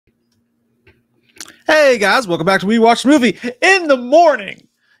Hey guys, welcome back to We Watch Movie in the Morning.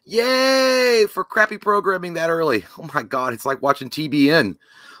 Yay for crappy programming that early. Oh my God, it's like watching TBN.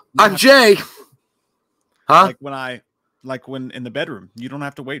 I'm Jay. Huh? Like when in the bedroom, you don't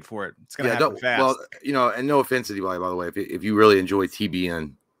have to wait for it. It's gonna happen fast. Well, you know, and no offense to anybody, by the way, if you really enjoy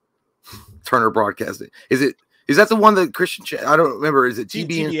TBN, Turner Broadcasting, is that the one that Christian? I don't remember. Is it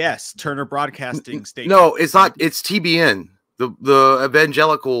TBN? TBS, Turner Broadcasting Station. No, it's not. It's TBN, the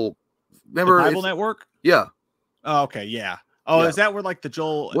evangelical. Remember the Bible Network? Yeah. Oh, okay, yeah. Oh, yeah. Is that where like the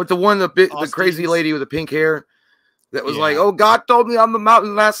Joel? What the crazy lady with the pink hair that was like, "Oh, God told me on the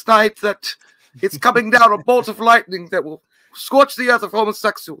mountain last night that it's coming down a bolt of lightning that will scorch the earth of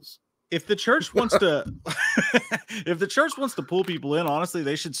homosexuals." If the church wants to, if the church wants to pull people in, honestly,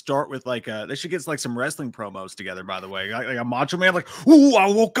 they should start with like they should get like some wrestling promos together. By the way, like a Macho Man, like, "Ooh, I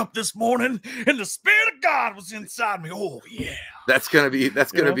woke up this morning and the Spirit of God was inside me." Oh yeah, that's gonna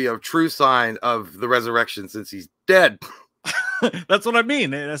be a true sign of the resurrection since he's dead. That's what I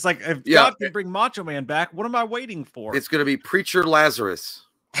mean. It's like if God can bring Macho Man back, what am I waiting for? It's gonna be Preacher Lazarus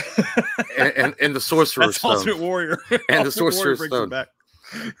and the Sorcerer's Stone. Ultimate Warrior and the Sorcerer's Stone. Back.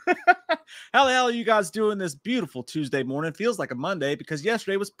 How the hell are you guys doing this beautiful Tuesday morning? Feels like a Monday because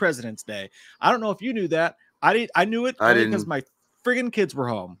yesterday was President's Day. I don't know if you knew that. I knew it only because my friggin' kids were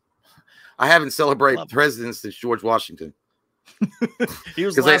home. I haven't celebrated presidents since George Washington. He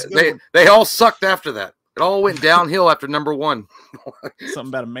was they all sucked after that. It all went downhill after #1. Something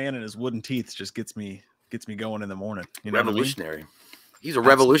about a man and his wooden teeth just gets me going in the morning. You know, revolutionary. I mean? He's a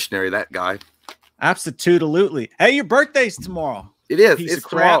revolutionary, that guy. Absolutely. Hey, your birthday's tomorrow. It is. It's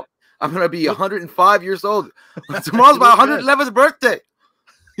tomorrow. I'm gonna be 105 years old. Tomorrow's my 111th birthday.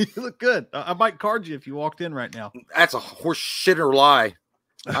 You look good. I might card you if you walked in right now. That's a horse shitter lie.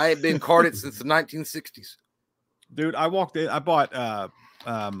 I ain't been carded since the 1960s. Dude, I walked in. I bought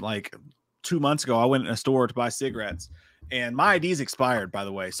like 2 months ago. I went in a store to buy cigarettes, and my ID's expired, by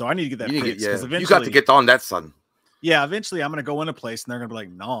the way. So I need to get that fixed. Eventually, you got to get on that, son. Yeah, eventually I'm going to go in a place and they're going to be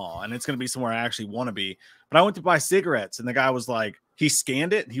like, no, and it's going to be somewhere I actually want to be. But I went to buy cigarettes and the guy was like, he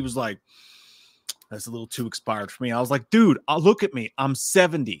scanned it. And he was like, that's a little too expired for me. I was like, dude, look at me. I'm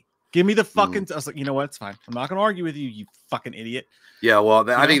 70. Give me the fucking, I was like, you know what? It's fine. I'm not going to argue with you, you fucking idiot. Yeah, well,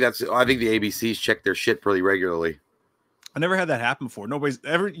 I think the ABCs check their shit pretty regularly. I never had that happen before. Nobody's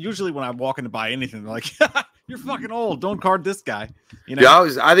ever, usually when I walk in to buy anything, they're like, you're fucking old. Don't card this guy. You know?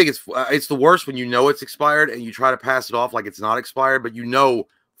 Yeah, I think it's the worst when you know it's expired and you try to pass it off like it's not expired, but you know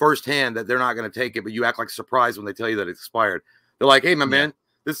firsthand that they're not going to take it, but you act like surprised when they tell you that it's expired. They're like, hey, my man,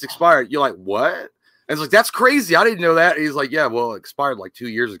 this is expired. You're like, what? And it's like, that's crazy. I didn't know that. And he's like, yeah, well, it expired like 2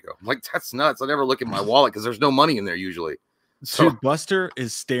 years ago. I'm like, that's nuts. I never look at my wallet because there's no money in there usually. So dude, Buster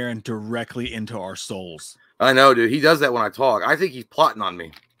is staring directly into our souls. I know, dude. He does that when I talk. I think he's plotting on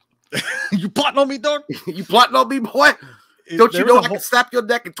me. You plotting on me, dog? You plotting on me, boy? Don't you know I can snap your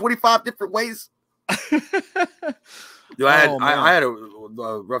neck in 25 different ways? Dude, I had a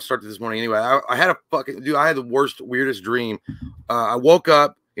rough start to this morning. Anyway, I had the worst, weirdest dream. I woke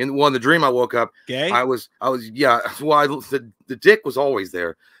up in the dream. I woke up. Gay? The dick was always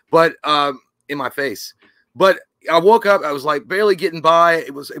there, but in my face. But I woke up. I was like barely getting by.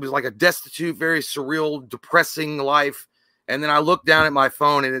 It was like a destitute, very surreal, depressing life. And then I looked down at my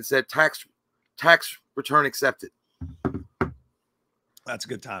phone and it said tax return accepted. That's a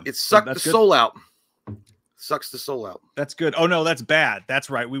good time. It sucked the soul out. Sucks the soul out. That's good. Oh no, that's bad. That's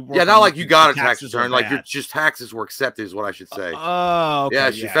right. Not like you got a tax return. Like your taxes were accepted is what I should say. Oh, okay.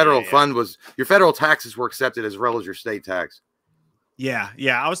 Yes, your federal taxes were accepted as well as your state tax. Yeah.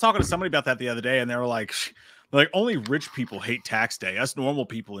 I was talking to somebody about that the other day, and they were like only rich people hate tax day. Us normal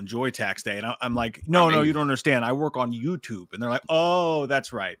people enjoy tax day. And I'm like, no, you don't understand. I work on YouTube. And they're like, oh,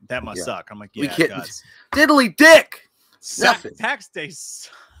 that's right. That must suck. I'm like, yeah, it does. Diddly dick. Tax day.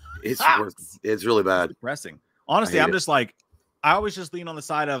 It's really bad. It's depressing. Honestly, I'm just like, I always just lean on the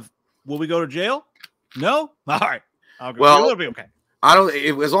side of, will we go to jail? No? All right. It'll be okay.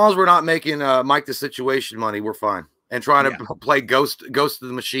 As long as we're not making Mike the Situation money, we're fine. And trying to play Ghost of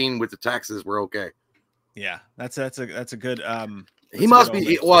the Machine with the taxes, we're okay. Yeah, that's a good. He must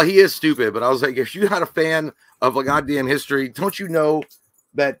be. Well, he is stupid, but I was like, if you're not a fan of a goddamn history, don't you know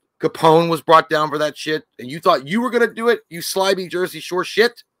that Capone was brought down for that shit, and you thought you were gonna do it? You slimy Jersey Shore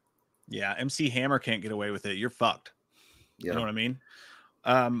shit. Yeah, MC Hammer can't get away with it. You're fucked. Yeah. You know what I mean?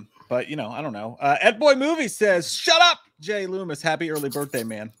 But I don't know. Ed Boy Movie says, "Shut up, Jay Loomis. Happy early birthday,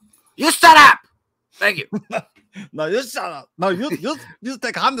 man." You shut up. Thank you. No, you shut up. No, you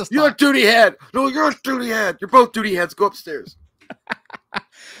take on this. You're a duty head. No, you're a duty head. You're both duty heads. Go upstairs.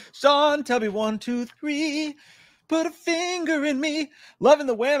 Sean, tell me 1, 2, 3. Put a finger in me. Loving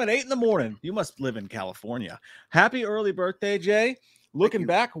the Wham at 8 in the morning. You must live in California. Happy early birthday, Jay. Looking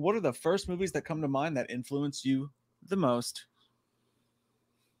back, what are the first movies that come to mind that influenced you the most?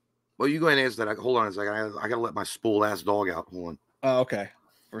 Well, you go ahead and answer that. Hold on a second. I got to let my spoiled ass dog out. Hold on. Oh, okay.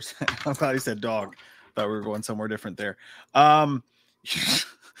 I'm glad he said dog. Thought we were going somewhere different there. I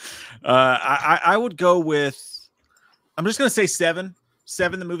would go with, I'm just going to say Seven,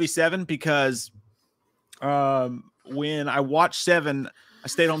 the movie Seven, because when I watched Seven, I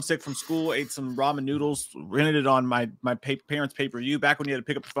stayed home sick from school, ate some ramen noodles, rented it on my parents' pay-per-view back when you had to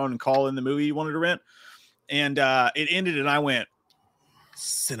pick up the phone and call in the movie you wanted to rent. And it ended and I went,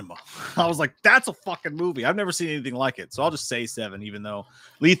 cinema. I was like, that's a fucking movie. I've never seen anything like it. So I'll just say Seven, even though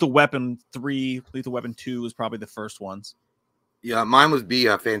Lethal Weapon 3, Lethal Weapon 2 was probably the first ones. Yeah, mine would be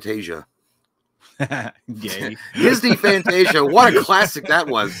Fantasia. Yay. Disney Fantasia. What a classic that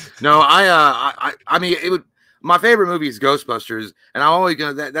was. No, I mean, it would. My favorite movie is Ghostbusters, and I'm always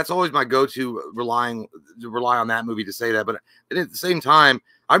gonna. That's always my go-to. Rely on that movie to say that. But at the same time,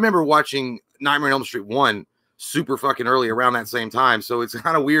 I remember watching Nightmare on Elm Street 1 super fucking early around that same time. So it's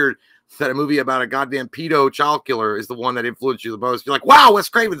kind of weird that a movie about a goddamn pedo child killer is the one that influenced you the most. You're like, wow, Wes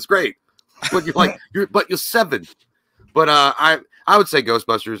Craven's great, but you're like, you're 7. But I would say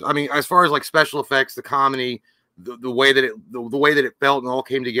Ghostbusters. I mean, as far as like special effects, the comedy, the way that it felt and all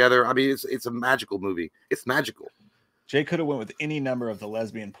came together. I mean, it's a magical movie. It's magical. Jay could have went with any number of the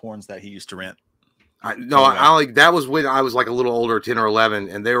lesbian porns that he used to rent. I like that was when I was like a little older, 10 or 11,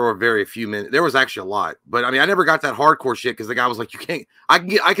 and there were very few minutes. There was actually a lot, but I mean, I never got that hardcore shit because the guy was like, "You can't. I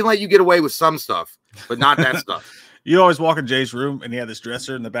can let you get away with some stuff, but not that stuff." You always walk in Jay's room, and he had this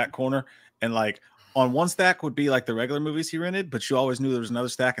dresser in the back corner, and like on one stack would be like the regular movies he rented, but you always knew there was another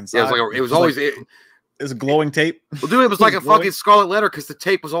stack inside. Yeah, it was always. It was a glowing tape. Well, dude, it was like a fucking Scarlet Letter because the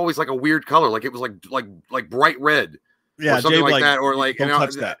tape was always like a weird color, like it was like bright red, yeah, or something Jay, like that, or like don't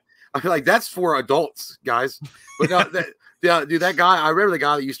touch that. I feel like that's for adults, guys. But no, yeah, dude, that guy, I remember the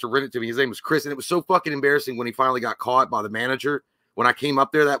guy that used to rent it to me. His name was Chris, and it was so fucking embarrassing when he finally got caught by the manager. When I came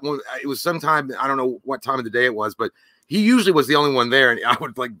up there, that one, it was sometime, I don't know what time of the day it was, but he usually was the only one there, and I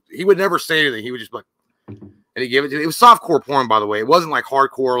would like, he would never say anything. He would just like, and he gave it to me. It was softcore porn, by the way. It wasn't like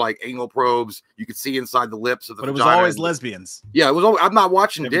hardcore, like anal probes. You could see inside the lips of the vagina. But it was always lesbians. Yeah, it was. Always, I'm not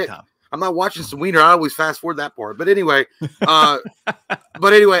watching every dick. Time. I'm not watching some wiener. I always fast forward that part. But anyway, I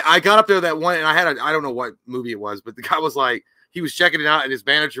got up there that one, and I don't know what movie it was, but the guy was like, he was checking it out, and his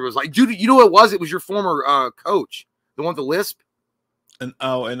manager was like, dude, you know what it was? It was your former coach, the one with the lisp. And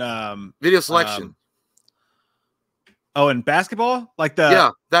video selection. And basketball, like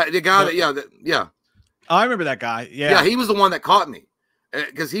the guy Oh, I remember that guy. Yeah, he was the one that caught me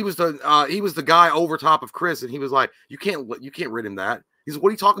because he was the guy over top of Chris, and he was like, you can't rid him that. He's like, what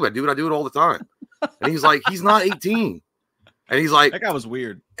are you talking about, dude? I do it all the time. And he's like, he's not 18. And he's like, that guy was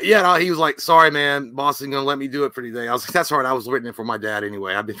weird. Yeah, no, he was like, sorry, man, boss isn't gonna let me do it for today. I was like, that's all right. I was renting it for my dad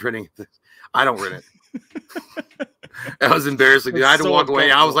anyway. I've been renting it. I don't rent it. That was embarrassing, dude. I had to walk away.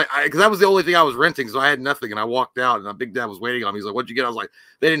 I was like, because that was the only thing I was renting, so I had nothing. And I walked out, and my big dad was waiting on me. He's like, what'd you get? I was like,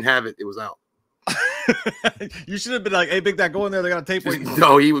 they didn't have it. It was out. You should have been like, hey, big dad, go in there. They got a tape waiting.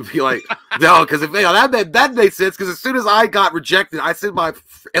 No, he would be like, no, because if that made sense. Because as soon as I got rejected, I sent my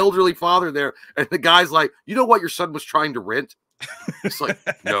elderly father there, and the guy's like, you know what your son was trying to rent? It's like,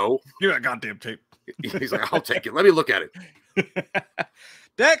 no. Give me that goddamn tape. He's like, I'll take it. Let me look at it.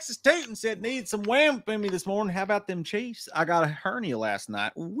 Texas Tootin said, need some wham for me this morning. How about them Chiefs? I got a hernia last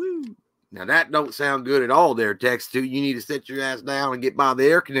night. Woo. Now, that don't sound good at all there, Texas. You need to sit your ass down and get by the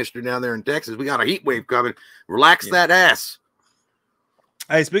air conditioner down there in Texas. We got a heat wave coming. Relax that ass.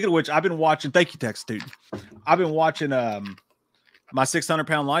 Hey, speaking of which, I've been watching. Thank you, Texas Dude. I've been watching my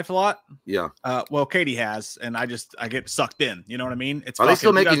 600-pound life a lot. Yeah. Well, Katie has, and I get sucked in. You know what I mean? Are they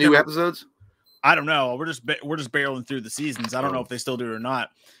still making new episodes? I don't know. We're just barreling through the seasons. I don't know if they still do it or not.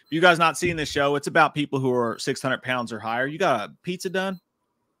 You guys not seeing this show? It's about people who are 600 pounds or higher. You got a pizza done?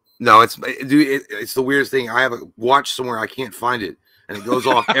 No, it's the weirdest thing. I have a watch somewhere. I can't find it, and it goes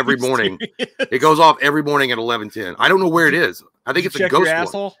off every morning. It goes off every morning at 11:10. I don't know where it is. I think it's a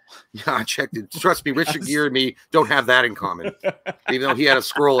ghost one. Yeah, I checked it. Trust me, Richard Gere and me don't have that in common, even though he had a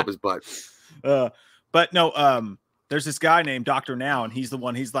squirrel up his butt. But no, there's this guy named Dr. Now, and he's the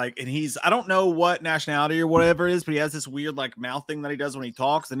one. He's like, and I don't know what nationality or whatever it is, but he has this weird like mouth thing that he does when he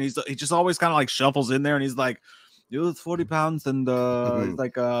talks, and he just always kind of like shuffles in there, and he's like, it's 40 pounds, and it's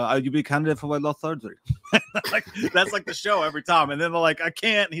like, you'd be candidate for weight loss surgery. Like, that's like the show every time. And then they're like, I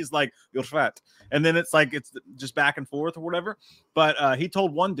can't. And he's like, you're fat. And then it's like, it's just back and forth or whatever. But he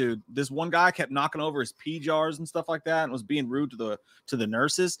told one dude, this one guy kept knocking over his pee jars and stuff like that and was being rude to the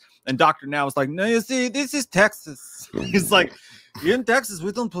nurses. And Dr. Now was like, no, you see, this is Texas. He's like, you're in Texas,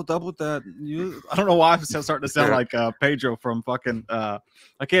 we don't put up with that. I don't know why I'm starting to sound like Pedro from fucking I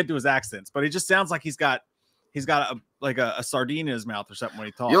can't do his accents, but he just sounds like he's got a sardine in his mouth or something when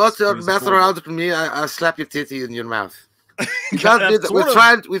he talks. You want to mess around with me? I'll slap your titty in your mouth. We tried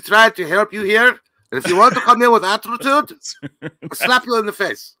to help you here. And if you want to come in with attitude, I'll slap you in the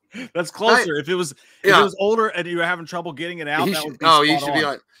face. That's closer. If it was older and you were having trouble getting it out, that would be you should be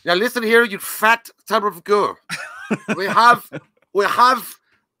like, now listen here, you fat type of girl. we have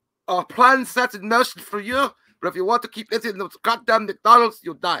a plan set in motion for you, but if you want to keep eating those goddamn McDonald's,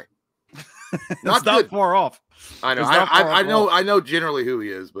 you'll die. Not far off. I know. I know generally who he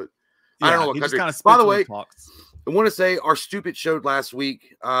is, but I don't know what country. By the way, I want to say our stupid showed last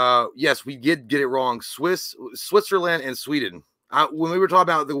week. Yes, we did get it wrong. Switzerland and Sweden. When we were talking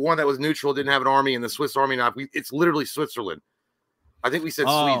about the one that was neutral, didn't have an army, and the Swiss army, it's literally Switzerland. I think we said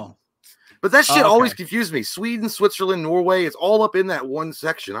Sweden. But that shit always confused me. Sweden, Switzerland, Norway, it's all up in that one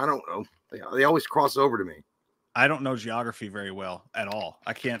section. I don't know. They always cross over to me. I don't know geography very well at all.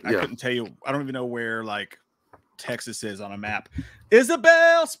 I couldn't tell you. I don't even know where like Texas is on a map.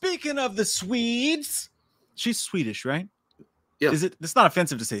 Isabel, speaking of the Swedes, she's Swedish, right? Yeah. It's not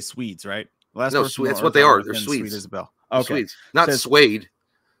offensive to say Swedes, right? No, that's what they are. They're Swedes. Sweet Isabel. Okay. Swedes. Not suede.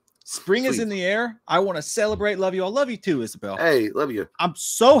 Spring is in the air. I want to celebrate. Love you all. Love you too, Isabel. Hey, love you. I'm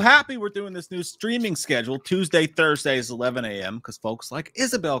so happy we're doing this new streaming schedule. Tuesday, Thursdays, 11 a.m. because folks like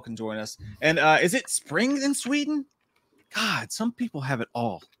Isabel can join us. And is it spring in Sweden? God, some people have it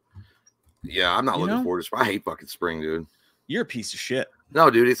all. Yeah, I'm not looking forward to spring. I hate fucking spring, dude. You're a piece of shit. No,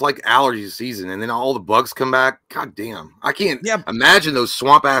 dude, it's like allergy season, and then all the bugs come back. God damn. I can't imagine those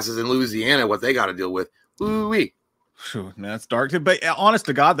swamp asses in Louisiana, what they got to deal with. Ooh-wee. Man, that's dark. But honest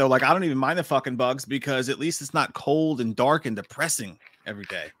to God, though, like I don't even mind the fucking bugs because at least it's not cold and dark and depressing every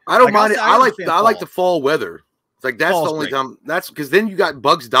day. I don't mind it. I like the fall weather. It's like that's the only time. That's because then you got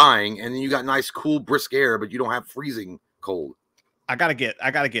bugs dying, and then you got nice, cool, brisk air, but you don't have freezing cold. I gotta get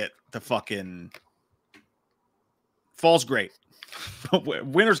the fucking fall's great.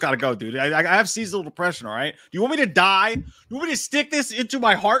 Winter's got to go, dude. I have seasonal depression. All right. Do you want me to die? You want me to stick this into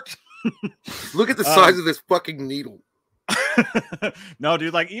my heart? Look at the size of this fucking needle. No,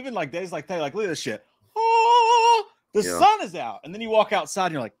 dude. Like even like days like that. Like look at this shit. Oh, the sun is out, and then you walk outside,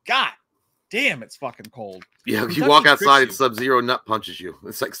 and you're like, God damn, it's fucking cold. Yeah, you walk outside, and Sub-Zero nut punches you.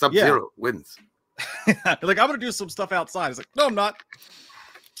 It's like Sub-Zero wins. Like I'm gonna do some stuff outside. It's like, no, I'm not.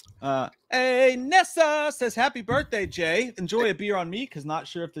 Hey, Nessa says, happy birthday, Jay. Enjoy a beer on me, because not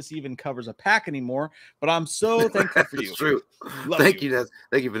sure if this even covers a pack anymore, but I'm so thankful for you. It's true. Thank you, Nessa.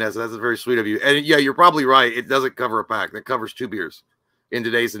 Thank you, Vanessa. That's very sweet of you. And yeah, you're probably right. It doesn't cover a pack. That covers 2 beers in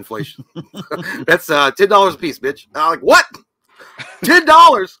today's inflation. That's $10 a piece, bitch. I'm like, what?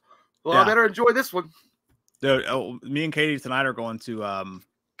 $10? Well, I better enjoy this one. Dude, me and Katie tonight are going to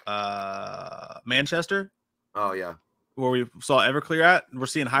Manchester. Oh, yeah. Where we saw Everclear at. We're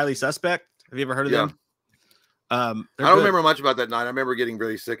seeing Highly Suspect. Have you ever heard of them? I don't remember much about that night. I remember getting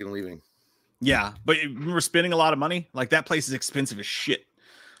really sick and leaving. Yeah, but we were spending a lot of money. Like that place is expensive as shit.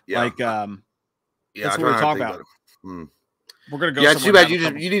 Yeah. Like that's what we're talking about. We're gonna go. Yeah, it's too bad. You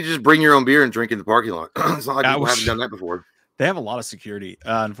need to just bring your own beer and drink in the parking lot. It's not like people haven't done that before. They have a lot of security,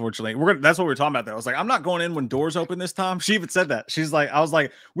 unfortunately. That's what we were talking about, though. I was like, I'm not going in when doors open this time. She even said that. She's like, I was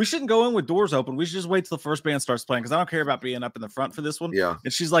like, we shouldn't go in with doors open. We should just wait till the first band starts playing because I don't care about being up in the front for this one. Yeah.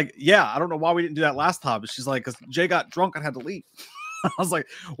 And she's like, yeah, I don't know why we didn't do that last time. But she's like, because Jay got drunk and had to leave. I was like,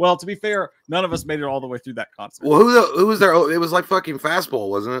 well, to be fair, none of us made it all the way through that concert. Well, who was there? Oh, it was like fucking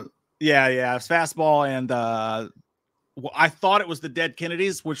Fastball, wasn't it? Yeah, it was Fastball and well, I thought it was the Dead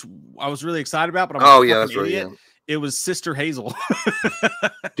Kennedys, which I was really excited about. But I'm that's right. Yeah. It was Sister Hazel.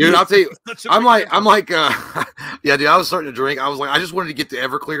 Dude, I'll tell you, I'm like, yeah, dude, I was starting to drink. I was like, I just wanted to get to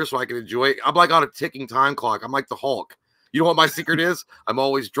Everclear so I could enjoy it. I'm like on a ticking time clock. I'm like the Hulk. You know what my secret is? I'm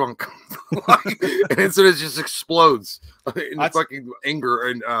always drunk. And instead it just explodes in fucking anger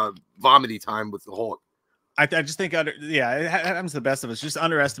and vomiting time with the Hulk. I just think, it happens to the best of us. Just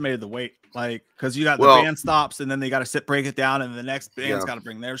underestimated the weight, like because you got the band stops and then they got to break it down, and the next band's got to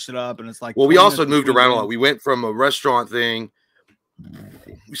bring their shit up, and it's like. Well, we also moved around a lot. We went from a restaurant thing.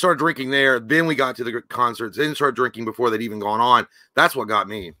 We started drinking there, then we got to the concerts, then started drinking before they'd even gone on. That's what got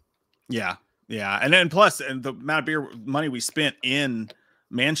me. Yeah, and then plus, and the amount of beer money we spent in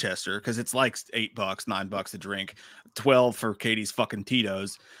Manchester because it's like $8, $9 a drink, 12 for Katie's fucking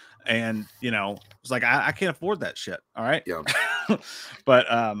Tito's. And, you know, it's like, I can't afford that shit. All right. Yeah. But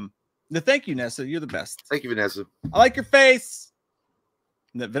thank you, Nessa. You're the best. Thank you, Vanessa. I like your face.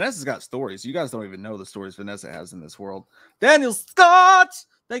 Vanessa's got stories. You guys don't even know the stories Vanessa has in this world. Daniel Scott,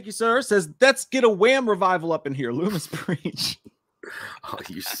 thank you, sir. Says, let's get a Wham revival up in here. Loomis preach. Oh,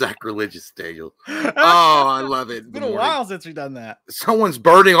 you sacrilegious, Daniel. Oh, I love it. It's been a while since we've done that. Someone's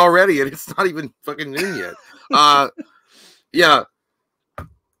burning already, and it's not even fucking in yet. Yeah.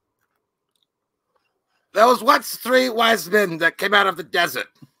 There was once 3 wise men that came out of the desert,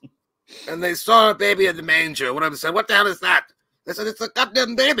 and they saw a baby in the manger. One of them said, "What the hell is that?" They said, "It's a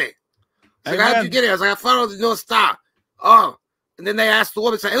goddamn baby." I said, "How did you get it?" I was like, "I followed the North Star." Oh, and then they asked the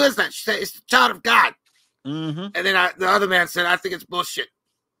woman, "Who is that?" She said, "It's the child of God." Mm-hmm. And then the other man said, "I think it's bullshit."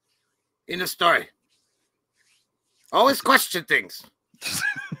 In the story, always question things,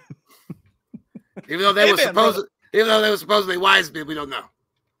 even though they were supposedly wise men. We don't know.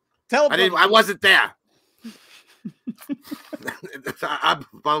 I wasn't there.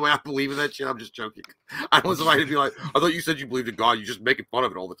 By the way, I believe in that shit. I'm just joking. I don't want somebody to be like, "I thought you said you believed in God. You're just making fun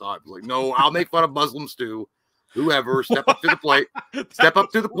of it all the time." It's like, no, I'll make fun of Muslims too. Whoever, step up to the plate. Step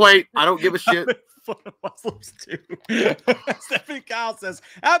up to the plate. I don't give a shit. Fun of Muslims too. Stephanie Kyle says,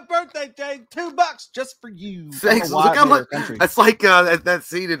 "Happy birthday, Jay! $2 just for you." Thanks. Look how much. That's like that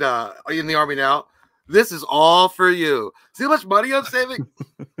scene in the Army Now. This is all for you. See how much money I'm saving?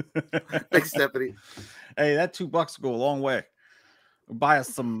 Thanks, Stephanie. Hey, that $2 will go a long way. Buy us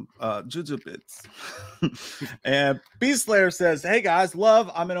some juju bits. And Beast Slayer says, "Hey guys, love.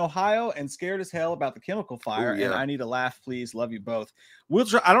 I'm in Ohio and scared as hell about the chemical fire, and I need a laugh, please. Love you both. We'll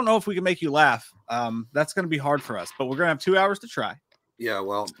try. I don't know if we can make you laugh. That's going to be hard for us, but we're going to have 2 hours to try." Yeah,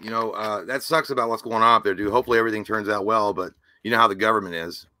 well, you know, that sucks about what's going on up there, dude. Hopefully everything turns out well, but you know how the government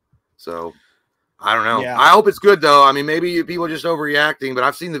is, so. I don't know. Yeah. I hope it's good though. I mean, maybe people are just overreacting, but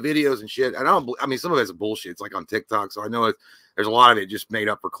I've seen the videos and shit. And I mean, some of it's bullshit. It's like on TikTok, so I know there's a lot of it just made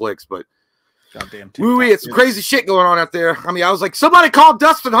up for clicks. But goddamn, it's some crazy shit going on out there. I mean, I was like, somebody call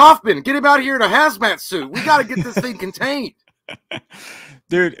Dustin Hoffman, get him out of here in a hazmat suit. We got to get this thing contained.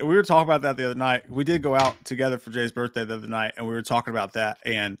 Dude, we were talking about that the other night. We did go out together for Jay's birthday the other night, and we were talking about that.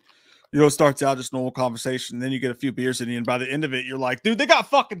 And you know, it starts out just normal conversation. Then you get a few beers in you, and by the end of it, you're like, dude, they got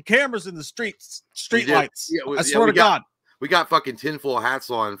fucking cameras in the street lights. Yeah, I swear to God. We got fucking tinfoil hats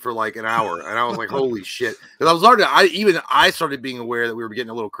on for like an hour, and I was like, holy shit. Because I was starting to, I started being aware that we were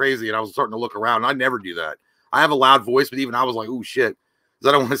getting a little crazy, and I was starting to look around. And I never do that. I have a loud voice, but even I was like, oh shit. Because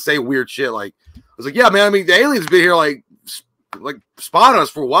I don't want to say weird shit. Like, I was like, yeah, man, I mean, the aliens been here like spotting us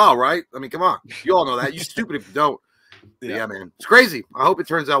for a while, right? I mean, come on. You all know that. You stupid if you don't. Yeah, man, it's crazy. I hope it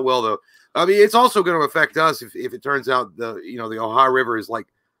turns out well, though. I mean, it's also going to affect us if it turns out the Ohio River is like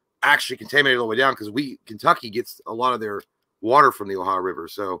actually contaminated all the way down, because Kentucky gets a lot of their water from the Ohio River.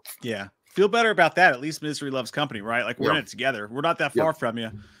 So yeah, feel better about that. At least misery loves company, right? Like we're in it together. We're not that far from you,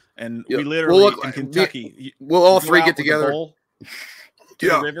 and we literally in Kentucky. We'll all three get together to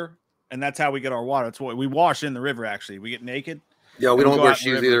the river, and that's how we get our water. That's what we wash in the river. Actually, we get naked. Yeah, we don't wear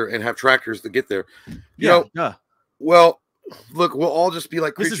shoes either, and have tractors to get there. You know. Well, look, we'll all just be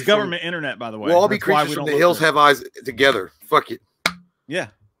like this is government internet, by the way. We'll all be creatures from the hills have eyes together. Fuck it. Yeah.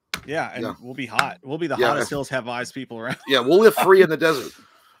 Yeah. And we'll be hot. We'll be the hottest hills have eyes people around. Yeah. We'll live free in the desert.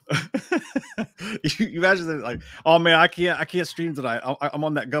 you imagine that, like, oh man, I can't stream tonight. I'm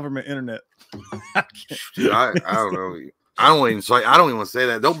on that government internet. Dude, I don't know. I don't even want to say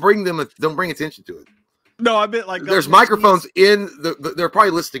that. Don't bring attention to it. No, I mean like there's microphones in they're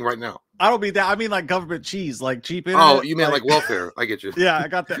probably listening right now. I don't mean that. I mean like government cheese, like cheap internet. Oh, you mean like welfare? I get you. Yeah, I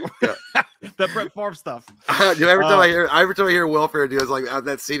got that. That Brett Favre stuff. Dude, every time I hear welfare, dude, it's like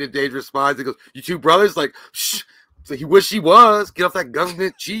that scene in Dangerous Minds. It goes, "You two brothers, like, shh." So he wish he was. Get off that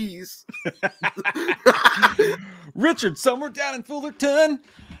government cheese. Richard, somewhere down in Fullerton,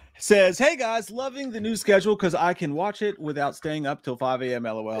 says, "Hey guys, loving the new schedule because I can watch it without staying up till 5 a.m.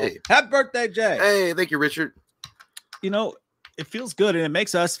 LOL. Hey. Happy birthday, Jay." Hey, thank you, Richard. You know, it feels good, and it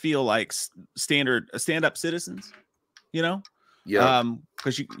makes us feel like stand-up citizens. You know, yeah.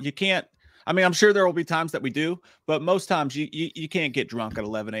 Because you can't. I mean, I'm sure there will be times that we do, but most times you can't get drunk at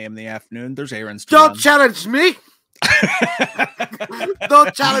 11 a.m. in the afternoon. There's errands to Don't challenge me.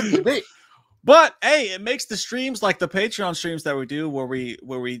 Don't challenge me. But hey, it makes the streams, like the Patreon streams that we do, where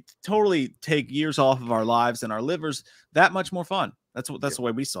we totally take years off of our lives and our livers, that much more fun. That's the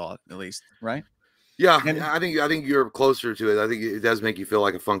way we saw it, at least, right? Yeah, and I think you're closer to it. I think it does make you feel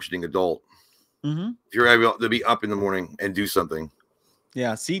like a functioning adult. Mm-hmm. If you're able to be up in the morning and do something.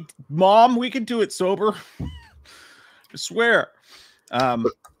 Yeah, see, Mom, we can do it sober. I swear.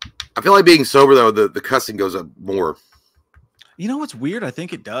 But I feel like being sober though, the cussing goes up more. You know what's weird? I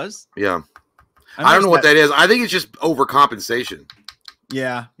think it does. Yeah. I don't know what that is. I think it's just overcompensation.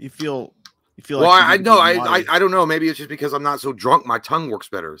 Yeah, you feel well, like I know. I don't know. Maybe it's just because I'm not so drunk. My tongue works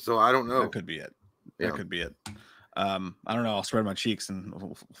better. So I don't know. That could be it. That could be it. I don't know. I'll spread my cheeks and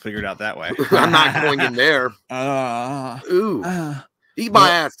we'll figure it out that way. I'm not going in there. Eat my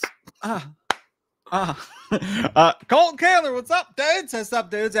ass. Colton Kaler, what's up, dudes? What's up,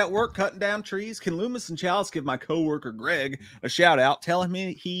 dudes? At work cutting down trees. Can Loomis and Chalice give my coworker Greg a shout out? Tell him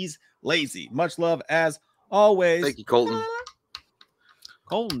he's lazy. Much love as always. Thank you, Colton.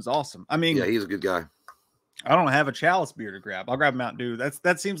 Colton's awesome. I mean, yeah, he's a good guy. I don't have a Chalice beer to grab. I'll grab Mountain Dew.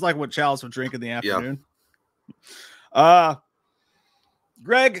 That seems like what Chalice would drink in the afternoon.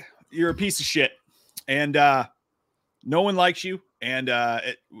 Greg, you're a piece of shit, and no one likes you. And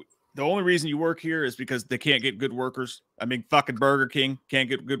the only reason you work here is because they can't get good workers. I mean, fucking Burger King can't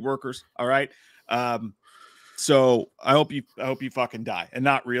get good workers. All right. So I hope you fucking die, and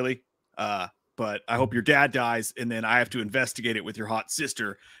not really. But I hope your dad dies, and then I have to investigate it with your hot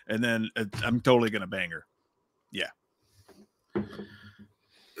sister, and then I'm totally gonna bang her. Yeah.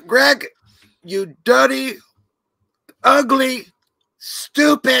 Greg, you dirty, ugly,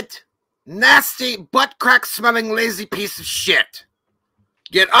 stupid, nasty, butt crack smelling, lazy piece of shit.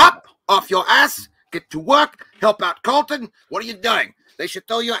 Get up off your ass, get to work, help out Colton. What are you doing? They should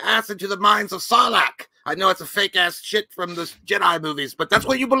throw your ass into the mines of Sarlacc. I know it's a fake ass shit from the Jedi movies, but that's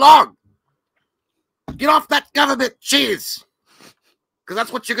where you belong. Get off that government cheese, because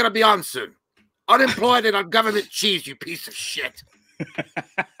that's what you're going to be on soon. Unemployed and on government cheese, you piece of shit.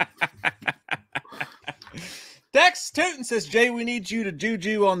 Texas Tootin says, Jay, we need you to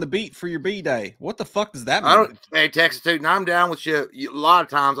juju on the beat for your B-Day. What the fuck does that mean? Hey, Texas Tootin, I'm down with you a lot of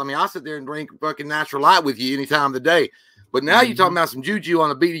times. I mean, I sit there and drink fucking natural light with you any time of the day. But now you're talking about some juju on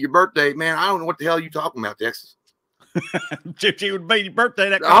the beat of your birthday. Man, I don't know what the hell you're talking about, Texas. Juju would be your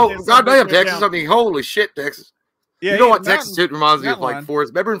birthday. Goddamn, Texas. I mean, holy shit, Texas. Yeah, you know what Texas Tootin reminds me of? Like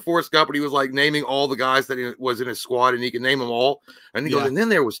Forrest. Remember in Forrest Gump, he was like naming all the guys that he was in his squad, and he could name them all. And he goes, and then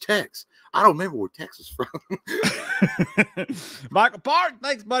there was Tex. I don't remember where Tex is from. Michael Park,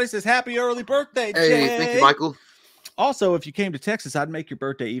 thanks, buddy. Says happy early birthday, Jay. Hey, thank you, Michael. Also, if you came to Texas, I'd make your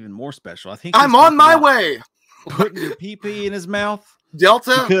birthday even more special. I think I'm on my way. Putting your pee in his mouth.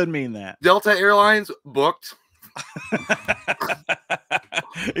 Delta could mean that. Delta Airlines booked.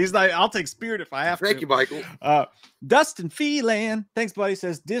 He's like, I'll take Spirit if I have to. Thank you, Michael. Dustin Phelan, thanks, buddy.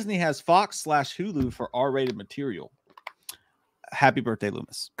 Says Disney has Fox/Hulu for R-rated material. Happy birthday,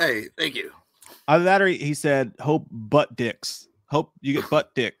 Loomis. Hey, thank you. Either that or he said, hope butt dicks. Hope you get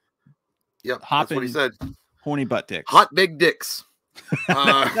butt dick. Yep, that's what he said. Horny butt dicks. Hot big dicks.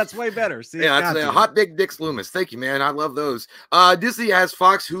 That's way better. See, yeah, that's hot big dicks Loomis. Thank you, man. I love those. Disney has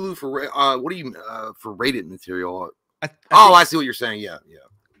Fox Hulu for what do you for rated material? I see what you're saying.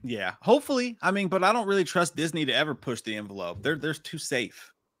 Yeah. Hopefully, I mean, but I don't really trust Disney to ever push the envelope. They're too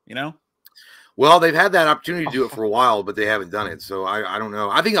safe, you know. Well, they've had that opportunity to do it for a while, but they haven't done it. So I don't know.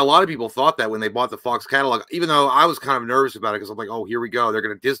 I think a lot of people thought that when they bought the Fox catalog, even though I was kind of nervous about it because I'm like, oh, here we go. They're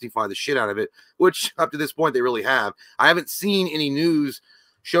going to Disneyfy the shit out of it, which up to this point they really have. I haven't seen any news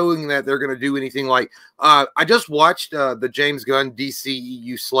showing that they're going to do anything like I just watched the James Gunn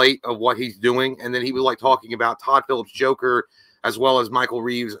DCEU slate of what he's doing. And then he was like talking about Todd Phillips' Joker as well as Michael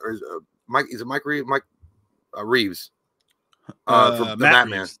Reeves or Mike Reeves? Reeves for the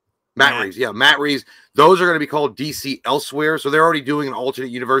Batman. Reeves. Matt Reeves, yeah, Matt Reeves. Those are going to be called DC Elsewhere, so they're already doing an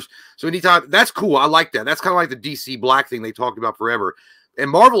alternate universe. So anytime, that's cool. I like that. That's kind of like the DC Black thing they talked about forever. And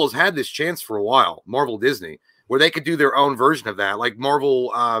Marvel has had this chance for a while, Marvel Disney, where they could do their own version of that. Like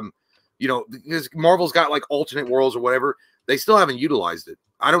Marvel, you know, because Marvel's got like alternate worlds or whatever. They still haven't utilized it.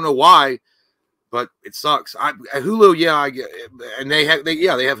 I don't know why, but it sucks. Hulu, yeah, and they have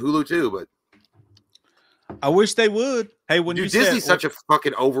Hulu too, but. I wish they would. Hey, when Dude, Disney's such a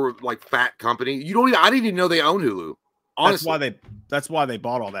fucking fat company. You don't even. I didn't even know they own Hulu. Honestly, that's why they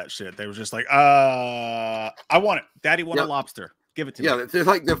bought all that shit. They was just like, I want it. Daddy want a lobster. Give it to me. Yeah, they're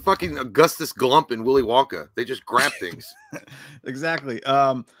like the fucking Augustus Glump and Willy Wonka. They just grab things. Exactly.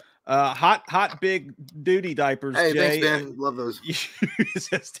 Hot big duty diapers. Hey, Jay. thanks, man. Love those.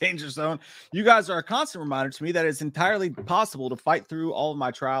 Says Danger Zone. You guys are a constant reminder to me that it's entirely possible to fight through all of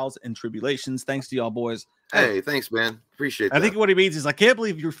my trials and tribulations. Thanks to y'all boys. Hey, thanks, man. Appreciate that. I think what he means is I can't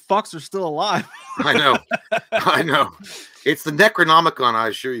believe your fucks are still alive. I know. I know. It's the Necronomicon, I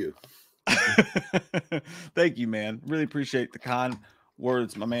assure you. Thank you, man. Really appreciate the kind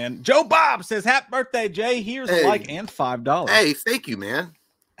words, my man. Joe Bob says, happy birthday, Jay. Here's a like and $5. Hey, thank you, man.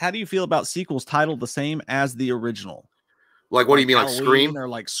 How do you feel about sequels titled the same as the original? Like, what do you mean, like Scream? Or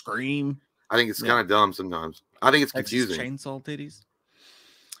like Scream? I think it's kind of dumb sometimes. I think it's confusing. Chainsaw titties.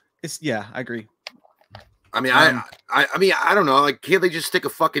 I agree. I mean, I mean, I don't know. Like, can't they just stick a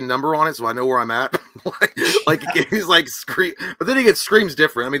fucking number on it so I know where I'm at? like he's like Scream, but then he gets Scream's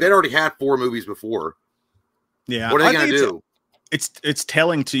different. I mean, they'd already had 4 movies before. Yeah, what are they gonna do? It's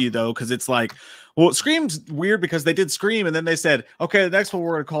telling to you though, because it's like, well, Scream's weird because they did Scream and then they said, okay, the next one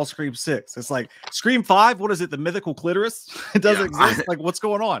we're gonna call Scream 6. It's like Scream 5. What is it? The mythical clitoris? It doesn't exist. Like, what's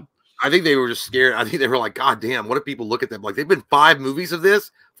going on? I think they were just scared. I think they were like, God damn, what if people look at them like they've been 5 movies of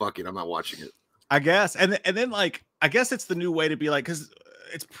this? Fuck it, I'm not watching it. I guess. And then like, I guess it's the new way to be like, because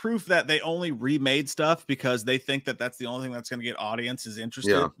it's proof that they only remade stuff because they think that that's the only thing that's going to get audiences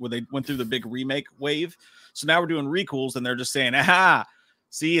interested when they went through the big remake wave. So now we're doing requels and they're just saying, aha,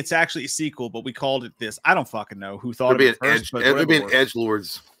 see, it's actually a sequel, but we called it this. I don't fucking know who thought of it first. It would be an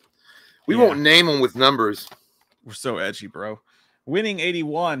edgelords. We won't name them with numbers. We're so edgy, bro. Winning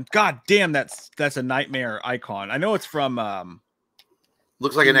 81. God damn, that's a nightmare icon. I know it's from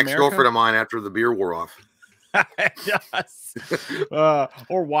looks like an ex-girlfriend of mine after the beer wore off. Yes.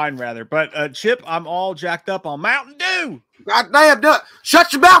 Or wine rather. But Chip, I'm all jacked up on Mountain Dew. God damn,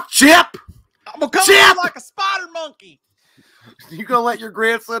 shut your mouth, Chip. I'm gonna come in like a spider monkey. You gonna let your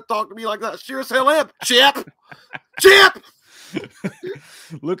grandson talk to me like that? Sure as hell am, Chip. Chip.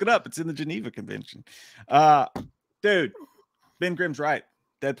 Look it up. It's in the Geneva Convention. Dude, Ben Grimm's right.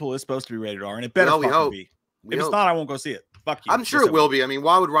 Deadpool is supposed to be rated R, and it better be. If it's not, I won't go see it. Fuck you. I'm sure it will be. I mean,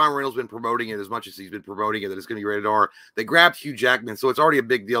 why would Ryan Reynolds been promoting it as much as he's been promoting it that it's going to be rated R? They grabbed Hugh Jackman, so it's already a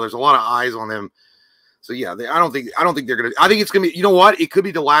big deal. There's a lot of eyes on them. So yeah, I don't think they're going to. I think it's going to be. You know what? It could be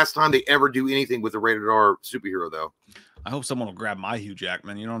the last time they ever do anything with a rated R superhero, though. I hope someone will grab my Hugh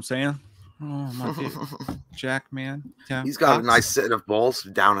Jackman. You know what I'm saying? Oh my Jackman. Yeah, he's got a nice set of balls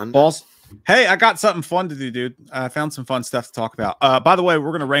down under. Balls. Hey, I got something fun to do, dude. I found some fun stuff to talk about. By the way,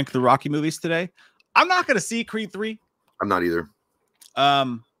 we're gonna rank the Rocky movies today. I'm not gonna see Creed 3. I'm not either.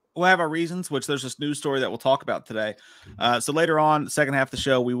 We'll have our reasons, which there's this news story that we'll talk about today. So later on, the second half of the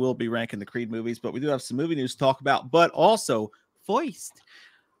show, we will be ranking the Creed movies, but we do have some movie news to talk about, but also Foist.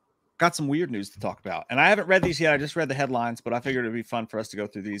 Got some weird news to talk about. And I haven't read these yet. I just read the headlines, but I figured it'd be fun for us to go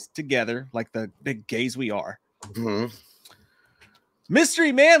through these together, like the big gays we are. Mm-hmm.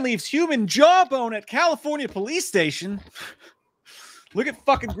 Mystery man leaves human jawbone at California police station. Look at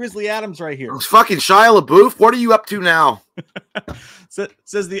fucking Grizzly Adams right here. It's fucking Shia LaBeouf. What are you up to now?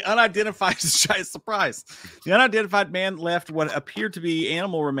 Says the unidentified surprise. The unidentified man left what appeared to be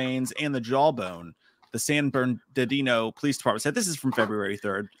animal remains and the jawbone. The San Bernardino Police Department said this is from February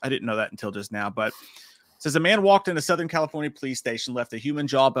 3rd. I didn't know that until just now, but says a man walked into Southern California police station, left a human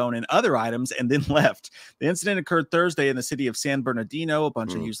jawbone and other items, and then left. The incident occurred Thursday in the city of San Bernardino. A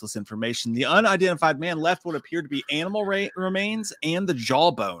bunch of useless information. The unidentified man left what appeared to be animal remains and the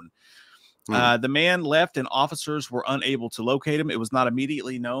jawbone. The man left and officers were unable to locate him. It was not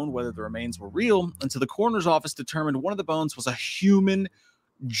immediately known whether the remains were real until the coroner's office determined one of the bones was a human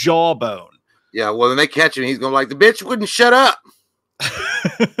jawbone. Yeah, well, when they catch him, he's going to be like, the bitch wouldn't shut up.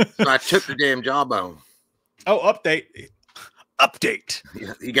 So I took the damn jawbone. Oh, update.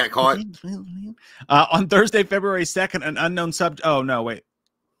 Yeah, he got caught. On Thursday, February 2nd, an unknown subject. Oh, no, wait.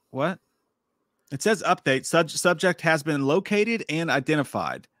 What? It says update. Subject has been located and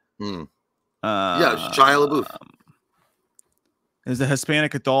identified. Yeah, Shia LaBeouf. Is a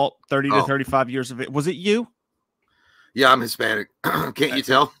Hispanic adult, 30 to 35 years of age. Was it you? Yeah, I'm Hispanic. Can't you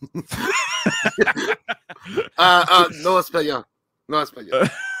tell? No español. No español.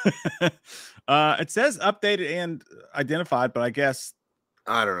 It says updated and identified, but I guess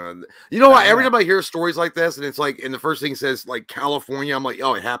I don't know. You know what? Every time I hear stories like this, and it's like, and the first thing says like California, I'm like,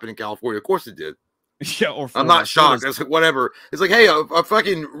 oh, it happened in California. Of course it did. Yeah, or I'm not shocked. It's like whatever. It's like, hey, a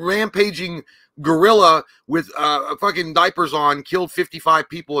fucking rampaging gorilla with fucking diapers on killed 55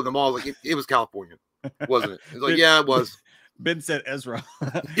 people in the mall. Like it was California, wasn't it? It's like, yeah, it was. Ben said Ezra.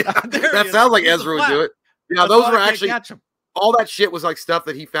 Yeah, that sounds like Ezra would do it. Yeah, those were actually all that shit was like stuff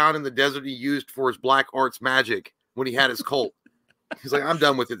that he found in the desert. He used for his black arts magic when he had his cult. He's like, I'm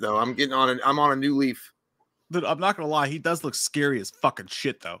done with it though. I'm on a new leaf. Dude, I'm not gonna lie. He does look scary as fucking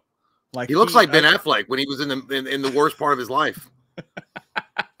shit though. Like he looks like Ben Affleck when he was in the worst part of his life.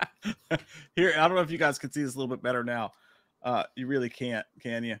 Here, I don't know if you guys can see this a little bit better now. You really can't,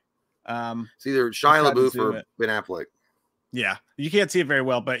 can you? It's either Shia LaBeouf or Ben Affleck. Yeah, you can't see it very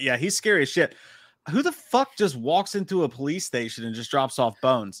well, but yeah, he's scary as shit. Who the fuck just walks into a police station and just drops off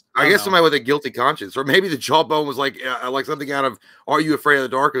bones? I guess somebody with a guilty conscience, or maybe the jawbone was like something out of "Are You Afraid of the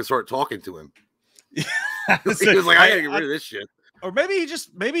Dark?" and start talking to him. He was like, "I gotta get rid of this shit." Or maybe he's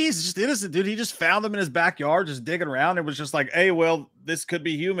just innocent, dude. He just found them in his backyard, just digging around. It was just like, hey, well, this could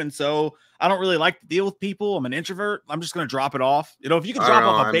be human. So I don't really like to deal with people. I'm an introvert. I'm just gonna drop it off. You know, if you can drop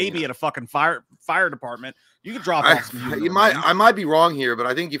off a baby at a fucking fire department, you can drop off some human. I might be wrong here, but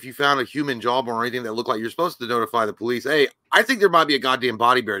I think if you found a human jawbone or anything that looked like you're supposed to notify the police, hey, I think there might be a goddamn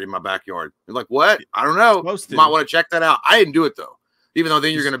body buried in my backyard. You're like, what? I don't know. You might want to check that out. I didn't do it though. Even though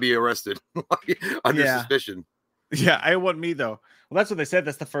then you're gonna be arrested under suspicion. Yeah, it wasn't me though. Well, that's what they said.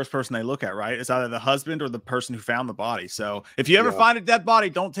 That's the first person they look at, right? It's either the husband or the person who found the body. So if you ever find a dead body,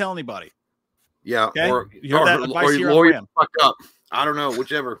 don't tell anybody. Yeah, okay? or your lawyer fuck up. I don't know,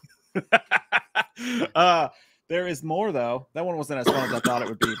 whichever. There is more though. That one wasn't as fun as I thought it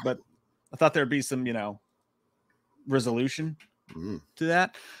would be, but I thought there'd be some, resolution to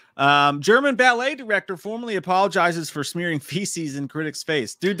that. German ballet director formally apologizes for smearing feces in critic's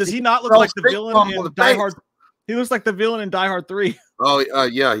face. Dude, does he not look like the villain in Die Hard? He looks like the villain in Die Hard 3. Oh,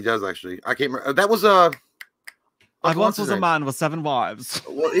 yeah, he does actually. I can't remember. That was I once was a man with 7 wives.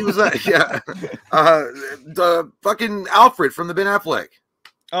 Well, he was the fucking Alfred from the Ben Affleck.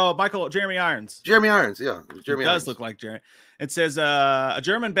 Oh, Jeremy Irons. Jeremy Irons, yeah. Jeremy does look like Jeremy. It says a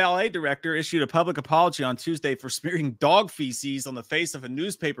German ballet director issued a public apology on Tuesday for smearing dog feces on the face of a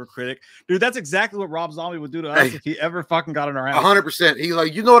newspaper critic. Dude, that's exactly what Rob Zombie would do to us if he ever fucking got in our house. 100%. He's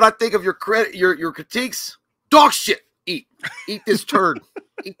like, you know what I think of your critiques? Dog shit. Eat this turd.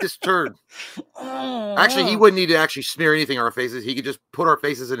 Eat this turd. Actually, he wouldn't need to actually smear anything on our faces. He could just put our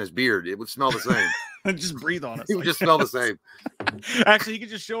faces in his beard. It would smell the same. And just breathe on us. He would just smell the same. Actually, he could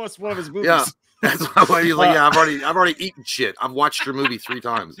just show us one of his movies. Yeah. That's why he's like, yeah, I've already eaten shit. I've watched your movie 3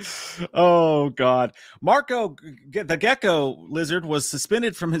 times. Oh God. Marco, the gecko lizard, was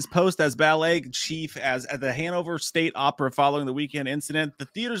suspended from his post as ballet chief at the Hanover State Opera following the weekend incident. The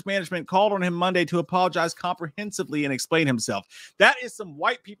theater's management called on him Monday to apologize comprehensively and explain himself. That is some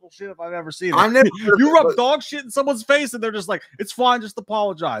white people shit if I've ever seen it. You rub dog shit in someone's face and they're just like, it's fine, just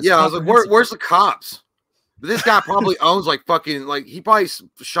apologize. Yeah, I was like, where's the cops? But this guy probably owns he probably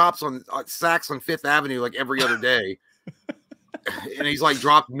shops on Saks on 5th Avenue like every other day. And he's like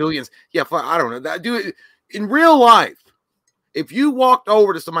dropped millions. Yeah, I don't know. That dude, in real life, if you walked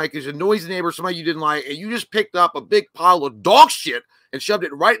over to somebody because you're a noisy neighbor, somebody you didn't like, and you just picked up a big pile of dog shit and shoved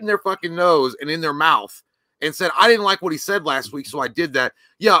it right in their fucking nose and in their mouth and said, I didn't like what he said last week, so I did that.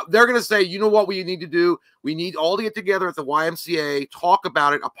 Yeah, they're going to say, you know what we need to do? We need all to get together at the YMCA, talk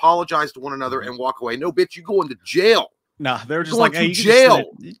about it, apologize to one another, and walk away. No, bitch, you go into jail. Nah, they're just like, hey, jail.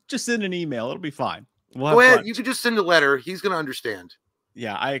 Just send an email. It'll be fine. Go ahead. You could just send a letter. He's going to understand.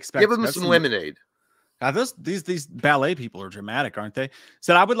 Yeah, I expect. Give him some lemonade. God, these ballet people are dramatic, aren't they?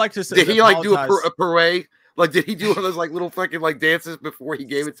 Said I would like to say. Did he like do a parade? Like, did he do one of those like little fucking like dances before he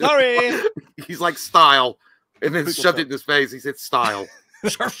gave it to him? He's like, style. And then shoved it in his face. He said, style.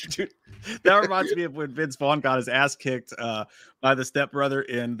 Dude, that reminds me of when Vince Vaughn got his ass kicked by the stepbrother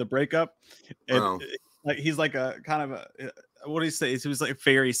in The Breakup. And like he's like a kind of a what do you say? He was like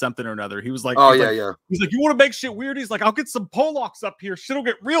fairy something or another. He was like, yeah. He's like, you want to make shit weird? He's like, I'll get some Polacks up here. Shit'll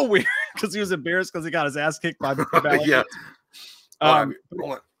get real weird because he was embarrassed because he got his ass kicked by the yeah.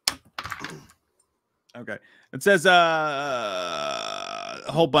 Okay. It says a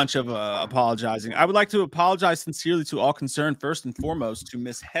whole bunch of apologizing. I would like to apologize sincerely to all concerned, first and foremost to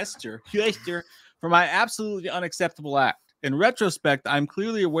Miss Hester for my absolutely unacceptable act. In retrospect, I'm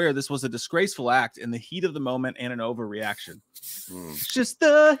clearly aware this was a disgraceful act in the heat of the moment and an overreaction. It's just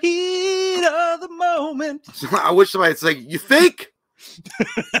the heat of the moment. I wish somebody would say, you think?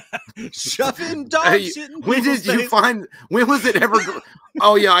 Shoving dog shit in when was it ever?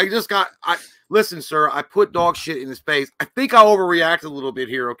 Oh yeah, listen, sir, I put dog shit in his face. I think I overreacted a little bit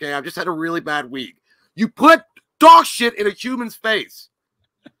here, okay? I've just had a really bad week. You put dog shit in a human's face.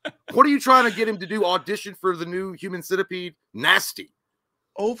 What are you trying to get him to do? Audition for the new Human Centipede? Nasty.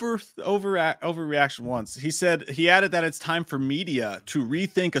 Overreaction once. He added that it's time for media to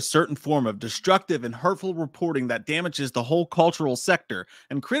rethink a certain form of destructive and hurtful reporting that damages the whole cultural sector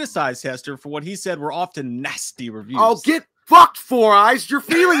and criticized Hester for what he said were often nasty reviews. Oh, get fucked, Four Eyes. Your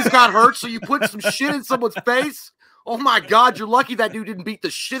feelings got hurt, so you put some shit in someone's face? Oh my God, you're lucky that dude didn't beat the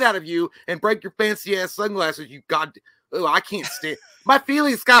shit out of you and break your fancy ass sunglasses. I can't stand. My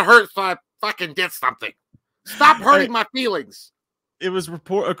feelings got hurt, so I fucking did something. Stop hurting my feelings. It was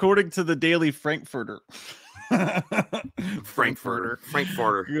according to the Daily Frankfurter. Frankfurter.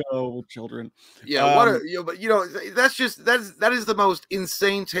 Go children. Yeah, but that is the most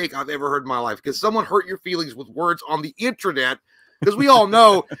insane take I've ever heard in my life, because someone hurt your feelings with words on the intranet. Because we all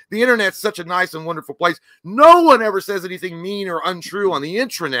know the internet's such a nice and wonderful place. No one ever says anything mean or untrue on the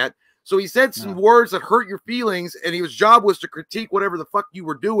intranet. So he said some words that hurt your feelings, and his job was to critique whatever the fuck you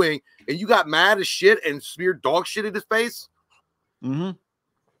were doing, and you got mad as shit and smeared dog shit in his face.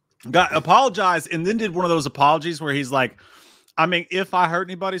 Got apologized, and then did one of those apologies where he's like, I mean, if I hurt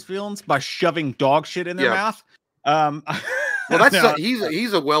anybody's feelings by shoving dog shit in their mouth. Well, that's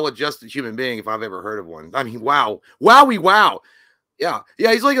he's a well-adjusted human being if I've ever heard of one. I mean, wow. Yeah.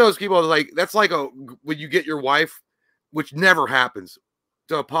 He's like those people like that's like when you get your wife, which never happens,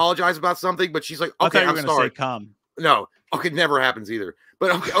 to apologize about something, but she's like, okay, I'm sorry. Say come. No, okay, never happens either.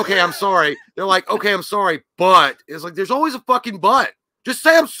 But okay, I'm sorry. They're like, okay, I'm sorry, but it's like there's always a fucking but. Just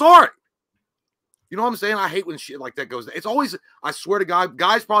say I'm sorry. You know what I'm saying? I hate when shit like that goes. It's always, I swear to God,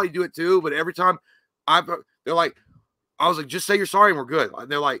 guys probably do it too, but every time they're like, I was like, just say you're sorry and we're good. And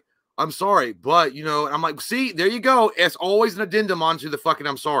they're like, I'm sorry, but you know, and I'm like, see, there you go. It's always an addendum onto the fucking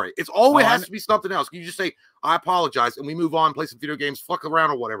I'm sorry. It's always has to be something else. You just say, I apologize, and we move on, play some video games, fuck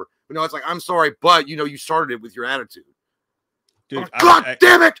around or whatever. But no, it's like, I'm sorry, but you know, you started it with your attitude. Dude, God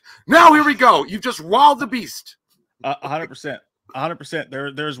damn it! Now here we go. You've just riled the beast. 100%.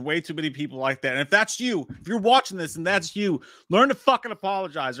 100%. There's way too many people like that. And if that's you, if you're watching this and that's you, learn to fucking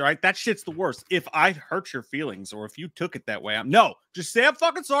apologize. All right, that shit's the worst. If I hurt your feelings or if you took it that way, just say I'm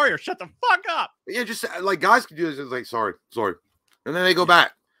fucking sorry or shut the fuck up. Yeah, just like guys can do this. It's like sorry, and then they go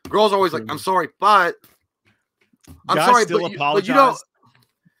back. Girls always like I'm sorry, but I'm guys sorry, still apologize. but you know,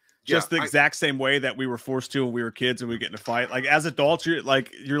 just the exact same way that we were forced to when we were kids and we get in a fight. Like as adults, you're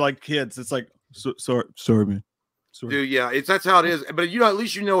like kids. It's like sorry, man. Sorry. Dude, yeah, that's how it is. But you know, at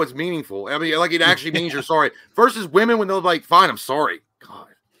least you know it's meaningful. I mean, like it actually means you're sorry. Versus women when they're like, "Fine, I'm sorry." God,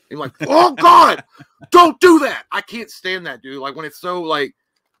 you're like, "Oh God, don't do that." I can't stand that, dude. Like when it's so like,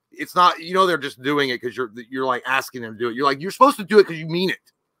 it's not. You know, they're just doing it because you're like asking them to do it. You're like, you're supposed to do it because you mean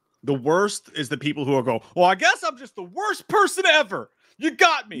it. The worst is the people who will go, "Well, I guess I'm just the worst person ever. You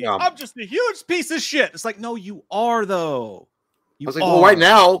got me. Yeah. I'm just a huge piece of shit." It's like, no, you are though. I was like, well, right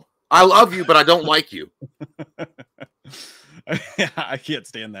now. I love you, but I don't like you. Yeah, I can't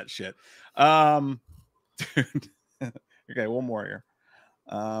stand that shit. Dude. Okay, one more here.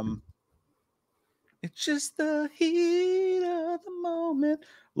 It's just the heat of the moment.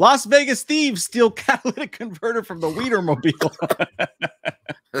 Las Vegas thieves steal catalytic converter from the Wienermobile.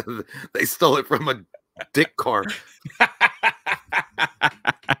 They stole it from a dick car.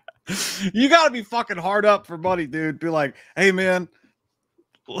 You got to be fucking hard up for money, dude. Be like, hey, man.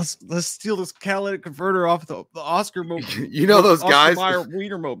 Let's steal this catalytic converter off the Oscar mobile. You know those guys,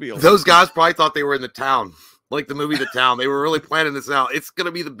 Wienermobile. Those guys probably thought they were in The Town, like the movie The Town. They were really planning this out. It's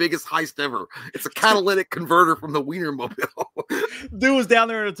gonna be the biggest heist ever. It's a catalytic converter from the Wienermobile. Dude was down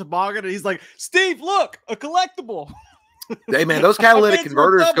there in a toboggan, and he's like, "Steve, look, a collectible." Hey man, those catalytic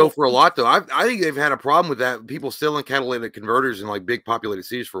converters go for a lot though. I think they've had a problem with that. People stealing catalytic converters in like big populated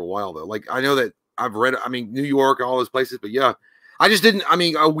cities for a while though. Like I know that I've read. I mean, New York, all those places, but yeah. I just didn't. I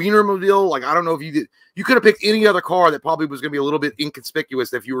mean, a Wienermobile. Like, I don't know if you did. You could have picked any other car that probably was going to be a little bit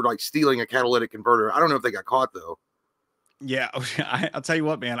inconspicuous if you were like stealing a catalytic converter. I don't know if they got caught though. Yeah, I'll tell you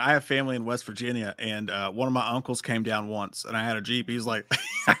what, man. I have family in West Virginia, and one of my uncles came down once, and I had a Jeep. He's like,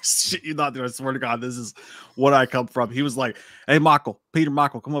 "Shit, you not doing? I swear to God, this is what I come from." He was like, "Hey, Peter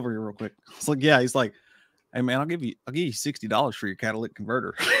Michael, come over here real quick." I was like, "Yeah." He's like, "Hey, man, I'll give you $60 for your catalytic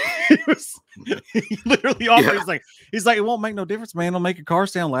converter." He literally offered. Yeah. He's like, it won't make no difference, man. It'll make your car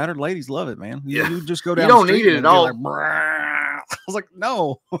sound louder. Ladies love it, man. You just go down. You don't need it at all. Like, I was like,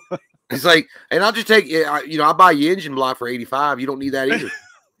 no. He's like, and I'll just take you know, I'll buy you engine block for $85. You don't need that either.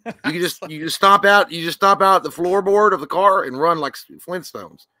 You just stomp out the floorboard of the car and run like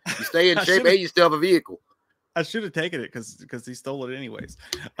Flintstones. You stay in shape, and you still have a vehicle. I should have taken it because he stole it anyways.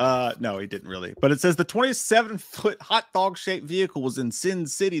 No, he didn't really. But it says the 27-foot hot dog shaped vehicle was in Sin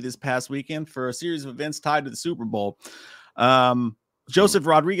City this past weekend for a series of events tied to the Super Bowl. Joseph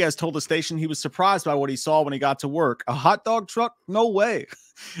Rodriguez told the station he was surprised by what he saw when he got to work. A hot dog truck? No way.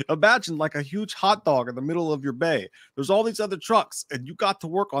 Imagine like a huge hot dog in the middle of your bay. There's all these other trucks, and you got to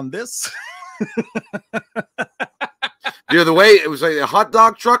work on this? Dude, the way it was like a hot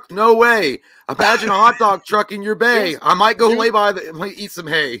dog truck, no way. Imagine a hot dog truck in your bay. I might go lay by might eat some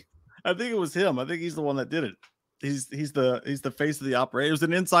hay. I think it was him. I think he's the one that did it. He's the face of the operation. It was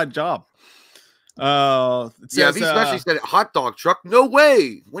an inside job. Says, yeah, if he especially said hot dog truck, no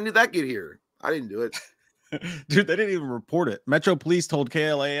way. When did that get here? I didn't do it. Dude, they didn't even report it. Metro Police told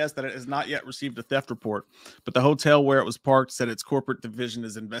KLAS that it has not yet received a theft report, but the hotel where it was parked said its corporate division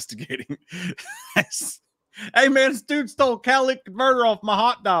is investigating. Hey, man, this dude stole a catalytic converter off my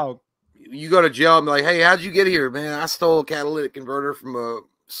hot dog. You go to jail and be like, hey, how'd you get here, man? I stole a catalytic converter from a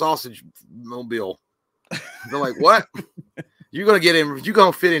sausage mobile. They're like, what? You're gonna get in. You're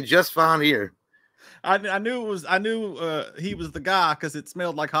gonna fit in just fine here. I knew it was. I knew he was the guy because it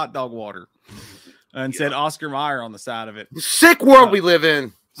smelled like hot dog water, and said Oscar Mayer on the side of it. Sick world we live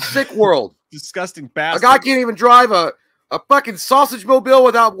in. Sick world. Disgusting bastard. A guy can't even drive a fucking sausage mobile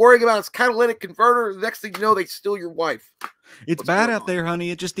without worrying about its catalytic converter. The next thing you know, they steal your wife. It's bad out there,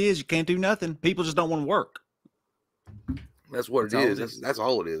 honey. It just is. You can't do nothing. People just don't want to work. That's what it is. That's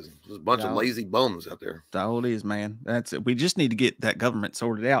all it is. Just a bunch of lazy bums out there. That's all it is, man. That's it. We just need to get that government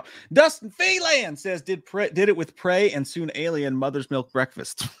sorted out. Dustin Phelan says, did it with Prey and soon Alien Mother's Milk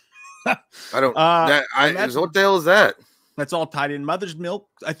Breakfast. I don't. What the hell is that? That's all tied in. Mother's Milk,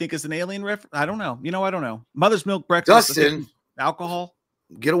 I think, is an Alien reference. I don't know. I don't know. Mother's Milk Breakfast. Dustin, alcohol.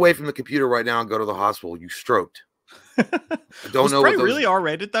 Get away from the computer right now and go to the hospital. You stroked. I don't know. Prey really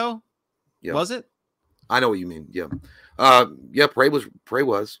R-rated though? Yeah. Was it? I know what you mean. Yeah. Yeah. Prey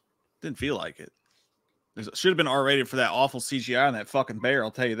was. Didn't feel like it. It should have been R-rated for that awful CGI on that fucking bear.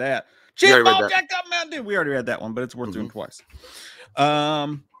 I'll tell you that. Chip ball jack up Mountain Dew. We already read that one, but it's worth doing twice.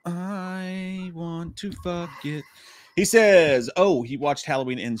 I want to fuck it. He says, "Oh, he watched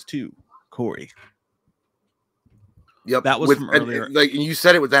Halloween Ends too." Corey. Yep, that was from earlier. Like you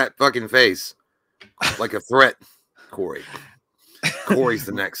said it with that fucking face, like a threat. Corey. Corey's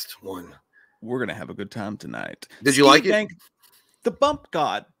the next one. We're gonna have a good time tonight. Did you like it? The Bump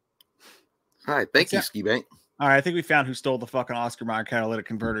God. All right, thank you, Ski Bank. All right, I think we found who stole the fucking Oscar Mayer catalytic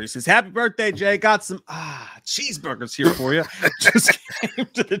converter. He says, "Happy birthday, Jay! Got some cheeseburgers here for you. Just came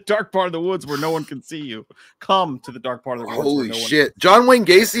to the dark part of the woods where no one can see you. Come to the dark part of the woods." Holy shit, John Wayne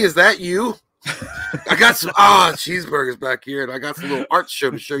Gacy, is that you? I got some cheeseburgers back here, and I got some little art show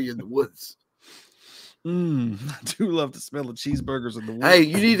to show you in the woods. I do love to smell the cheeseburgers in the woods. Hey,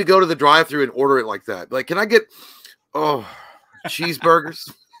 you need to go to the drive-thru and order it like that. Like, can I get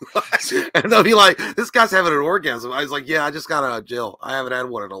cheeseburgers? And they'll be like, "This guy's having an orgasm." I was like, "Yeah, I just got out of jail. I haven't had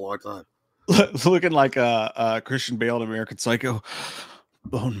one in a long time." Looking like Christian Bale in American Psycho.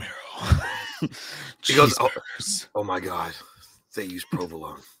 Bone marrow. He goes, oh my God, they use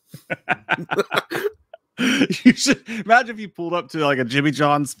provolone. You should imagine if you pulled up to like a Jimmy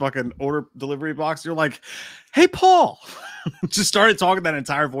John's fucking order delivery box. You're like, "Hey, Paul." Just started talking that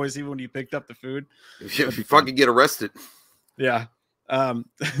entire voice even when you picked up the food. If you fucking get arrested. Yeah.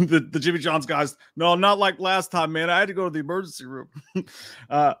 The Jimmy John's guys, "No, not like last time, man. I had to go to the emergency room."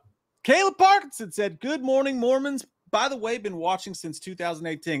 Caleb Parkinson said, "Good morning, Mormons. By the way, been watching since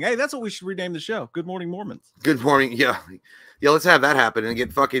 2018. Hey, that's what we should rename the show. Good morning, Mormons." Good morning. Yeah. Let's have that happen and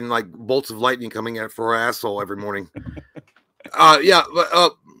get fucking like bolts of lightning coming out for our asshole every morning. Yeah.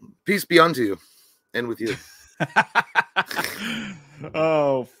 Peace be unto you and with you.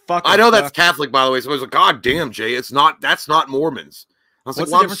 Oh, fuck. I know that's Catholic, by the way. So I was like, "God damn, Jay, that's not Mormons." I was like,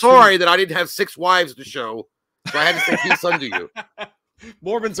 "Well, I'm sorry that I didn't have 6 wives to show, so I had to say peace unto you."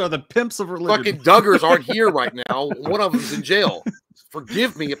 Mormons are the pimps of religion. Fucking Duggars aren't here right now. One of them's in jail.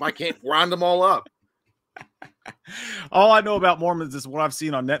 Forgive me if I can't round them all up. All I know about Mormons is what I've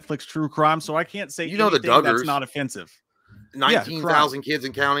seen on Netflix True Crime, so I can't say the Duggars. That's not offensive. 19,000 kids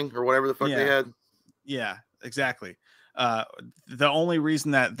and counting, or whatever the fuck they had. Yeah, exactly. The only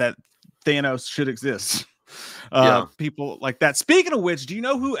reason that Thanos should exist. People like that. Speaking of which, do you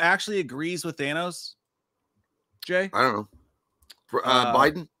know who actually agrees with Thanos, Jay? I don't know.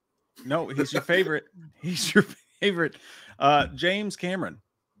 Biden? No, he's your favorite. He's your favorite. James Cameron.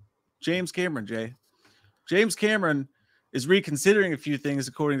 James Cameron, Jay. James Cameron is reconsidering a few things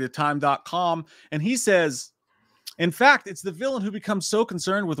according to time.com, and he says, in fact, it's the villain who becomes so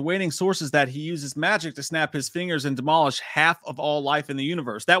concerned with waning sources that he uses magic to snap his fingers and demolish half of all life in the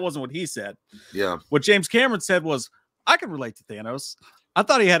universe. That wasn't what he said. Yeah. What James Cameron said was, "I can relate to Thanos. I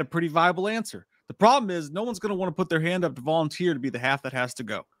thought he had a pretty viable answer. The problem is no one's going to want to put their hand up to volunteer to be the half that has to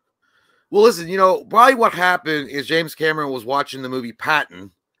go." Well, listen, probably what happened is James Cameron was watching the movie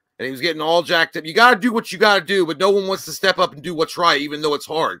Patton, and he was getting all jacked up. You got to do what you got to do, but no one wants to step up and do what's right, even though it's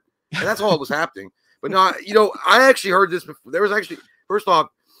hard. And that's all that was happening. But no, I actually heard this before. There was actually, first off,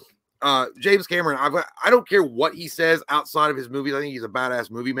 James Cameron, I don't care what he says outside of his movies. I think he's a badass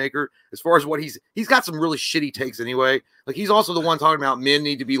movie maker. As far as what he's got some really shitty takes anyway. Like, he's also the one talking about men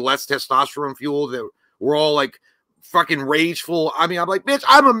need to be less testosterone fueled, that we're all like fucking rageful. I mean, I'm like, bitch,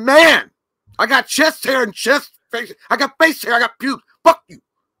 I'm a man. I got chest hair and chest face. I got face hair. I got pubes. Fuck you.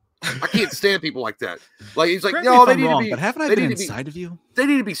 I can't stand people like that. Like, he's like, "No, they need to be." But haven't I been inside of you? They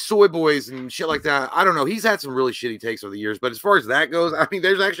need to be soy boys and shit like that. I don't know. He's had some really shitty takes over the years, but as far as that goes, I mean,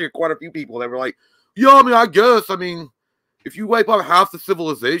 there's actually quite a few people that were like, "Yeah, I mean, I guess. I mean, if you wipe out half the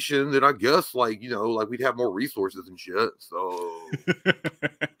civilization, then I guess like, you know, like we'd have more resources and shit. So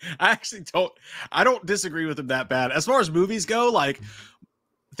I don't disagree with him that bad. As far as movies go, like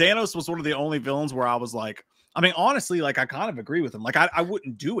Thanos was one of the only villains where I was like, I mean, honestly, like I kind of agree with him. Like I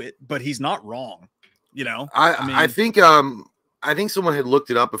wouldn't do it, but he's not wrong. You know, I think someone had looked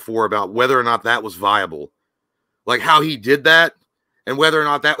it up before about whether or not that was viable, like how he did that and whether or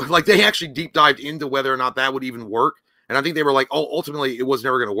not that, like they actually deep dived into whether or not that would even work. And I think they were like, oh, ultimately it was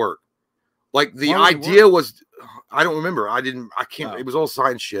never going to work. Like the idea was, I don't remember. I can't, It was all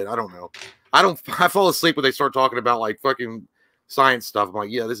science shit. I don't know. I fall asleep when they start talking about like fucking science stuff. I'm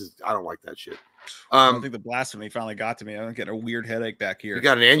like, yeah, I don't like that shit. I think the blasphemy finally got to me. I'm getting a weird headache back here. You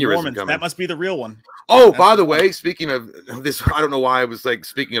got an aneurysm coming. That must be the real one. Oh, by the way, speaking of this, I don't know why I was like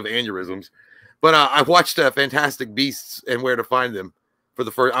speaking of aneurysms, but I watched Fantastic Beasts and Where to Find Them for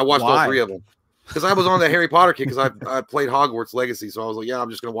the first. I watched all 3 of them because I was on the Harry Potter kick because I played Hogwarts Legacy, so I was like, yeah, I'm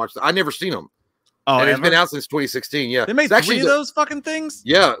just gonna watch that. I never seen them. Oh, and it's been out since 2016. Yeah, they made 3 of those fucking things.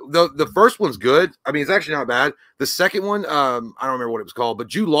 Yeah, the first one's good. I mean, it's actually not bad. The second one, I don't remember what it was called, but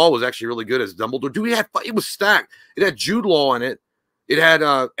Jude Law was actually really good as Dumbledore. Dude, it was stacked. It had Jude Law in it. It had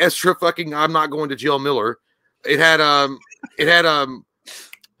Ezra fucking I'm not going to jail Miller. It had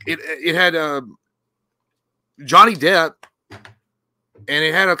Johnny Depp, and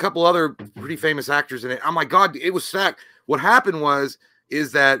it had a couple other pretty famous actors in it. Oh my god, it was stacked. What happened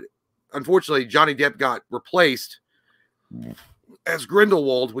is that unfortunately Johnny Depp got replaced as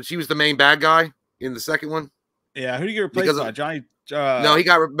Grindelwald, which he was the main bad guy in the second one. Yeah, who did you get replaced by? Johnny? No, he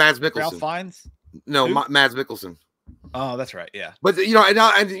got Mads Mikkelsen. Ralph Fiennes? No, Mads Mikkelsen. Oh, that's right. Yeah, but you know,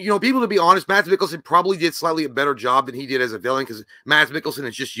 and you know, people, to be honest, Mads Mikkelsen probably did slightly a better job than he did as a villain because Mads Mikkelsen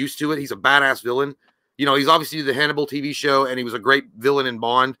is just used to it. He's a badass villain. You know, he's obviously the Hannibal TV show, and he was a great villain in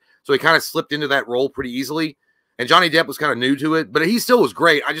Bond, so he kind of slipped into that role pretty easily. And Johnny Depp was kind of new to it, but he still was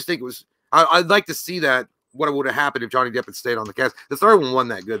great. I just think it was. I'd like to see that what would have happened if Johnny Depp had stayed on the cast. The third one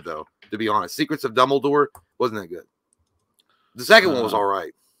wasn't that good, though. To be honest, Secrets of Dumbledore wasn't that good. The second one was all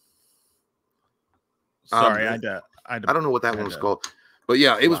right. Sorry, I don't know what that one was called, but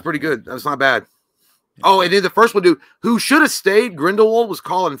yeah, it was pretty good. That's not bad. Yeah. Oh, and then the first one, dude, who should have stayed Grindelwald was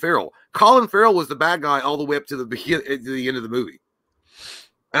Colin Farrell. Colin Farrell was the bad guy all the way up to the end of the movie.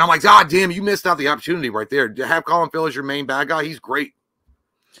 And I'm like, God damn, you missed out the opportunity right there. To have Colin Farrell as your main bad guy, he's great.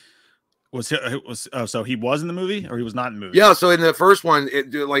 So he was in the movie, or he was not in the movie? Yeah, so in the first one,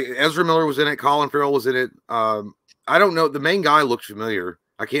 like Ezra Miller was in it, Colin Farrell was in it. I don't know. The main guy looked familiar.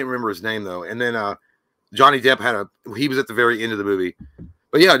 I can't remember his name though. And then Johnny Depp he was at the very end of the movie.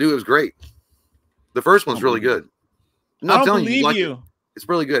 But yeah, dude, it was great. The first one's really good. No, I'm telling you. It's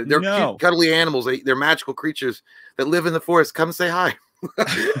really good. They're cute, cuddly animals. They're magical creatures that live in the forest. Come say hi.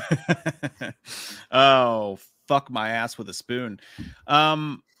 Oh, fuck my ass with a spoon.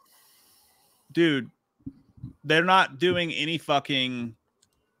 Dude, they're not doing any fucking.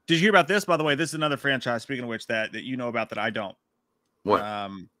 Did you hear about this? By the way, this is another franchise, speaking of which, that you know about that I don't. What?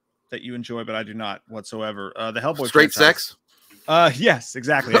 That you enjoy, but I do not whatsoever. The Hellboy Straight franchise. Sex? Yes,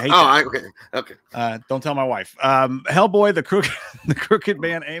 exactly. I hate that. Okay. Don't tell my wife. Hellboy, the Crooked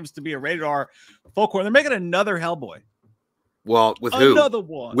Man aims to be a rated R folk horror. They're making another Hellboy. Well, with who? Another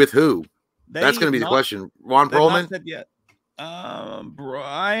one. With who? That's going to be the question. Ron Perlman? Not said yet.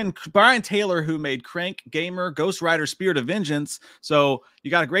 Brian Taylor, who made Crank, Gamer, Ghost Rider, Spirit of Vengeance. So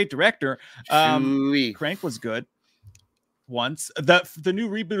you got a great director. Crank was good. Once the new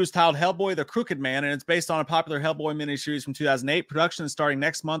reboot is titled Hellboy the Crooked Man, and it's based on a popular Hellboy miniseries from 2008. Production is starting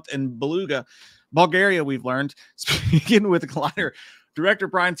next month in Bulgaria, we've learned. Speaking with Collider, director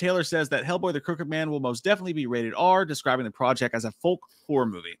Brian Taylor says that Hellboy the Crooked Man will most definitely be rated R, describing the project as a folk horror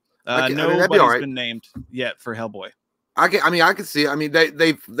movie. Nobody's been named yet for Hellboy. I can see it. I mean,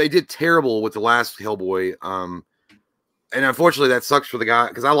 they did terrible with the last Hellboy. And unfortunately, that sucks for the guy,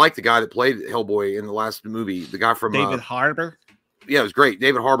 because I like the guy that played Hellboy in the last movie. The guy from David Harbour. Yeah, it was great,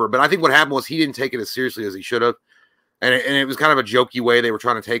 David Harbour. But I think what happened was he didn't take it as seriously as he should have, and it was kind of a jokey way they were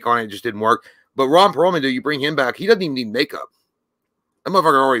trying to take on it. It just didn't work. But Ron Perlman, you bring him back, he doesn't even need makeup. That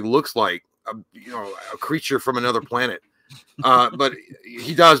motherfucker already looks like a creature from another planet. But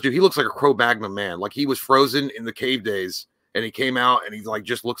he does, dude. He looks like a Cro-Magnon man. Like he was frozen in the cave days, and he came out, and he's like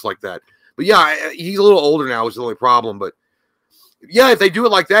just looks like that. But yeah, he's a little older now, which is the only problem. But yeah, if they do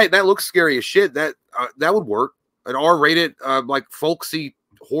it like that, that looks scary as shit. That would work. An R-rated, like folksy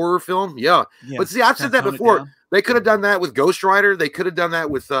horror film. Yeah. But see, I've said that before. They could have done that with Ghost Rider. They could have done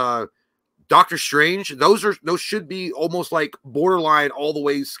that with Doctor Strange. Those should be almost like borderline all the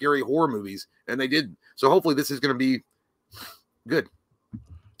way scary horror movies, and they didn't. So hopefully this is going to be good.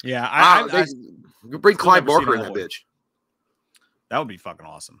 Yeah, bring Clive Barker in that bitch. That would be fucking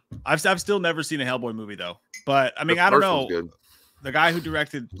awesome. I've still never seen a Hellboy movie though, but I mean, The I don't first know. one's good. The guy who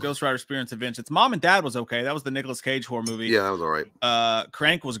directed Ghost Rider: Spirits of Vengeance, Mom and Dad was okay. That was the Nicolas Cage horror movie. Yeah, that was all right.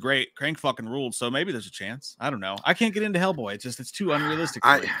 Crank was great. Crank fucking ruled. So maybe there's a chance. I don't know. I can't get into Hellboy. It's too unrealistic.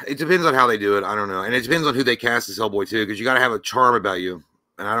 For me. It depends on how they do it. I don't know, and it depends on who they cast as Hellboy too, because you got to have a charm about you.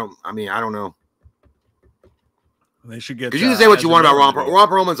 And I don't know. They should get. Because you can say what you want about Ron Perlman. Ron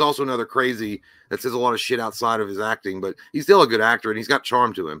Perlman's also another crazy that says a lot of shit outside of his acting, but he's still a good actor and he's got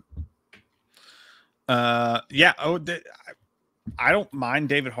charm to him. Yeah. I don't mind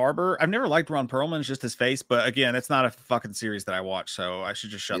David Harbour. I've never liked Ron Perlman. It's just his face. But again, it's not a fucking series that I watch, so I should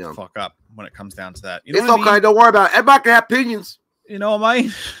just shut the fuck up when it comes down to that. You know it's okay. I mean? Don't worry about it. Everybody can have opinions. You know what I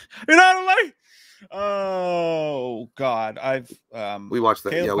mean? You know what I mean? Oh God, we watched that.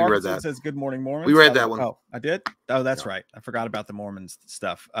 Caleb we Parkinson read that. Says Good Morning Mormons. We read that one. Oh, I did. Oh, that's right. I forgot about the Mormons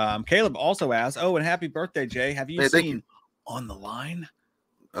stuff. Caleb also asked, "Oh, and happy birthday, Jay. Have you seen On the Line?"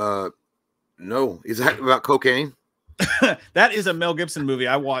 No. Is that about cocaine? That is a Mel Gibson movie.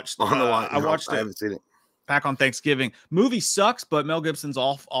 I watched. On the Line. I watched it. I haven't seen it. Back on Thanksgiving. Movie sucks, but Mel Gibson's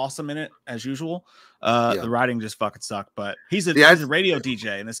awesome in it as usual. The writing just fucking sucked, but he's a radio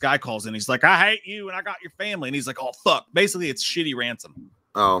DJ, and this guy calls in. He's like, "I hate you, and I got your family," and he's like, "Oh fuck." Basically, it's shitty ransom.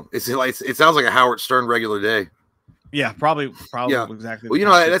 Oh, it sounds like a Howard Stern regular day. Yeah, probably yeah. Exactly. Well, you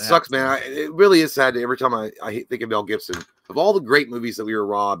know that sucks, man. It really is sad. Every time I think of Mel Gibson, of all the great movies that we were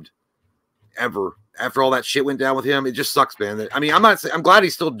robbed ever after all that shit went down with him, it just sucks, man. I mean, I'm glad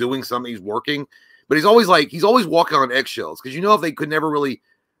he's still doing something. He's working. But he's always walking on eggshells because if they could never really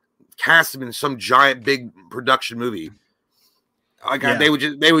cast him in some giant big production movie, they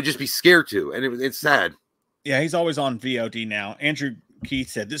would just be scared to, and it's sad. Yeah, he's always on VOD now. Andrew Keith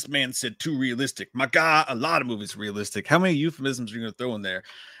said, "This man said too realistic." My God, a lot of movies are realistic. How many euphemisms are you gonna throw in there?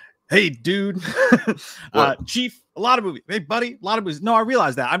 Hey, dude, Chief, a lot of movies. Hey, buddy, a lot of movies. No, I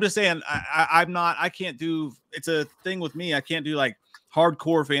realize that. I'm just saying, I can't do. It's a thing with me. I can't do like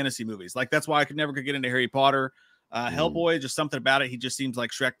hardcore fantasy movies. Like that's why I never could get into Harry Potter. Hellboy, just something about it. He just seems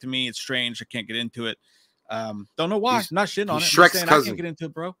like Shrek to me. It's strange. I can't get into it. Don't know why. I'm not shitting on it. Shrek's cousin. I can't get into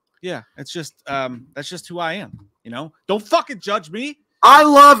it, bro. Yeah, it's just that's just who I am. You know, don't fucking judge me. I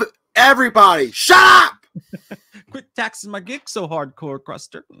love everybody. Shut up. Quit taxing my gig so hardcore,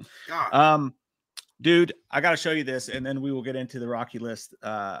 Cruster. God. Dude, I gotta show you this, and then we will get into the Rocky list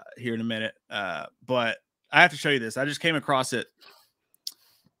here in a minute. But I have to show you this. I just came across it.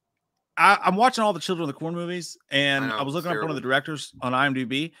 I'm watching all the Children of the Corn movies, and I was looking up one of the directors on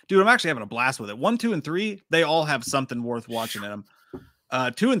IMDb. Dude, I'm actually having a blast with it. 1, 2, and 3, they all have something worth watching in them.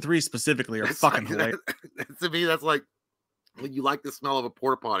 2 and 3 specifically are fucking hilarious. To me, that's like when you like the smell of a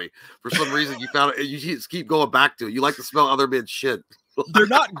porta potty. For some reason, you found it. You just keep going back to it. You like to smell other men's shit. They're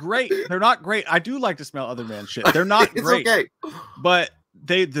not great. They're not great. I do like to smell other men's shit. They're not great. Okay. But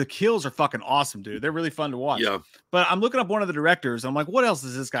the kills are fucking awesome, dude. They're really fun to watch. Yeah. But I'm looking up one of the directors. I'm like, what else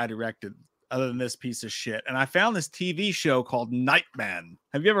has this guy directed other than this piece of shit? And I found this TV show called Nightman.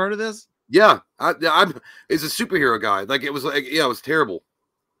 Have you ever heard of this? Yeah. It's a superhero guy. Like it was terrible.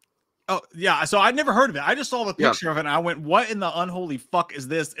 Oh yeah. So I'd never heard of it. I just saw the picture of it and I went, what in the unholy fuck is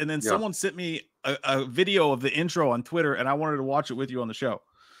this? And then someone sent me a video of the intro on Twitter and I wanted to watch it with you on the show.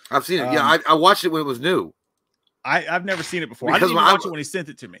 I've seen it. Yeah. I watched it when it was new. I've never seen it before. Because I didn't even watch it when he sent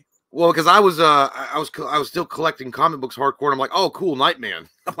it to me. Well, because I was still collecting comic books hardcore. And I'm like, oh, cool, Nightman.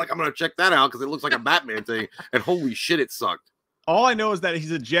 I'm like, I'm gonna check that out because it looks like a Batman thing. And holy shit, it sucked. All I know is that he's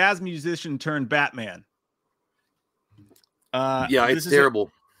a jazz musician turned Batman. Yeah, it's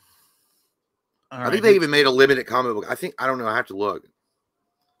terrible. I think they even made a limited comic book. I don't know. I have to look.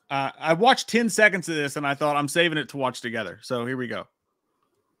 I watched 10 seconds of this and I thought I'm saving it to watch together. So here we go.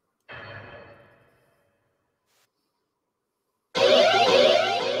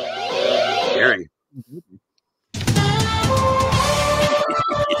 Scary.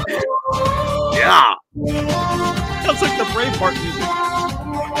 Yeah. That's like the Braveheart music.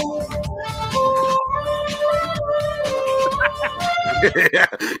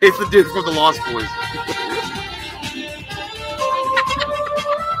 It's the dude from the Lost Boys.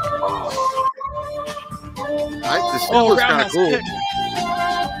 This was kind of cool.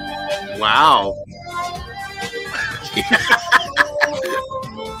 Wow.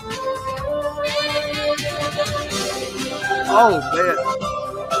 Oh man.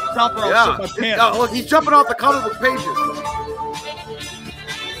 Yeah. Look, he's jumping off the comic book pages.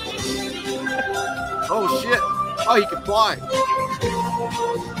 Oh shit. Oh, he can fly.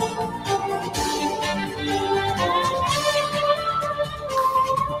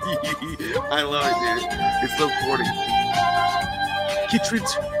 I love it, dude. It's so corny. Kitrid,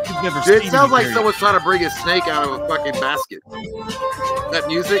 you've never Dude, seen it sounds me like very- someone's trying to bring a snake out of a fucking basket. That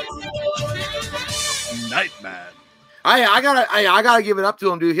music. Nightman. I gotta give it up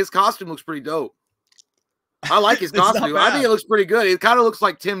to him, dude. His costume looks pretty dope. I like his It's not costume. I think bad. it looks pretty good. It kind of looks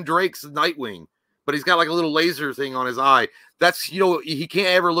like Tim Drake's Nightwing, but he's got like a little laser thing on his eye. That's, you know, he can't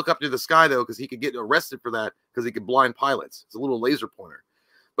ever look up to the sky though, because he could get arrested for that because he could blind pilots. It's a little laser pointer.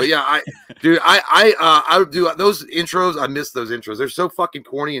 But yeah, I do those intros. I miss those intros. They're so fucking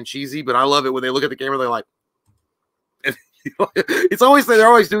corny and cheesy, but I love it when they look at the camera. They're like, it's always they're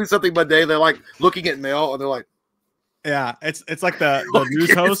always doing something mundane. They're like looking at mail and they're like, yeah, it's like the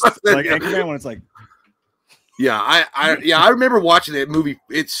news host, like Anchorman, when it's like, yeah, I remember watching that movie.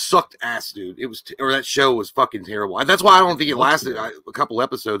 It sucked ass, dude. It was, or that show was fucking terrible. And that's why I don't think it lasted a couple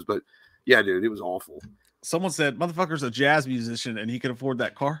episodes. But yeah, dude, it was awful. someone said, "Motherfucker's a jazz musician and he can afford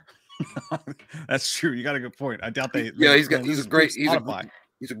that car." That's true. You got a good point. I doubt they. Yeah, he's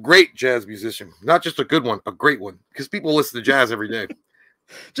a great jazz musician, not just a good one, a great one. Because people listen to jazz every day.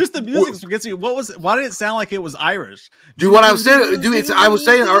 Just the music gets you. Why did it sound like it was Irish? Dude, what I was saying, dude, I was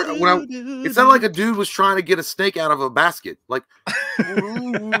saying it sounded like a dude was trying to get a snake out of a basket, like,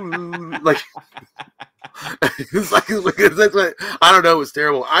 like, it's like, I don't know, it was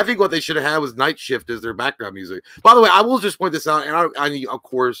terrible. I think what they should have had was Night Shift as their background music. By the way, I will just point this out, and I mean, of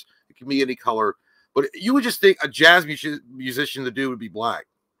course, it can be any color, but you would just think a jazz musician, the dude would be black.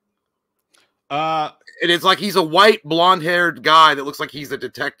 And it's like he's a white, blonde-haired guy that looks like he's a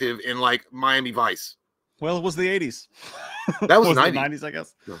detective in like Miami Vice. Well, it was the 80s. That was, was 90s. the 90s, I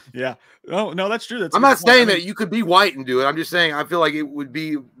guess. No. Yeah. Oh, no, that's true. That's I'm not saying that you could be white and do it. I'm just saying I feel like it would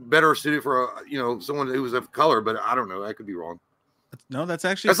be better suited for someone who was of color, but I don't know. I could be wrong. No, that's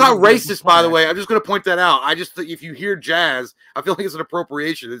actually not racist, by the way. I'm just going to point that out. I just think if you hear jazz, I feel like it's an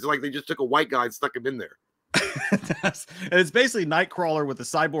appropriation. It's like they just took a white guy and stuck him in there. And it's basically Nightcrawler with the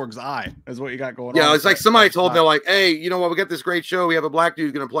cyborg's eye is what you got going on. Yeah, it's like somebody told me, like, hey, you know what? We got this great show. We have a black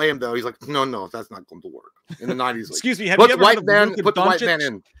dude going to play him, though. He's like, no, that's not going to work. In the 90s. Like, excuse me, have you ever heard of put the white man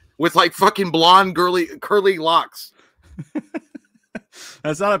in with like fucking blonde, curly locks.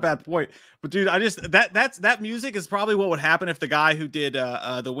 That's not a bad point. But dude, I just that music is probably what would happen if the guy who did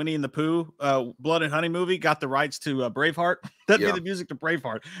the Winnie and the Pooh Blood and Honey movie got the rights to Braveheart. That'd be the music to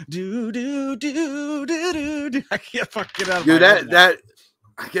Braveheart. Do do do do do do. I can't fucking get out of dude, that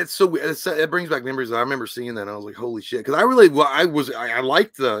I get so weird. It brings back memories. I remember seeing that and I was like, holy shit. Because I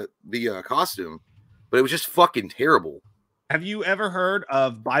liked the costume, but it was just fucking terrible. Have you ever heard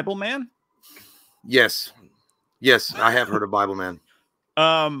of Bible Man? Yes, I have heard of Bible Man.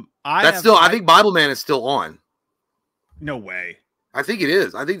 I think Bible Man is still on. No way. I think it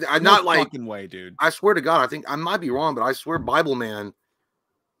is. I think I'm no not like fucking way, dude. I swear to God, I think I might be wrong, but I swear Bible Man.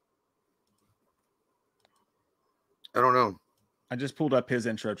 I don't know. I just pulled up his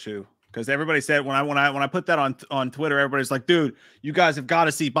intro too, because everybody said when I put that on Twitter, everybody's like, dude, you guys have got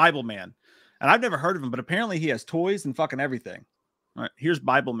to see Bible Man. And I've never heard of him, but apparently he has toys and fucking everything. All right, here's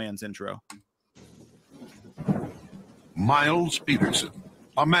Bible Man's intro. Miles Peterson,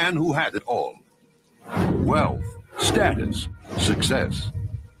 a man who had it all. Wealth, status, success.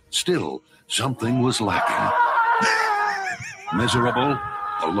 Still, something was lacking. Miserable,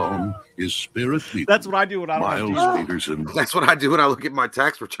 alone, his spirit beat. That's what I do when I don't Miles Peterson. That's what I do when I look at my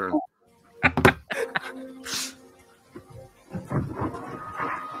tax return.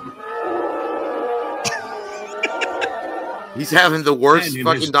 He's having the worst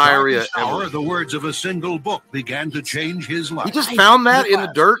fucking diarrhea ever. The words of a single book began to change his life. He just found that in the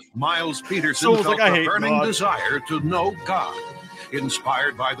dirt. Miles Peterson felt a burning desire to know God,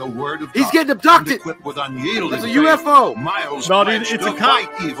 inspired by the word of God. He's getting abducted. Equipped with unyielding It's a UFO. Miles no, dude, it's a cop. Fight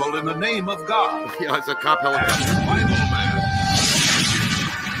evil in the name of God. Yeah, it's a cop helicopter.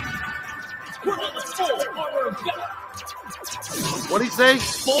 What'd he say?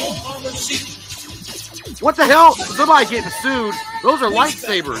 Full armor seat. What the hell? Somebody getting sued. Those are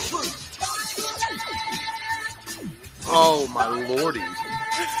lightsabers. Oh my lordy.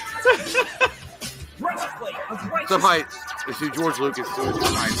 Somebody, it's who George Lucas sued.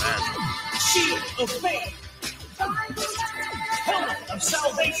 Shield of faith. Helmet of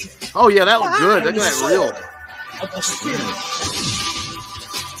salvation. Oh yeah, that looked good. Look at that real. Of the spirit.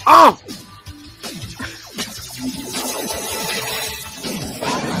 Oh!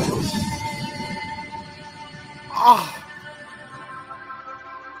 Oh!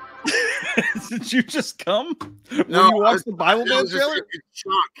 Did you just come? No, when you watched the Bible Man trailer?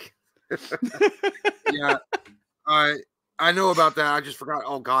 Shock. Yeah, I know about that. I just forgot.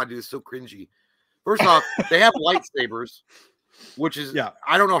 Oh God, dude, it's so cringy. First off, they have lightsabers, which is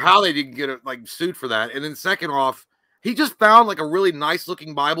I don't know how they didn't get sued for that. And then second off, He just found like a really nice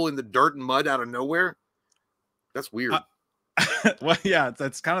looking Bible in the dirt and mud out of nowhere. That's weird. Well, yeah,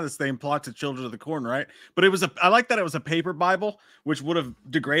 that's kind of the same plot to Children of the Corn, right? But it was I like that it was a paper Bible, which would have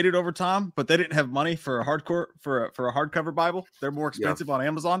degraded over time, but they didn't have money for a hardcover Bible. They're more expensive on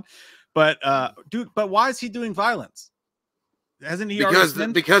Amazon. But dude, but why is he doing violence? Hasn't he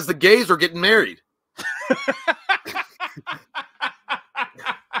because the gays are getting married.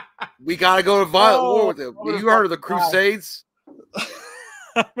 We gotta go to violent war with them. You heard of the Crusades?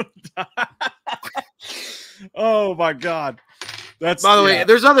 Oh my God. That's by the way,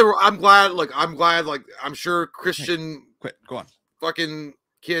 there's other I'm glad, I'm sure Christian go on. Fucking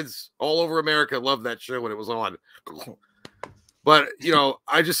kids all over America loved that show when it was on. But you know,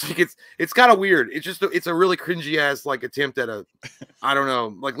 I just think it's kind of weird. It's a really cringy ass like attempt at a I don't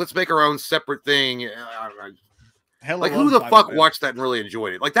know, like let's make our own separate thing. Like who the fuck watched that and really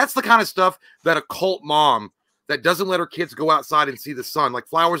enjoyed it? Like that's the kind of stuff that a cult mom that doesn't let her kids go outside and see the sun, like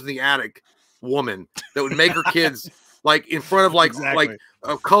Flowers in the Attic woman that would make her kids like in front of like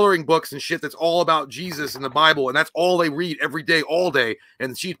coloring books and shit that's all about Jesus and the Bible, and that's all they read every day, all day.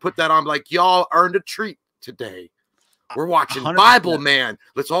 And she'd put that on like, y'all earned a treat today. We're watching 100%. Bible Man.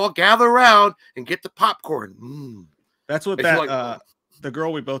 Let's all gather around and get the popcorn. That's what the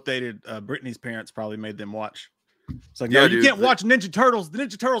girl we both dated, Brittany's parents probably made them watch. It's like, no, you can't watch Ninja Turtles. The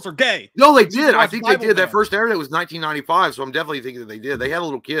Ninja Turtles are gay. No, they did. I think they did. That first aired, it was 1995, so I'm definitely thinking that they did. They had a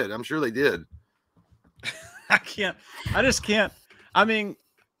little kid. I'm sure they did. I just can't. I mean,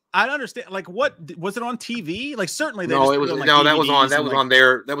 I don't understand. Like, what was it on TV? Like, certainly they no, it was no, that was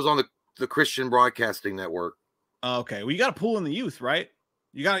on the Christian Broadcasting Network. Okay, well, you got to pull in the youth, right?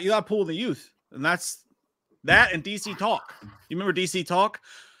 You got to pull in the youth, and that's that and DC Talk. You remember DC Talk?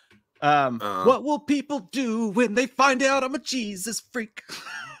 What will people do when they find out I'm a Jesus freak?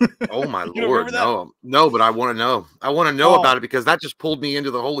 Oh my Lord, no, but I want to know. I want to know about it because that just pulled me into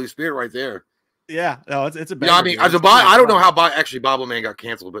the Holy Spirit right there. Yeah, no, it's a. Yeah, I mean, I don't know how actually Bible Man got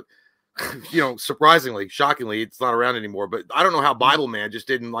canceled, but you know, surprisingly, shockingly, it's not around anymore. But I don't know how Bible Man just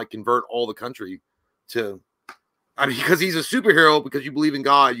didn't like convert all the country to. I mean, because he's a superhero. Because you believe in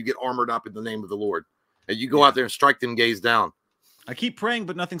God, you get armored up in the name of the Lord, and you go out there and strike them gays down. I keep praying,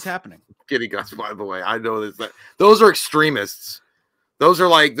 but nothing's happening. Kitty guys, by the way, I know that those are extremists. Those are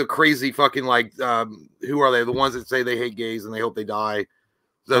like the crazy fucking like who are they? The ones that say they hate gays and they hope they die.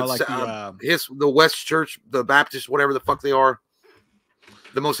 The West Church, the Baptist, whatever the fuck they are,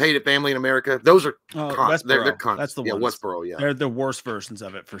 the most hated family in America. Those are they're cons. That's the one. Westboro. Yeah, they're the worst versions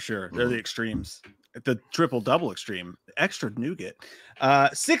of it for sure. They're the extremes. The triple double extreme, extra nougat.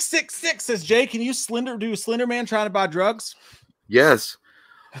 666 says, Jay, can you do a Slender Man trying to buy drugs? Yes.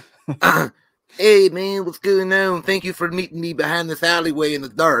 Hey man, what's going on? Thank you for meeting me behind this alleyway in the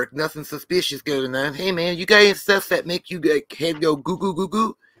dark. Nothing suspicious going on. Hey man, you got any stuff that make you head go goo goo goo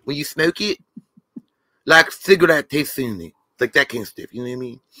goo when you smoke it? Like cigarette tasting it. Like that kind of stuff, you know what I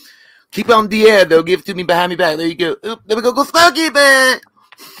mean? Keep on the air though, give it to me behind me back. There you go. Oop, there we go smoke it, man.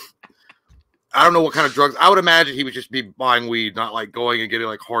 I don't know what kind of drugs. I would imagine he would just be buying weed, not like going and getting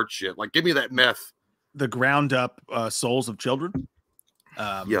like hard shit. Like give me that meth. The ground up souls of children.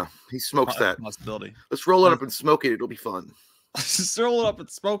 Yeah, he smokes that. Possibility. Let's roll it up and smoke it. It'll be fun. Just roll it up and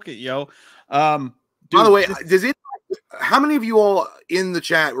smoke it, yo. By the way, how many of you all in the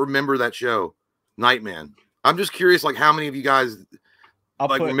chat remember that show, Nightman? I'm just curious, like how many of you guys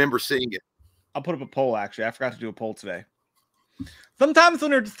remember seeing it? I'll put up a poll. Actually, I forgot to do a poll today. Sometimes when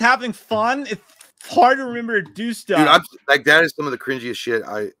they're just having fun, it's hard to remember to do stuff. Dude, like that is some of the cringiest shit.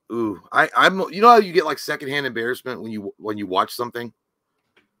 I'm you know how you get like secondhand embarrassment when you watch something.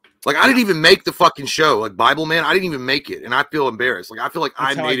 Like I didn't even make the fucking show, like Bible Man. I didn't even make it, and I feel embarrassed. Like I feel like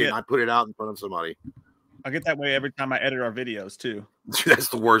I made it, and I put it out in front of somebody. I get that way every time I edit our videos too. That's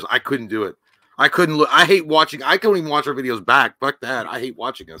the worst. I couldn't do it. I couldn't look. I hate watching. I couldn't even watch our videos back. Fuck that. I hate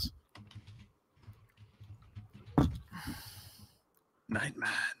watching us. Nightman.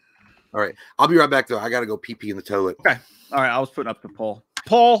 All right, I'll be right back though. I gotta go pee in the toilet. Okay. All right, I was putting up the poll.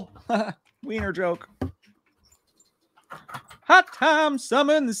 Poll. Wiener joke. Hot time,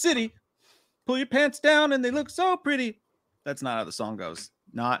 summer in the city. Pull your pants down and they look so pretty. That's not how the song goes.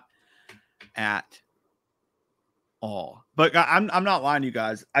 Not at all. But I'm not lying to you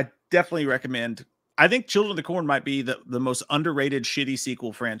guys. I definitely recommend. I think Children of the Corn might be the most underrated shitty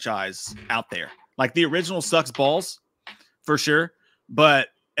sequel franchise out there. Like the original sucks balls for sure.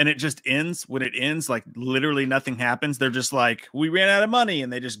 And it just ends. When it ends, like literally nothing happens. They're just like, we ran out of money,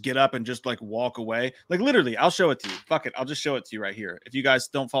 and they just get up and just like walk away. Like literally, I'll show it to you. Fuck it. I'll just show it to you right here. If you guys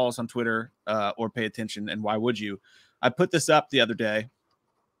don't follow us on Twitter or pay attention, and why would you? I put this up the other day.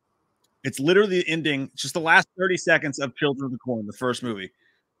 It's literally the ending. It's just the last 30 seconds of Children of the Corn, the first movie.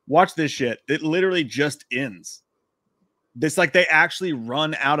 Watch this shit. It literally just ends. It's like they actually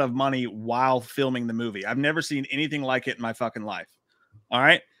run out of money while filming the movie. I've never seen anything like it in my fucking life. All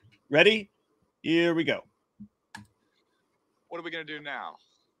right. Ready? Here we go. What are we going to do now?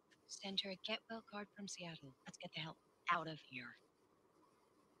 Send her a get well card from Seattle. Let's get the hell out of here.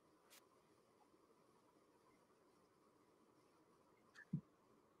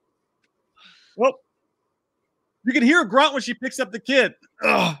 Well, you can hear a grunt when she picks up the kid.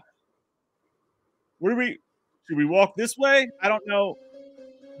 Ugh. Where do we? Should we walk this way? I don't know.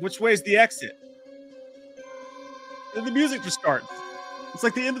 Which way is the exit? And the music just starts. It's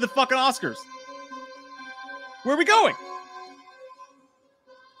like the end of the fucking Oscars. Where are we going?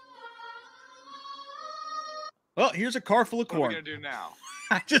 Well, here's a car full of corn. What are we going to do now?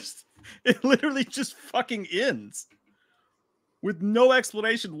 It literally just fucking ends with no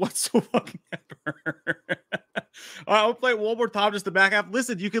explanation whatsoever. All right, I'll play it one more time, just the back half.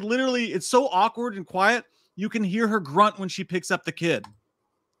 Listen, you can literally, it's so awkward and quiet. You can hear her grunt when she picks up the kid.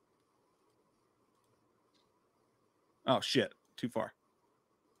 Oh, shit. Too far.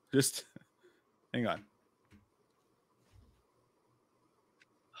 Just hang on.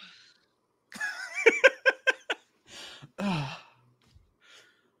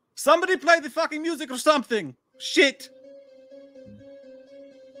 Somebody play the fucking music or something. Shit.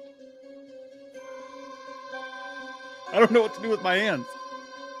 I don't know what to do with my hands.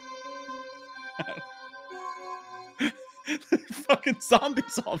 Fucking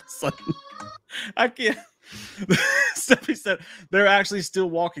zombies all of a sudden. I can't. Stephanie said they're actually still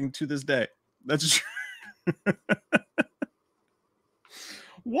walking to this day. That's true.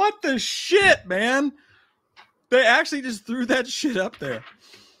 What the shit, man? They actually just threw that shit up there.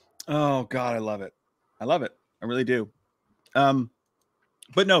 Oh God, I love it. I love it. I really do.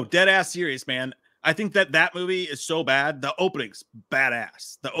 But no, dead ass serious, man. I think that movie is so bad. The opening's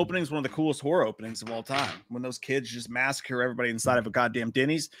badass. The opening's one of the coolest horror openings of all time. When those kids just massacre everybody inside of a goddamn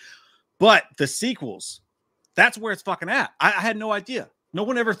Denny's. But the sequels, that's where it's fucking at. I had no idea. No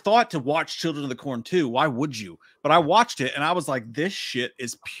one ever thought to watch Children of the Corn 2. Why would you? But I watched it and I was like, this shit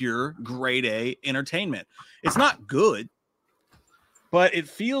is pure grade A entertainment. It's not good, but it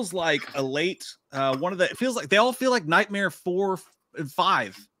feels like a late it feels like they all feel like Nightmare 4 and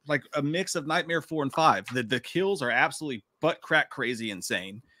 5. Like a mix of Nightmare 4 and 5. The kills are absolutely butt crack crazy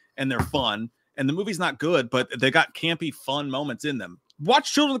insane, and they're fun. And the movie's not good, but they got campy, fun moments in them.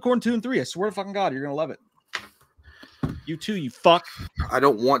 Watch Children of the Corn 2 and 3. I swear to fucking God, you're gonna love it. You too, you fuck. I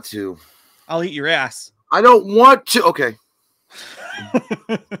don't want to. I'll eat your ass. I don't want to. Okay.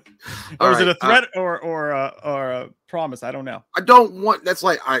 Or is it a threat or a promise? I don't know. I don't want. That's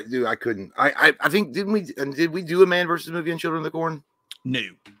like I couldn't. I think did we do a Man versus movie in Children of the Corn? No.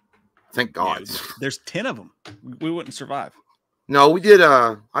 Thank God. No. There's 10 of them. We wouldn't survive. No, we did.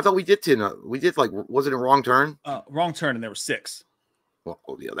 I thought we did 10. We did like, was it a Wrong Turn? Wrong Turn, and there were 6. Well,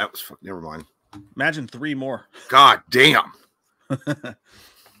 oh yeah, that was fucking. Never mind. Imagine 3 more. God damn.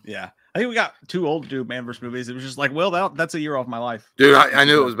 Yeah, I think we got too old to do Man vs. movies. It was just like, well, that's a year off my life. Dude, I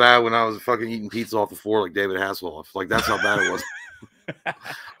knew it was bad when I was fucking eating pizza off the floor like David Hasselhoff. Like that's how bad it was.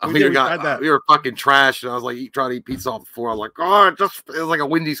 We were fucking trash, and I was like trying to eat pizza off the floor. I was like, oh, it was like a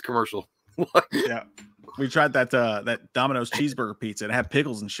Wendy's commercial. Yeah, we tried that Domino's cheeseburger pizza. It had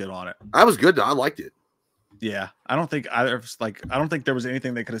pickles and shit on it. That was good though. I liked it. Yeah, I don't think there was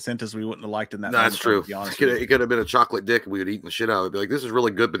anything they could have sent us we wouldn't have liked in that. No, that's true. It could have been a chocolate dick, and we would eat the shit out of it. Be like, this is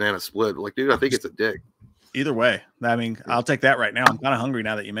really good banana split. Like, dude, I think it's a dick. Either way, I mean, I'll take that right now. I'm kind of hungry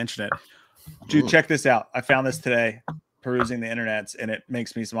now that you mention it. Dude, check this out. I found this today, perusing the internets, and it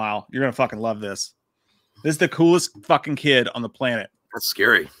makes me smile. You're gonna fucking love this. This is the coolest fucking kid on the planet. That's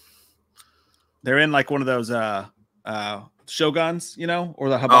scary. They're in like one of those shoguns, you know, or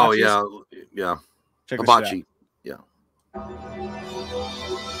the hibachis. Oh yeah, yeah. Check hibachi. Yeah.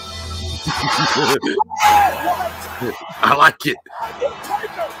 I like it.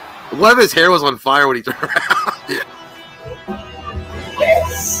 One of his hair was on fire when he turned around.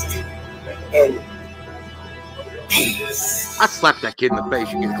 I slapped that kid in the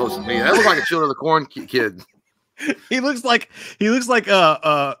face. You get close to me. That looks like a Children of the Corn kid. He looks like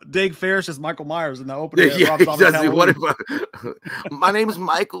Dave Ferris as Michael Myers in the opening. Yeah, he does. My name is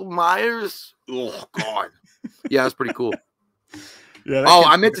Michael Myers. Oh God. Yeah, that's pretty cool. Yeah. Oh,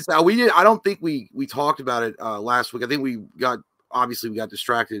 I meant to say we did. I don't think we talked about it last week. I think we got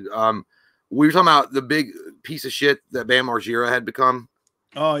distracted. We were talking about the big piece of shit that Bam Margera had become.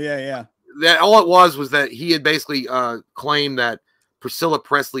 Oh yeah. That all it was that he had basically claimed that Priscilla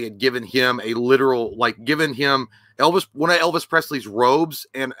Presley had given him a one of Elvis Presley's robes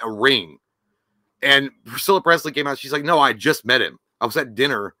and a ring. And Priscilla Presley came out. She's like, no, I just met him. I was at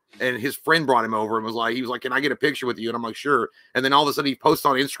dinner and his friend brought him over and he was like, can I get a picture with you? And I'm like, sure. And then all of a sudden he posts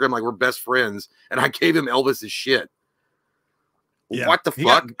on Instagram like we're best friends. And I gave him Elvis's shit. Yeah. What the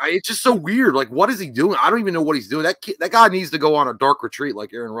fuck? It's just so weird. Like, what is he doing? I don't even know what he's doing. That guy needs to go on a dark retreat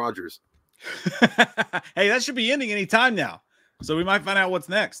like Aaron Rodgers. Hey, that should be ending any time now. So we might find out what's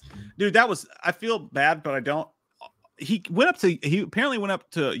next. Dude, I feel bad, but I don't. He apparently went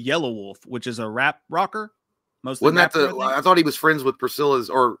up to Yellow Wolf, which is a rap rocker. Wasn't that I thought he was friends with Priscilla's,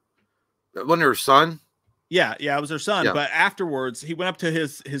 or wasn't her son? Yeah, it was her son. Yeah. But afterwards, he went up to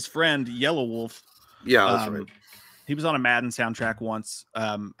his friend Yellow Wolf. Yeah, that's right. He was on a Madden soundtrack once.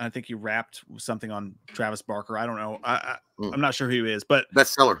 I think he rapped something on Travis Barker. I don't know. I'm not sure who he is, but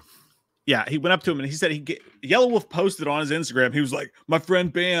bestseller. Yeah, he went up to him and he said Yellow Wolf posted on his Instagram. He was like, my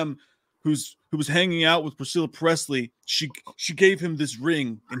friend Bam, who was hanging out with Priscilla Presley, she gave him this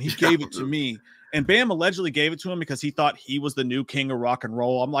ring and he gave it to me. And Bam allegedly gave it to him because he thought he was the new king of rock and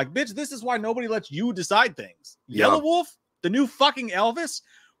roll. I'm like, bitch, this is why nobody lets you decide things. Yeah. Yellow Wolf, the new fucking Elvis.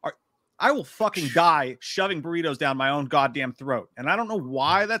 I will fucking die shoving burritos down my own goddamn throat. And I don't know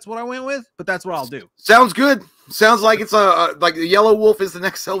why that's what I went with, but that's what I'll do. Sounds good. Sounds like it's like the Yellow Wolf is the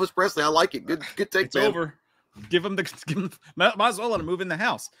next Elvis Presley. I like it. Good take. It's over. Give him might as well let him move in the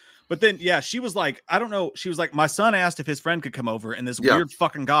house. But then, yeah, she was like, I don't know. She was like, my son asked if his friend could come over, and this weird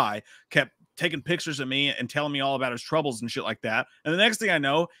fucking guy kept taking pictures of me and telling me all about his troubles and shit like that. And the next thing I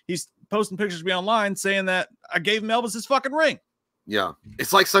know, he's posting pictures of me online saying that I gave him Elvis's fucking ring. Yeah,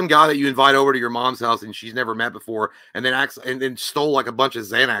 it's like some guy that you invite over to your mom's house and she's never met before, and then stole like a bunch of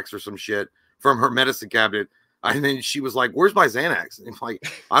Xanax or some shit from her medicine cabinet. And then she was like, "Where's my Xanax?" And like,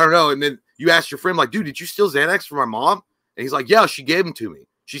 I don't know. And then you ask your friend, like, "Dude, did you steal Xanax from my mom?" And he's like, "Yeah, she gave them to me.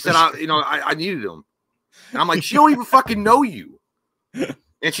 She said, I needed them." And I'm like, "She don't even fucking know you."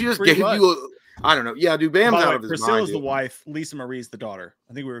 And she just gave you I don't know. Yeah, dude, Bam's out of his mind. Priscilla's the wife. Lisa Marie's the daughter.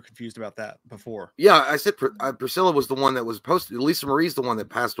 I think we were confused about that before. Yeah, I said Priscilla was the one that was posted. Lisa Marie's the one that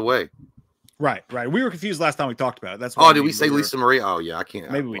passed away. Right. We were confused last time we talked about it. That's why. Oh, did we say Lisa Marie? Oh, yeah, I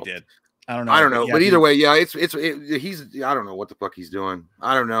can't. Maybe we did. I don't know. But either way, yeah, he's. I don't know what the fuck he's doing.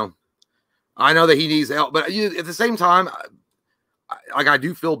 I don't know. I know that he needs help, but at the same time, I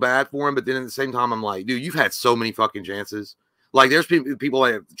do feel bad for him. But then at the same time, I'm like, dude, you've had so many fucking chances. Like, there's people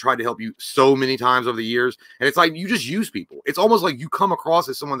that have tried to help you so many times over the years, and it's like you just use people. It's almost like you come across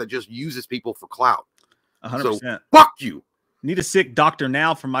as someone that just uses people for clout. 100%. So, fuck you. Need a sick doctor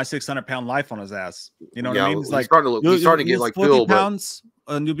now for my 600-pound life on his ass. You know what I mean? It's like he's starting to get like 40 pounds,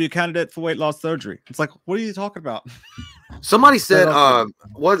 and you'll be a candidate for weight loss surgery. It's like, what are you talking about? Somebody said, I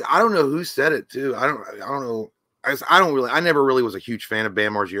don't know who said it too. I don't know. I never really was a huge fan of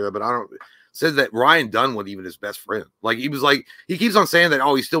Bam Margera, but said that Ryan Dunn wasn't even his best friend. Like, he was like, he keeps on saying that,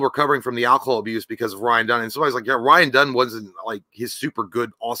 oh, he's still recovering from the alcohol abuse because of Ryan Dunn. And somebody's like, yeah, Ryan Dunn wasn't like his super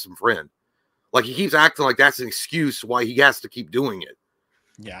good, awesome friend. Like, he keeps acting like that's an excuse why he has to keep doing it.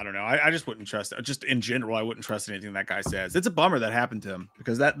 Yeah, I don't know. I just wouldn't trust it. Just in general, I wouldn't trust anything that guy says. It's a bummer that happened to him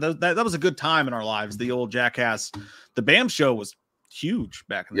because that was a good time in our lives. The old Jackass, the Bam show was huge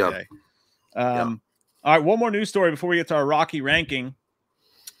back in the day. All right, one more news story before we get to our Rocky ranking.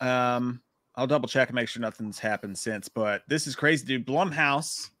 I'll double check and make sure nothing's happened since, but this is crazy, dude.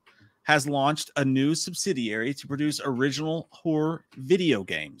 Blumhouse has launched a new subsidiary to produce original horror video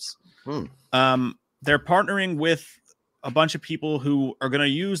games. They're partnering with a bunch of people who are going to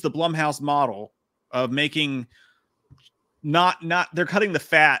use the Blumhouse model of making they're cutting the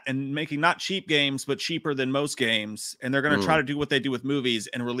fat and making not cheap games, but cheaper than most games. And they're going to try to do what they do with movies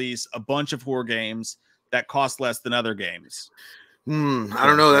and release a bunch of horror games that cost less than other games. I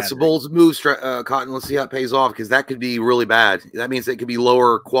don't know. That's a bold move, Cotton. Let's see how it pays off, because that could be really bad. That means it could be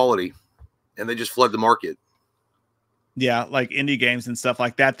lower quality, and they just flood the market. Yeah, like indie games and stuff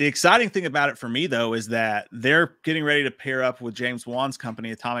like that. The exciting thing about it for me, though, is that they're getting ready to pair up with James Wan's company,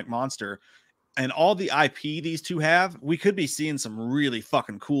 Atomic Monster, and all the IP these two have. We could be seeing some really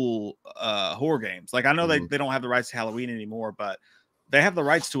fucking cool horror games. Like, I know they don't have the rights to Halloween anymore, but they have the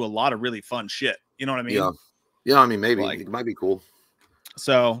rights to a lot of really fun shit. You know what I mean? Yeah. I mean, maybe it might be cool.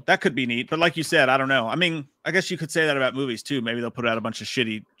 So that could be neat. But like you said, I don't know. I mean, I guess you could say that about movies too. Maybe they'll put out a bunch of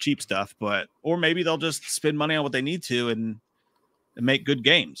shitty, cheap stuff, or maybe they'll just spend money on what they need to and make good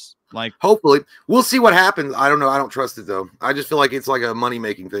games. Like, hopefully we'll see what happens. I don't know. I don't trust it though. I just feel like it's like a money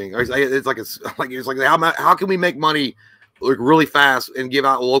making thing. It's like how can we make money like really fast and give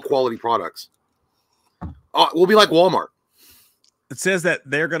out low quality products? We'll be like Walmart. It says that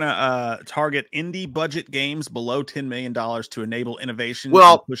they're gonna target indie budget games below $10 million to enable innovation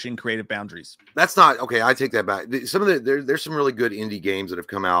and pushing creative boundaries. That's not okay. I take that back. Some of there's some really good indie games that have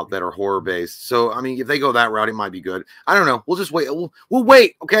come out that are horror based. So I mean, if they go that route, it might be good. I don't know. We'll just wait. We'll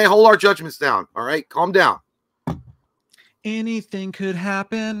wait. Okay, hold our judgments down. All right, calm down. Anything could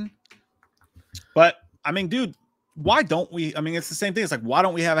happen. But I mean, dude, why don't we? I mean, it's the same thing. It's like, why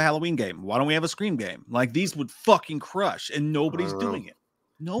don't we have a Halloween game? Why don't we have a Scream game? Like, these would fucking crush, and nobody's doing it.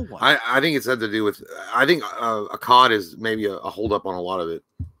 No one. I think it's had to do with. I think a COD is maybe a hold up on a lot of it.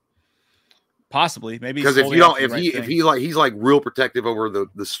 Possibly, maybe because if you don't, if he's like real protective over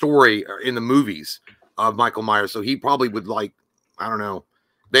the story in the movies of Michael Myers, so he probably would like, I don't know.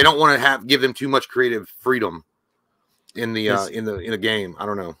 They don't want to give them too much creative freedom in the game. I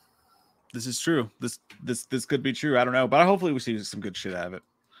don't know. This is true. This could be true. I don't know, but hopefully we see some good shit out of it.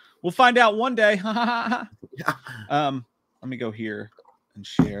 We'll find out one day. Let me go here and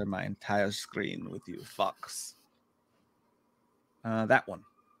share my entire screen with you, Fox. That one.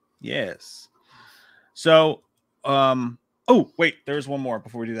 Yes. So, oh wait, there's one more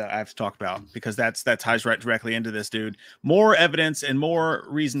before we do that I have to talk about, because that ties right directly into this, dude. More evidence and more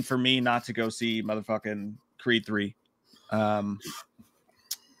reason for me not to go see motherfucking Creed 3.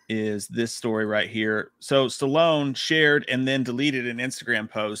 Is this story right here. So Stallone shared and then deleted an Instagram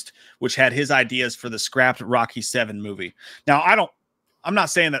post which had his ideas for the scrapped Rocky 7 movie. Now, I'm not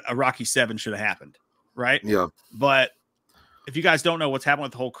saying that a Rocky 7 should have happened, right? Yeah. But if you guys don't know what's happened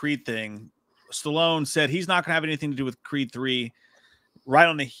with the whole Creed thing, Stallone said he's not going to have anything to do with Creed 3, right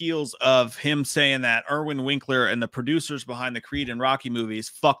on the heels of him saying that Irwin Winkler and the producers behind the Creed and Rocky movies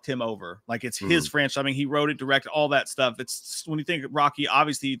fucked him over. Like, it's his franchise. I mean, he wrote it, directed, all that stuff. It's when you think of Rocky,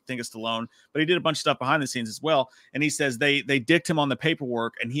 obviously you think of Stallone, but he did a bunch of stuff behind the scenes as well. And he says they dicked him on the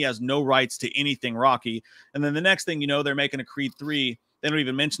paperwork and he has no rights to anything Rocky. And then the next thing you know, they're making a Creed 3. They don't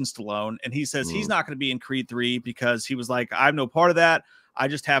even mention Stallone. And he says he's not going to be in Creed 3 because he was like, I have no part of that. I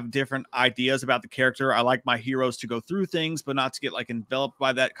just have different ideas about the character. I like my heroes to go through things, but not to get like enveloped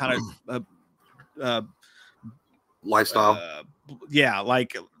by that kind of lifestyle. Yeah,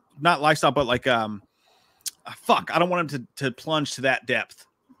 like not lifestyle, but like fuck. I don't want him to plunge to that depth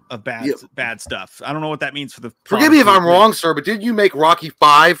of bad stuff. I don't know what that means for the. Forgive me if I'm wrong, sir, but didn't you make Rocky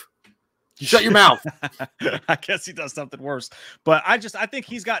 5? Shut your mouth. I guess he does something worse, but I think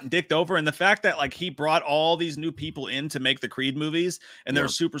he's gotten dicked over, and the fact that like he brought all these new people in to make the Creed movies, and they're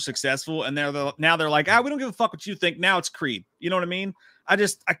super successful, and now they're like, we don't give a fuck what you think. Now it's Creed. You know what I mean? I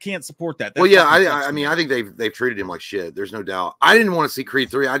can't support that. Well, yeah, I mean, I think they've treated him like shit. There's no doubt. I didn't want to see Creed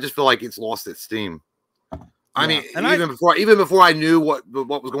 3. I just feel like it's lost its steam. I mean, and even before I knew what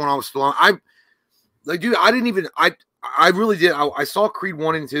was going on with Stallone, I really did. I saw Creed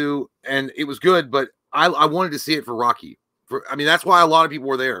 1 and 2, and it was good, but I wanted to see it for Rocky. I mean, that's why a lot of people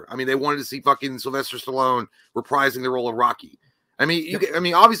were there. I mean, they wanted to see fucking Sylvester Stallone reprising the role of Rocky. I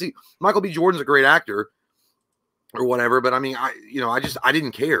mean, obviously Michael B. Jordan's a great actor or whatever, but I mean, I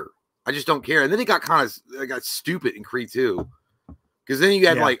didn't care. I just don't care. And then it got got stupid in Creed 2, because then you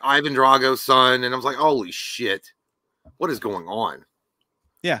had like Ivan Drago's son, and I was like, holy shit, what is going on?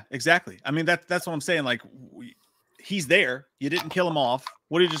 Yeah, exactly. I mean, that's what I'm saying. Like, he's there. You didn't kill him off.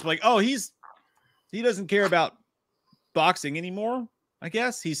 What are you just like? Oh, he doesn't care about boxing anymore. I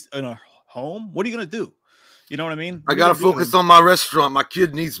guess he's in a home. What are you gonna do? You know what I mean? I gotta focus on my restaurant. My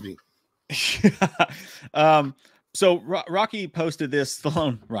kid needs me. So Rocky posted this.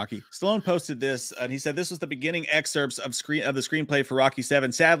 Stallone posted this, and he said this was the beginning excerpts of the screenplay for Rocky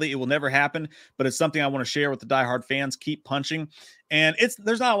 7. Sadly, it will never happen, but it's something I want to share with the diehard fans. Keep punching. And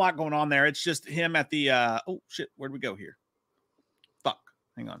there's not a lot going on there. It's just him at the oh shit, where'd we go here? Fuck.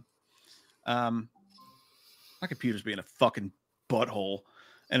 Hang on. My computer's being a fucking butthole,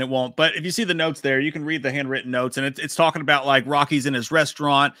 and it won't. But if you see the notes there, you can read the handwritten notes, and it's talking about like Rocky's in his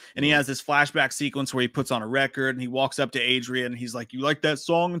restaurant, and he has this flashback sequence where he puts on a record, and he walks up to Adrian, and he's like, "You like that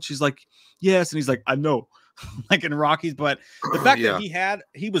song?" And she's like, "Yes." And he's like, "I know." Like in Rocky's, but the fact that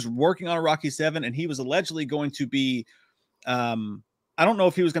he was working on a Rocky 7, and he was allegedly going to be I don't know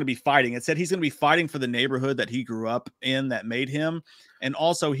if he was going to be fighting. It said he's going to be fighting for the neighborhood that he grew up in that made him, and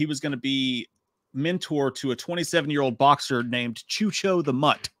also he was going to be mentor to a 27-year-old boxer named Chucho the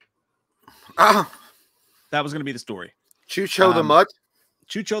Mutt. That was going to be the story. Chucho the Mutt?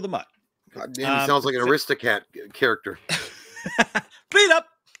 Chucho the Mutt. God damn, he sounds like an Aristocat character. Beat up.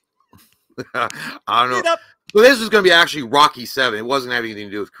 I don't know. But this was going to be actually Rocky 7. It wasn't having anything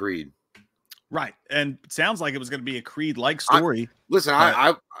to do with Creed. Right. And it sounds like it was going to be a Creed-like story.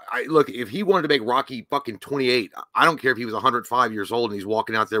 I look, if he wanted to make Rocky fucking 28, I don't care if he was 105 years old and he's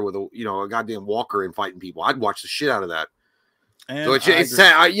walking out there with a goddamn walker and fighting people. I'd watch the shit out of that. And So it's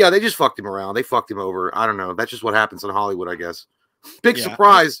sad. Yeah, they just fucked him around. They fucked him over. I don't know. That's just what happens in Hollywood, I guess. Big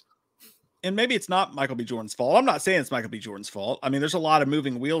surprise. And maybe it's not Michael B. Jordan's fault. I'm not saying it's Michael B. Jordan's fault. I mean, there's a lot of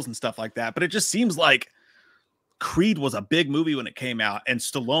moving wheels and stuff like that, but it just seems like Creed was a big movie when it came out, and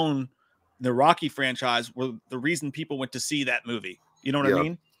Stallone, the Rocky franchise, were the reason people went to see that movie. You know what I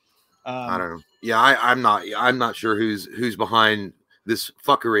mean? I don't know. Yeah, I'm not sure who's behind this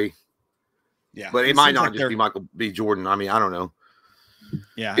fuckery. Yeah, but it might not just be Michael B. Jordan. I mean, I don't know.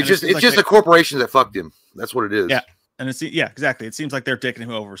 Yeah, it's just a corporation that fucked him. That's what it is. Yeah, and exactly. It seems like they're dicking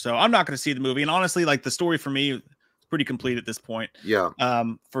him over. So I'm not going to see the movie. And honestly, like, the story for me is pretty complete at this point. Yeah.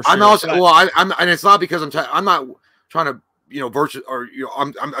 For sure. I'm also I'm and it's not because I'm not trying to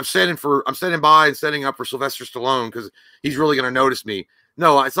I'm standing by and setting up for Sylvester Stallone because he's really going to notice me.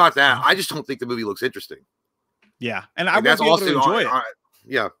 No, it's not that. I just don't think the movie looks interesting. Yeah, and I won't be able to enjoy it.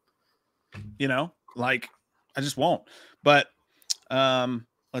 Yeah. You know, like, I just won't. But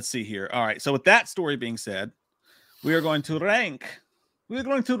let's see here. All right. So with that story being said, we are going to rank. We're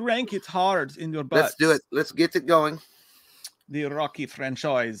going to rank it hard in your butt. Let's do it. Let's get it going. The Rocky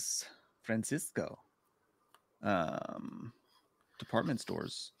franchise, Francisco. Department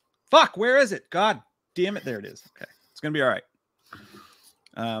stores. Fuck, where is it? God damn it. There it is. Okay. It's going to be all right.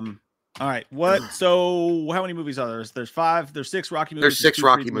 All right. What? So how many movies are there? There's 5. There's 6 Rocky movies. There's 6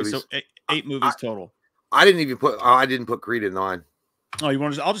 Rocky movies. So 8 movies total. I didn't put Creed in mine. Oh, you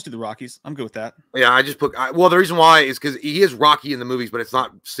want to? I'll just do the Rockies. I'm good with that. Yeah, I just put. Well, the reason why is because he is Rocky in the movies, but it's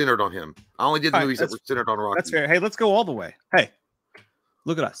not centered on him. I only did the movies that were centered on Rocky. That's fair. Hey, let's go all the way. Hey,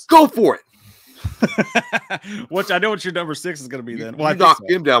 look at us. Go for it. I know what your number 6 is going to be then. Well, you knocked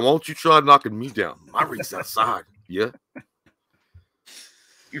him down. Why don't you try knocking me down? My ring's outside. Yeah.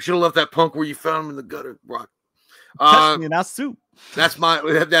 You should have left that punk where you found him in the gutter, Rock. Touch me and I'll sue. That's my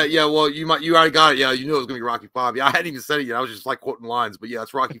that. Yeah, well, you already got it. Yeah, you knew it was gonna be Rocky 5. Yeah, I hadn't even said it yet. I was just like quoting lines, but yeah,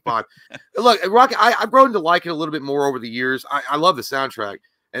 it's Rocky 5. Look, Rocky. I've grown to like it a little bit more over the years. I love the soundtrack,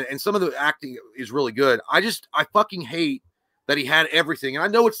 and some of the acting is really good. I fucking hate that he had everything, and I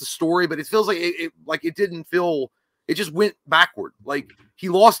know it's the story, but it feels like it didn't feel. It just went backward. Like he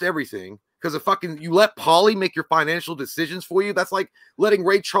lost everything. Because you let Paulie make your financial decisions for you. That's like letting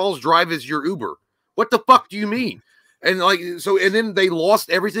Ray Charles drive as your Uber. What the fuck do you mean? And and then they lost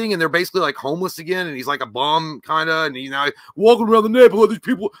everything and they're basically like homeless again. And he's like a bum kind of, and he's now walking around the neighborhood. These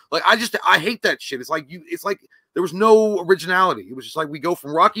people, like, I hate that shit. It's like there was no originality. It was just like we go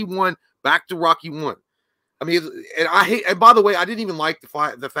from Rocky 1 back to Rocky 1. I mean, and by the way, I didn't even like the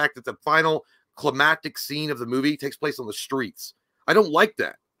fact that the final climactic scene of the movie takes place on the streets. I don't like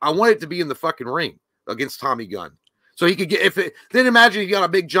that. I want it to be in the fucking ring against Tommy Gunn. So he could get, then imagine he got a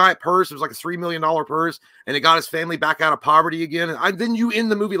big giant purse. It was like a $3 million purse and it got his family back out of poverty again. And then you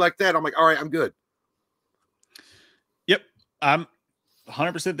end the movie like that. I'm like, all right, I'm good. Yep. I'm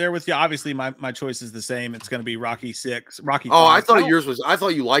 100% there with you. Obviously my choice is the same. It's going to be Rocky 6, Rocky 5. Oh, I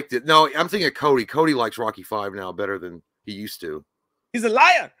thought you liked it. No, I'm thinking of Cody. Cody likes Rocky 5 now better than he used to. He's a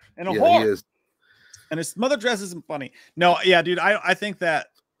liar and a whore. He is. And his mother dress isn't funny. No, yeah, dude. I think that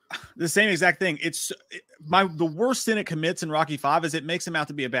the same exact thing. The worst sin it commits in Rocky 5 is it makes him out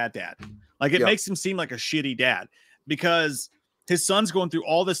to be a bad dad. Like it makes him seem like a shitty dad because his son's going through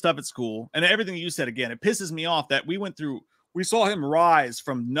all this stuff at school and everything you said again. It pisses me off that we saw him rise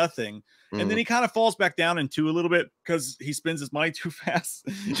from nothing and then he kind of falls back down into a little bit because he spends his money too fast.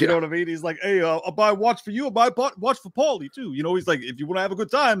 You know what I mean? He's like, hey, I'll buy a watch for you. I'll buy a watch for Paulie too. You know, he's like, if you want to have a good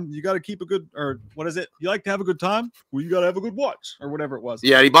time, you got to keep a good, or what is it? You like to have a good time? Well, you got to have a good watch or whatever it was.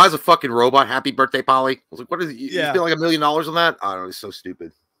 Yeah. He buys a fucking robot. Happy birthday, Paulie. I was like, what is it? You spend like $1 million on that? I don't know. It's so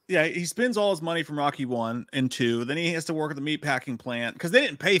stupid. Yeah, he spends all his money from Rocky 1 and 2. Then he has to work at the meatpacking plant because they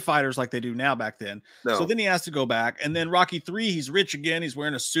didn't pay fighters like they do now back then. No. So then he has to go back. And then Rocky 3, he's rich again. He's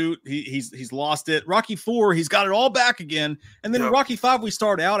wearing a suit. He's lost it. Rocky 4, he's got it all back again. And then Rocky 5, we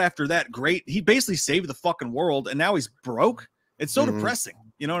start out after that great. He basically saved the fucking world, and now he's broke. It's so depressing.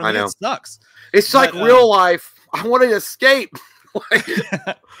 You know what I mean? It sucks. It's like real life. I want to escape.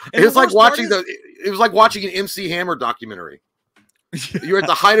 It was like watching an MC Hammer documentary. You're at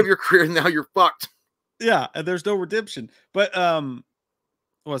the height of your career and now you're fucked. Yeah, and there's no redemption. But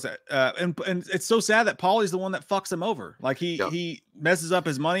what was that? And it's so sad that Paulie's the one that fucks him over. Like he messes up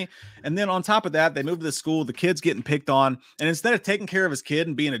his money, and then on top of that, they move to the school. The kid's getting picked on, and instead of taking care of his kid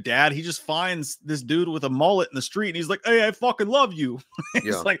and being a dad, he just finds this dude with a mullet in the street, and he's like, "Hey, I fucking love you."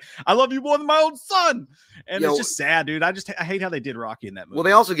 He's like, "I love you more than my own son," and it's just sad, dude. I hate how they did Rocky in that movie. Well,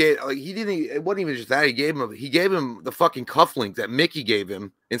 they also gave it wasn't even just that. He gave him the fucking cufflink that Mickey gave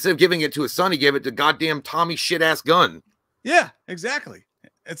him. Instead of giving it to his son, he gave it to goddamn Tommy shit ass Gunn. Yeah, exactly.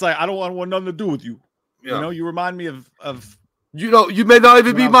 It's like, I don't want nothing to do with you. Yeah. You know, you remind me of You know, you may not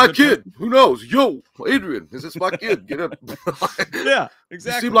even When I be was my a good kid. Who knows? Yo, Adrian, is this my kid? Get up. Yeah, You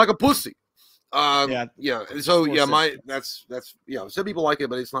exactly. seem like a pussy. Yeah. Yeah. So More yeah, sense. that's yeah. Some people like it,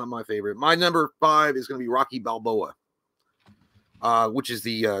 but it's not my favorite. My number 5 is going to be Rocky Balboa, which is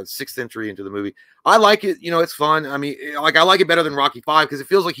the sixth entry into the movie. I like it. You know, it's fun. I mean, like I like it better than Rocky 5 because it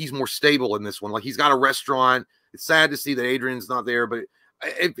feels like he's more stable in this one. Like he's got a restaurant. It's sad to see that Adrian's not there, but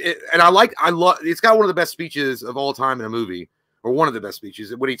and I love. It's got one of the best speeches of all time in a movie. Or one of the best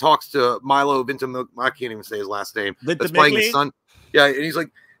speeches when he talks to Milo Ventimiglia. I can't even say his last name. That's playing his son. Yeah, and he's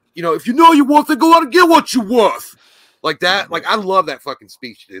like, you know, if you know you're worth it, go out and get what you're worth. Like that. Like I love that fucking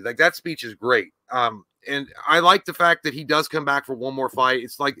speech, dude. Like that speech is great. And I like the fact that he does come back for one more fight.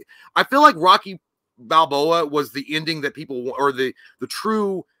 It's like I feel like Rocky Balboa was the ending that people or the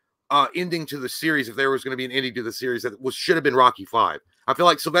true ending to the series. If there was going to be an ending to the series, that should have been Rocky 5. I feel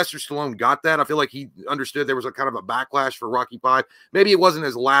like Sylvester Stallone got that. I feel like he understood there was a kind of a backlash for Rocky 5. Maybe it wasn't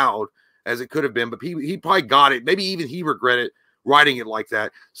as loud as it could have been, but he probably got it. Maybe even he regretted writing it like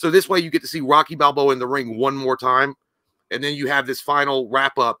that. So this way you get to see Rocky Balboa in the ring one more time. And then you have this final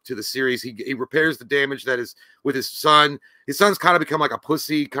wrap up to the series. He repairs the damage that is with his son. His son's kind of become like a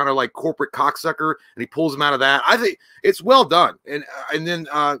pussy, kind of like corporate cocksucker, and he pulls him out of that. I think it's well done. And then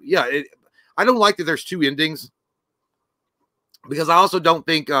yeah, I don't like that there's 2 endings. Because I also don't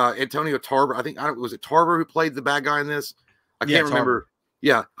think Antonio Tarver, was it Tarver who played the bad guy in this? I can't remember.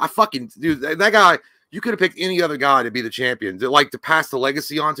 Yeah, I fucking, dude, that guy, you could have picked any other guy to be the champion, to pass the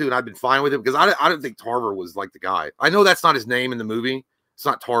legacy onto, and I've been fine with it because I don't think Tarver was like the guy. I know that's not his name in the movie. It's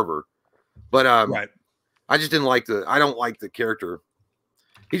not Tarver. But right. I just didn't like I don't like the character.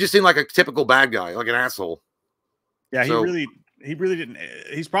 He just seemed like a typical bad guy, like an asshole. Yeah, he really didn't.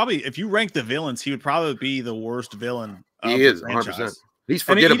 He's probably, if you rank the villains, he would probably be the worst villain. He is 100%. He's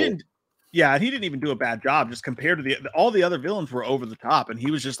forgettable. And he didn't even do a bad job. Just compared to all the other villains were over the top, and he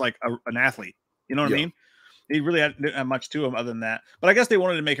was just like an athlete. You know what I mean? He really didn't have much to him other than that. But I guess they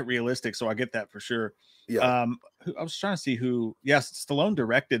wanted to make it realistic, so I get that for sure. Yeah. I was trying to see who. Yes, Stallone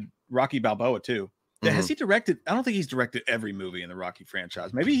directed Rocky Balboa too. Mm-hmm. Has he directed? I don't think he's directed every movie in the Rocky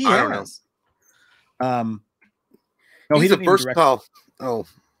franchise. Maybe he has. No, he's the first. Oh.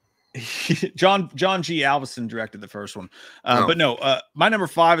 John G. Alvison directed the first one, but no, my number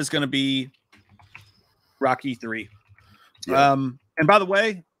 5 is going to be Rocky 3. Yeah. And by the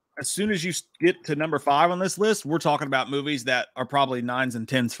way, as soon as you get to number 5 on this list, we're talking about movies that are probably 9s and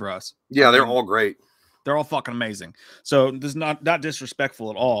 10s for us. Yeah, they're all great. They're all fucking amazing. So this is not disrespectful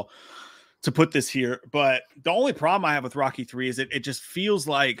at all to put this here, but the only problem I have with Rocky 3 is it just feels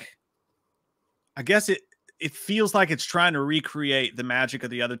like, I guess it feels like it's trying to recreate the magic of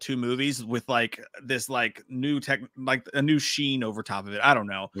the other 2 movies with like this like new like a new sheen over top of it. I don't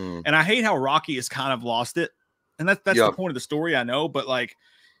know. And I hate how Rocky has kind of lost it. And that's the point of the story, I know, but like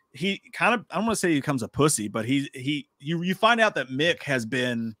he kind of, I don't want to say he becomes a pussy, but you find out that Mick has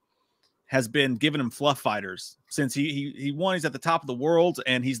been giving him fluff fighters since he won. He's at the top of the world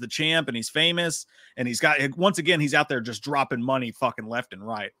and he's the champ and he's famous and he's out there just dropping money fucking left and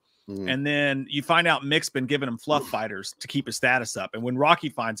right. And then you find out Mick's been giving him fluff fighters to keep his status up. And when Rocky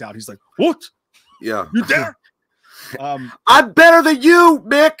finds out, he's like, "What? Yeah, you there? I'm better than you,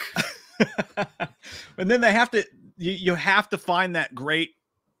 Mick." And then they have to, you have to find that great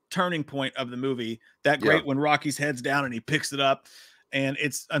turning point of the movie. When Rocky's head's down and he picks it up, and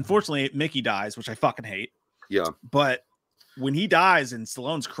it's unfortunately Mickey dies, which I fucking hate. Yeah, but when he dies and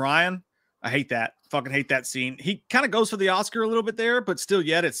Stallone's crying, I hate that. Fucking hate that scene. He kind of goes for the Oscar a little bit there, but still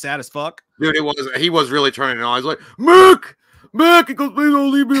yet it's sad as fuck. Dude, he was really turning it on. He's like, Mick, he goes, please don't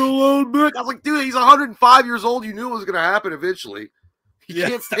leave me alone, Mick. I was like, dude, he's 105 years old. You knew it was going to happen eventually. He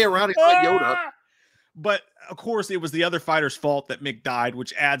can't stay around. He's like Yoda. But of course, it was the other fighter's fault that Mick died,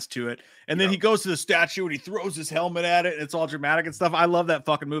 which adds to it. And then he goes to the statue and he throws his helmet at it. And it's all dramatic and stuff. I love that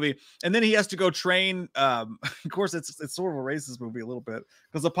fucking movie. And then he has to go train. Of course, it's sort of a racist movie a little bit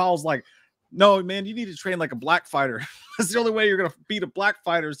because Apollo's like, no, man, you need to train like a black fighter. That's the only way you're going to beat a black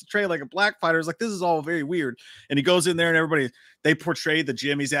fighter is to train like a black fighter. It's like, this is all very weird. And he goes in there and they portray the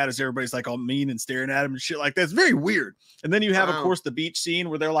gym he's at as everybody's like all mean and staring at him and shit like that. It's very weird. And then you have, of course, the beach scene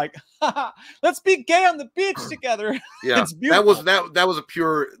where they're like, let's be gay on the beach together. Yeah, that was a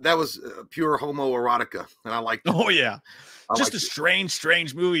pure homoerotica. And I like that. Oh, yeah. Just a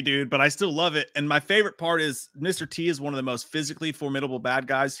strange movie, dude, but I still love it. And my favorite part is Mr. T is one of the most physically formidable bad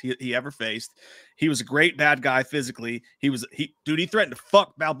guys he ever faced. He was a great bad guy physically. He threatened to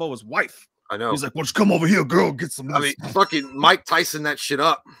fuck Balboa's wife. I know. He's like, well, just come over here, girl, get some. I mean, fucking Mike Tyson that shit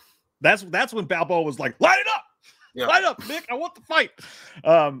up. That's when Balboa was like, light it up. Yeah. Light up, Mick. I want the fight.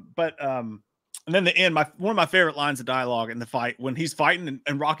 And then the end, one of my favorite lines of dialogue in the fight when he's fighting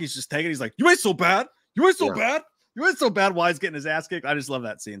and Rocky's just taking it. He's like, "You ain't so bad. You ain't so bad. You ain't so bad." While he's getting his ass kicked. I just love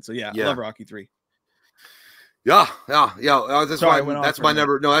that scene. So yeah. I love Rocky 3. Yeah. That's my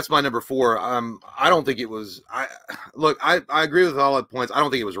number. No, that's my number 4. I don't think it was. I agree with all the points. I don't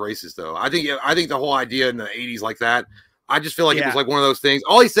think it was racist though. I think the whole idea in the 80s like that. I just feel like it was like one of those things.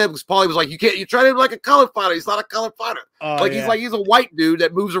 All he said was like, you try to be like a color fighter. He's not a color fighter. He's a white dude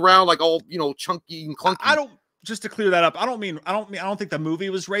that moves around like all, chunky and clunky. Just to clear that up. I don't think the movie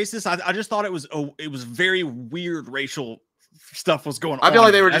was racist. I just thought it was very weird racial stuff was going on. I feel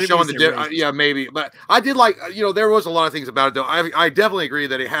like they were just showing the maybe. But I did like, there was a lot of things about it though. I definitely agree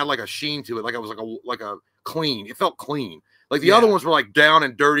that it had like a sheen to it. Like it was like a clean. It felt clean. Like the other ones were like down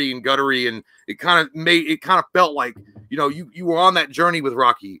and dirty and guttery, and it kind of felt like, you were on that journey with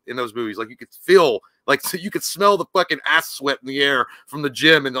Rocky in those movies. Like you could feel, you could smell the fucking ass sweat in the air from the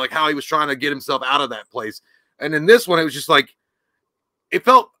gym and like how he was trying to get himself out of that place. And in this one, it was just like, it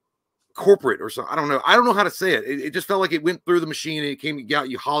felt corporate or something. I don't know how to say it. It just felt like it went through the machine and it got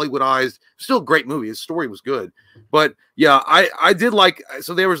you Hollywoodized. Still a great movie. His story was good, but yeah, I did like.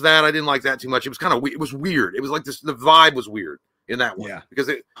 So there was that. I didn't like that too much. It was kind of it was weird. It was like this. The vibe was weird in that one because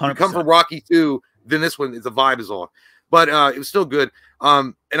you come from Rocky 2, then this one the vibe is off. But it was still good.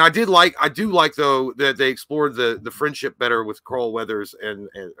 And I do like though that they explored the friendship better with Carl Weathers and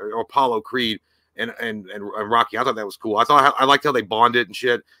Apollo Creed and Rocky. I thought that was cool. I liked how they bonded and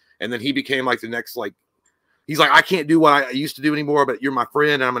shit. And then he became like the next, he's like, I can't do what I used to do anymore, but you're my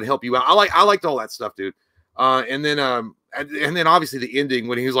friend and I'm going to help you out. I liked all that stuff, dude. And then obviously the ending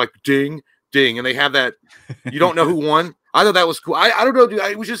when he was like, ding, ding. And they have that, you don't know who won. I thought that was cool. I don't know, dude.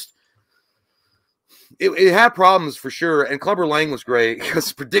 It was just, it had problems for sure. And Clubber Lang was great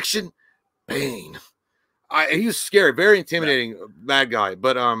because prediction, Bane. He was scary, very intimidating bad guy.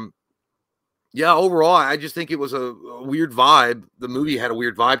 But, yeah, overall, I just think it was a weird vibe. The movie had a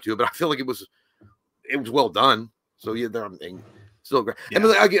weird vibe to it, but I feel like it was well done. So yeah, still great. Yeah. And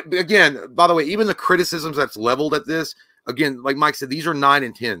again, by the way, even the criticisms that's leveled at this, again, like Mike said, these are 9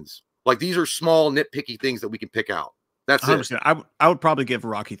 and 10s. Like these are small, nitpicky things that we can pick out. That's 100%. it. I would probably give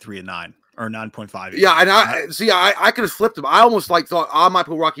Rocky 3 a 9 or 9.5. Yeah, and I could have flipped them. I almost thought I might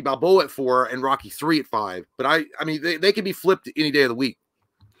put Rocky Balboa at 4 and Rocky 3 at 5. But I mean, they could be flipped any day of the week.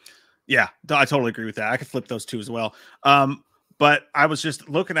 Yeah, I totally agree with that. I could flip those 2 as well. But I was just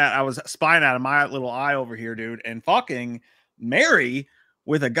I was spying out of my little eye over here, dude, and fucking Mary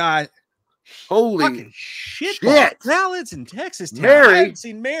with a guy. Holy fucking shit. Now it's in Texas town. Mary. I haven't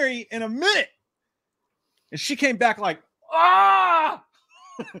seen Mary in a minute. And she came back like, ah!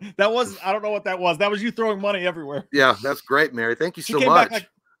 That wasn't, I don't know what that was. That was you throwing money everywhere. Yeah, that's great, Mary. Thank you so much. She came back like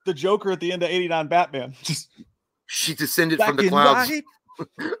the Joker at the end of 89 Batman. She descended from the clouds. White,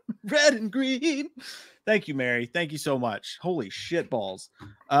 red and green. Thank you, Mary. Thank you so much. Holy shit balls.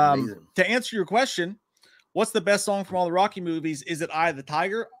 To answer your question, what's the best song from all the Rocky movies? Is it Eye of the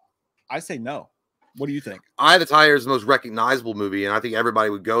Tiger? I say no. What do you think? Eye of the Tiger is the most recognizable movie, and I think everybody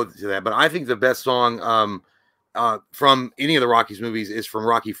would go to that. But I think the best song from any of the Rockies movies is from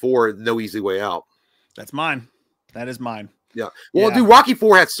Rocky 4, No Easy Way Out. That's mine. That is mine. Yeah. Well, dude, Rocky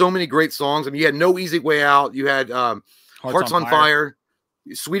 4 had so many great songs. I mean, you had No Easy Way Out. You had Hearts on Fire.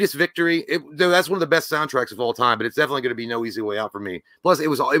 Sweetest Victory. That's one of the best soundtracks of all time, but it's definitely going to be No Easy Way Out for me. Plus, it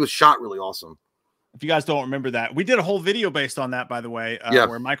was shot really awesome. If you guys don't remember that, we did a whole video based on that, by the way,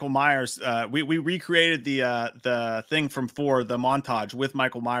 where Michael Myers, we recreated the thing from 4, the montage with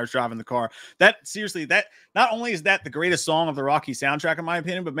Michael Myers driving the car. That seriously, that not only is that the greatest song of the Rocky soundtrack, in my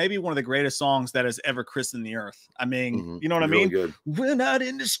opinion, but maybe one of the greatest songs that has ever christened the earth. I mean, you know what I mean? Good. We're not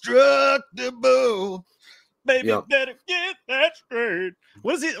indestructible. Baby, better get that straight.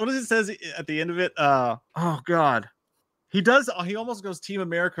 What does it says at the end of it? Oh God, he almost goes Team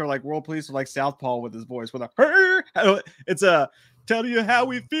America or like World Police or like Southpaw with his voice with a it's a tell you how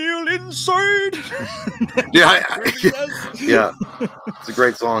we feel inside. Yeah, it's a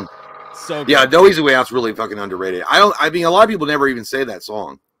great song. So good. Yeah, No Easy Way Out's really fucking underrated. I mean, a lot of people never even say that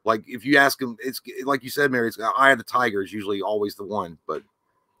song. Like if you ask them, it's like you said, Mary. It's Eye of the Tiger is usually always the one, but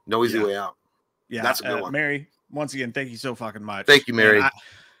No Easy Way Out. Yeah, that's a good one. Mary, once again, thank you so fucking much. Thank you, Mary.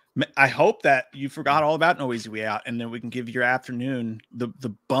 I hope that you forgot all about No Easy Way Out, and then we can give your afternoon the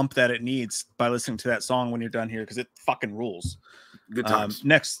bump that it needs by listening to that song when you're done here, because it fucking rules. Good times.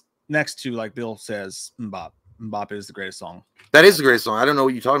 Next to, like Bill says, Mbop. Mbop is the greatest song. That is the greatest song. I don't know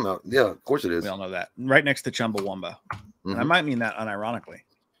what you're talking about. Yeah, of course it is. We all know that. Right next to Chumbawamba. And I might mean that unironically.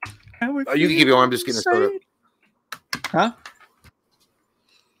 You can keep going. I'm just getting a soda. Huh?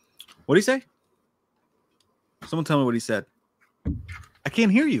 What did he say? Someone tell me what he said. I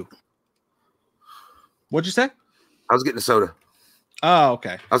can't hear you. What'd you say? I was getting a soda. Oh,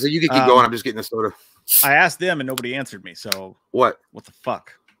 okay. I was like, you can keep going. I'm just getting a soda. I asked them and nobody answered me. So what? What the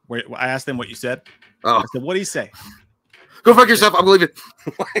fuck? I asked them what you said. Oh, I said, what do you say? Go fuck yourself. I'm leaving.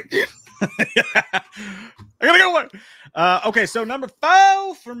 I gotta go. Okay, so number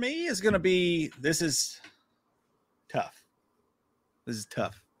 4 for me is gonna be. This is tough. This is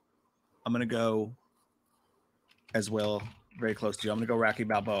tough. I'm gonna go as well. Very close to you. I'm gonna go Rocky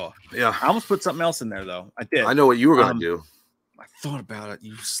Balboa. Yeah. I almost put something else in there though. I did. I know what you were gonna do. I thought about it.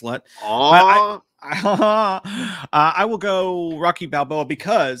 You slut. Oh. I will go Rocky Balboa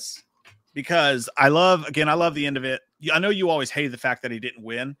because I love the end of it. I know you always hated the fact that he didn't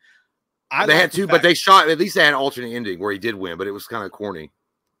win. They had to, but they shot. At least they had an alternate ending where he did win, but it was kind of corny.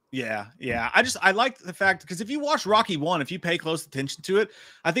 Yeah. I like the fact because if you watch Rocky 1, if you pay close attention to it,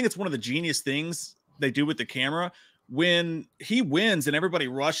 I think it's one of the genius things they do with the camera. When he wins and everybody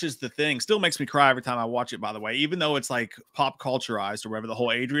rushes the thing, still makes me cry every time I watch it, by the way, even though it's like pop culturized or whatever, the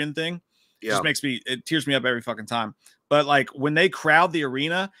whole Adrian thing. Yeah. Just makes me, it tears me up every fucking time. But like when they crowd the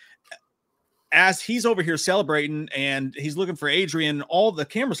arena, as he's over here celebrating and he's looking for Adrian, all the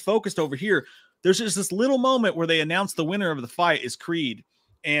cameras focused over here. There's just this little moment where they announce the winner of the fight is Creed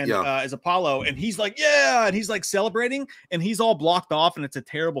and is Apollo, and he's like, yeah, and he's like celebrating, and he's all blocked off, and it's a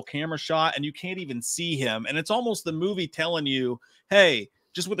terrible camera shot, and you can't even see him, and it's almost the movie telling you, hey,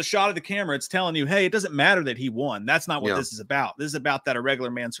 just with a shot of the camera, it's telling you, hey, it doesn't matter that he won. That's not what this is about. This is about that a regular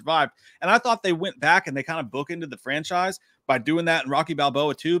man survived. And I thought they went back and they kind of bookended the franchise by doing that in Rocky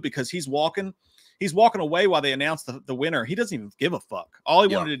Balboa too, because he's walking away while they announced the winner. He doesn't even give a fuck. All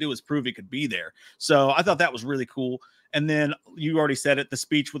he wanted to do was prove he could be there. So I thought that was really cool. And then you already said it, the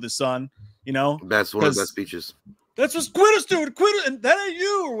speech with his son, you know, that's one of the best speeches. That's what Quitter's doing. Quitter, and that ain't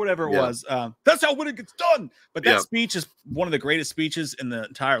you, or whatever it was. That's how winning gets done. But that speech is one of the greatest speeches in the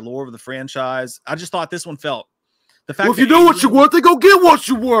entire lore of the franchise. I just thought this one felt the fact. Well, if you know what you want, then go get what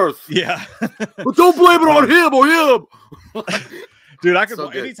you're worth. Yeah, but don't blame it on him or him. Dude, I could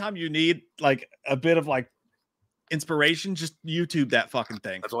anytime you need like a bit of like inspiration, just YouTube that fucking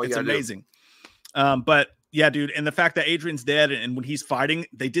thing. That's all you It's gotta amazing. But yeah, dude, and the fact that Adrian's dead and when he's fighting,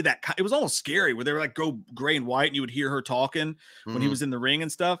 they did that. It was almost scary where they were like go gray and white, and you would hear her talking when he was in the ring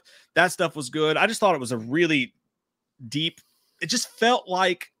and stuff. That stuff was good. I just thought it was a really deep. It just felt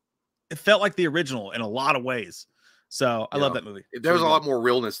like the original in a lot of ways. So I love that movie. There was a lot more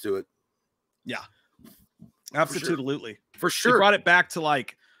realness to it. Yeah, absolutely, for sure. It brought it back to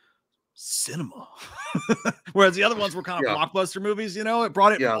like cinema, whereas the other ones were kind of blockbuster movies. You know, it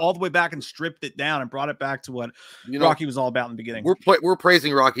brought it all the way back and stripped it down and brought it back to what Rocky was all about in the beginning. We're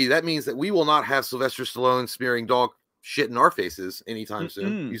praising Rocky. That means that we will not have Sylvester Stallone smearing dog shit in our faces anytime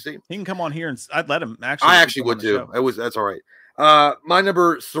soon. You see, he can come on here and I'd let him. Actually, I actually would too. That's all right. My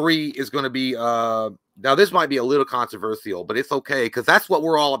number 3 is going to be now this might be a little controversial, but it's okay because that's what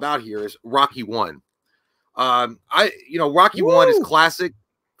we're all about here is Rocky 1. Rocky 1 is classic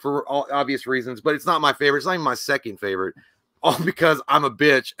for all obvious reasons, but it's not my favorite. It's not even my second favorite, all because I'm a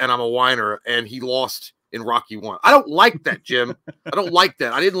bitch and I'm a whiner, and he lost in Rocky 1. I don't like that, Jim. I don't like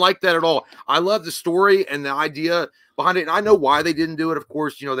that. I didn't like that at all. I love the story and the idea behind it, and I know why they didn't do it. Of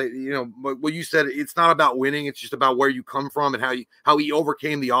course, what you said. It's not about winning. It's just about where you come from and how he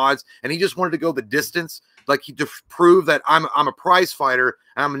overcame the odds, and he just wanted to go the distance, like to prove that I'm a prize fighter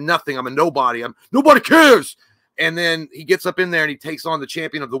and I'm nothing. I'm a nobody. Nobody cares. And then he gets up in there and he takes on the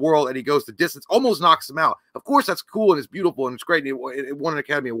champion of the world and he goes the distance, almost knocks him out. Of course, that's cool and it's beautiful and it's great. And it won an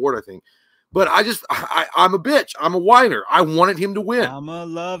Academy Award, I think. But I'm a bitch. I'm a whiner. I wanted him to win. I'm a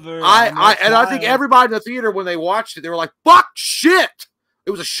lover. I think everybody in the theater, when they watched it, they were like, fuck shit.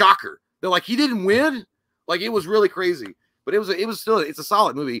 It was a shocker. They're like, he didn't win. Like, it was really crazy. But it's a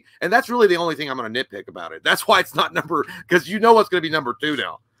solid movie. And that's really the only thing I'm going to nitpick about it. That's why it's not because you know what's going to be number 2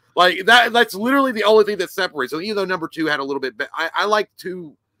 now. Like that's literally the only thing that separates. So even though number 2 had a little bit, I like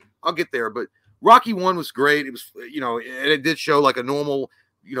 2. I'll get there. But Rocky 1 was great. It was, and it did show like a normal,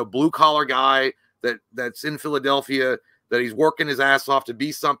 blue collar guy that's in Philadelphia, that he's working his ass off to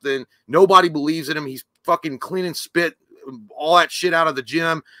be something. Nobody believes in him. He's fucking cleaning spit, all that shit out of the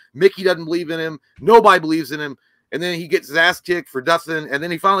gym. Mickey doesn't believe in him. Nobody believes in him. And then he gets his ass kicked for nothing. And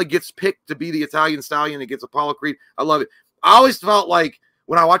then he finally gets picked to be the Italian Stallion against Apollo Creed. I love it. I always felt like,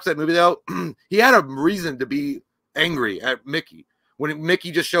 when I watched that movie, though, he had a reason to be angry at Mickey. When Mickey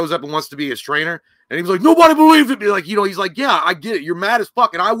just shows up and wants to be his trainer, and he was like, nobody believes it. Like, he's like, yeah, I get it. You're mad as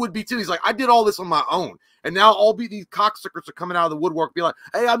fuck, and I would be too. He's like, I did all this on my own. And now these cocksuckers are coming out of the woodwork, be like,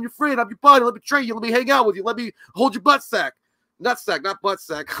 hey, I'm your friend. I'm your buddy. Let me train you. Let me hang out with you. Let me hold your butt sack. Nut sack, not butt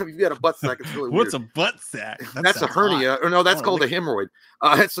sack. If you had a butt sack, it's really What's weird. a butt sack? That's a hernia. Or no, that's called a hemorrhoid.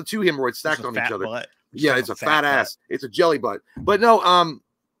 It's the 2 hemorrhoids stacked on each other. Butt. Yeah, it's a fat ass. It's a jelly butt. But no,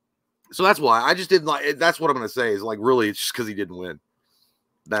 so that's why I just didn't like. That's what I'm gonna say is like really, it's just because he didn't win.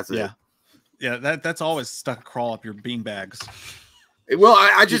 That's it. Yeah. That's always stuck a crawl up your bean bags. Well,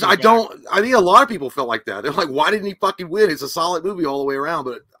 I think a lot of people felt like that. They're like, why didn't he fucking win? It's a solid movie all the way around,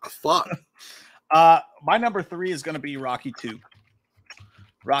 but fuck. My number 3 is going to be Rocky 2.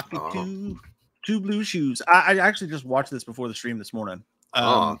 Rocky 2, Two Blue Shoes. I actually just watched this before the stream this morning.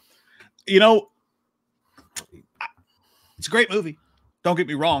 You know, it's a great movie. Don't get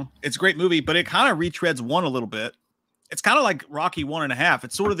me wrong. It's a great movie, but it kind of retreads 1 a little bit. It's kind of like Rocky 1.5.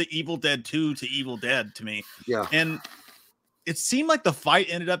 It's sort of the Evil Dead 2 to Evil Dead to me. Yeah. And it seemed like the fight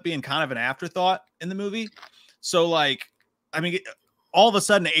ended up being kind of an afterthought in the movie. So, like, I mean, all of a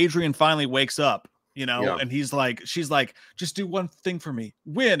sudden, Adrian finally wakes up, you know, and she's like, just do one thing for me,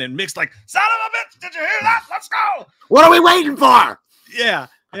 win. And Mick's like, son of a bitch, did you hear that? Let's go. What are we waiting for? Yeah.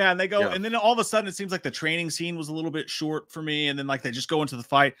 And they go, and then all of a sudden, it seems like the training scene was a little bit short for me. And then, like, they just go into the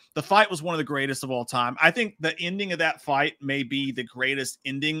fight. The fight was one of the greatest of all time. I think the ending of that fight may be the greatest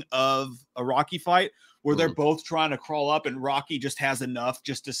ending of a Rocky fight, where they're both trying to crawl up and Rocky just has enough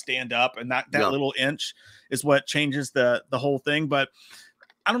just to stand up. And that little inch is what changes the whole thing. But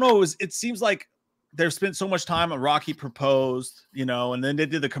I don't know. It seems like they've spent so much time on Rocky proposed, you know, and then they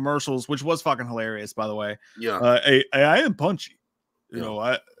did the commercials, which was fucking hilarious, by the way. Yeah. I am punchy, you know,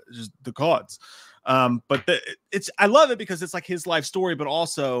 I just the cards. But I love it because it's like his life story, but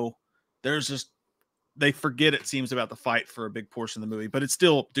also there's just, they forget, it seems, about the fight for a big portion of the movie, but it's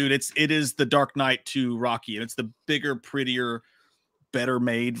still, dude, it is the Dark Knight to Rocky, and it's the bigger, prettier, better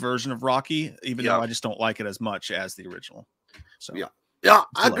made version of Rocky, even though I just don't like it as much as the original. So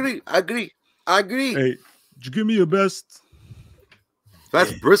I agree. Hey, did you give me your best?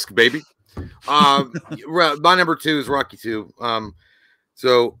 That's brisk, baby. My number 2 is Rocky 2.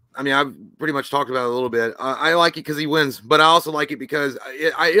 So, I mean, I've pretty much talked about it a little bit. I like it because he wins, but I also like it because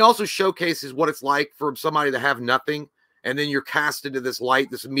it also showcases what it's like for somebody to have nothing, and then you're cast into this light,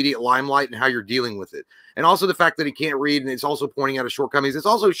 this immediate limelight, and how you're dealing with it. And also the fact that he can't read, and it's also pointing out his shortcomings. It's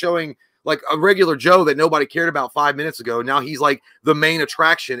also showing like a regular Joe that nobody cared about 5 minutes ago. Now he's like the main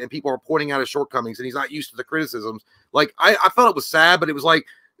attraction, and people are pointing out his shortcomings, and he's not used to the criticisms. Like, I felt it was sad, but it was like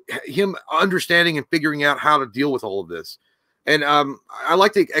him understanding and figuring out how to deal with all of this. And I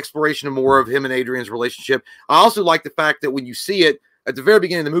like the exploration of more of him and Adrian's relationship. I also like the fact that when you see it at the very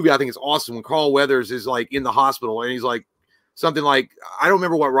beginning of the movie, I think it's awesome when Carl Weathers is like in the hospital and he's like something like, I don't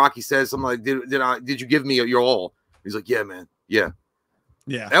remember what Rocky says. Something like, did you give me your all? He's like, yeah, man. Yeah.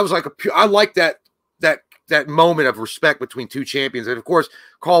 That was like I like that moment of respect between two champions. And of course,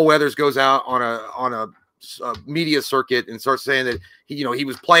 Carl Weathers goes out on a media circuit and starts saying that he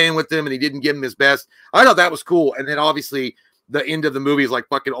was playing with them and he didn't give him his best. I thought that was cool. And then obviously the end of the movie is like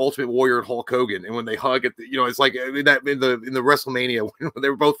fucking Ultimate Warrior and Hulk Hogan. And when they hug at it's like in the WrestleMania when they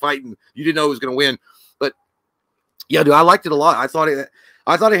were both fighting, you didn't know who was going to win. But yeah, dude, I liked it a lot. I thought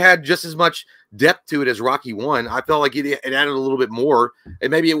it had just as much depth to it as Rocky 1. I felt like it added a little bit more,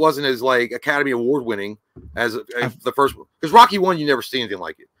 and maybe it wasn't as like Academy Award winning as the first one. Because Rocky 1, you never see anything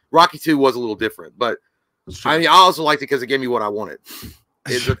like it. Rocky 2 was a little different, but I mean, I also liked it because it gave me what I wanted.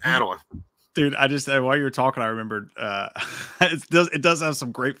 It's an add-on. Dude, I just while you were talking, I remembered it does have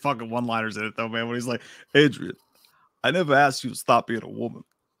some great fucking one-liners in it though, man. When he's like, Adrian, I never asked you to stop being a woman.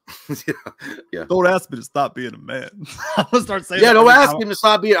 Yeah. Don't ask me to stop being a man. I'm gonna start saying, don't ask him to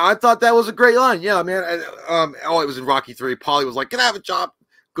stop being. I thought that was a great line. Yeah, man. It was in Rocky 3. Paulie was like, "Can I have a job?"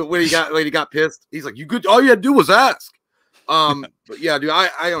 When he got pissed, he's like, "You good? All you had to do was ask." But yeah, dude,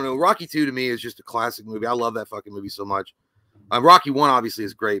 I don't know. Rocky 2 to me is just a classic movie. I love that fucking movie so much. Rocky 1 obviously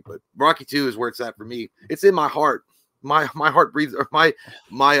is great, but Rocky 2 is where it's at for me. It's in my heart. My heart breathes. Or my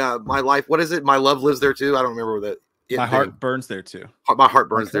life. What is it? My love lives there too. I don't remember that. My heart burns there too. My heart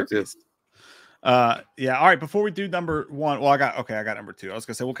burns there too. Yeah. All right. Before we do number 1, well, I got number 2. I was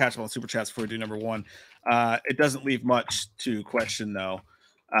gonna say we'll catch up on super chats before we do number 1. It doesn't leave much to question though.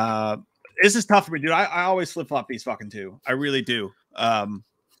 This is tough for me, dude. I always flip flop these fucking 2. I really do. I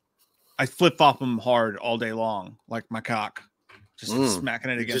flip flop them hard all day long, like my cock, just smacking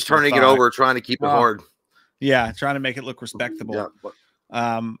it against. Just turning it over, trying to keep it hard. Yeah, trying to make it look respectable.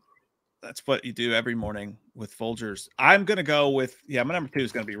 Yeah, that's what you do every morning with Folgers. I'm going to go with, my number 2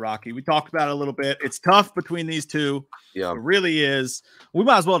 is going to be Rocky. We talked about it a little bit. It's tough between these 2. Yeah. It really is. We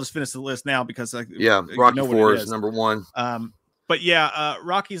might as well just finish the list now because Rocky 4 is number 1. But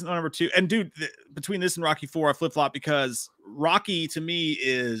Rocky's number 2. And dude, between this and Rocky 4, I flip-flop because Rocky to me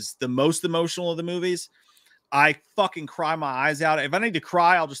is the most emotional of the movies. I fucking cry my eyes out. If I need to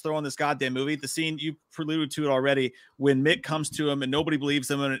cry, I'll just throw on this goddamn movie. The scene, you preluded to it already, when Mick comes to him and nobody believes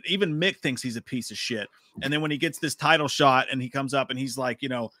him, and even Mick thinks he's a piece of shit. And then when he gets this title shot and he comes up and he's like, you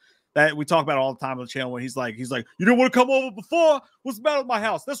know, that we talk about all the time on the channel, when he's like, you didn't want to come over before? What's the matter with my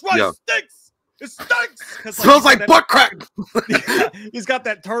house? That's right, it stinks. It stinks. Smells like butt crack. Yeah, he's got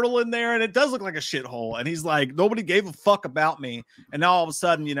that turtle in there, and it does look like a shithole. And he's like, nobody gave a fuck about me. And now all of a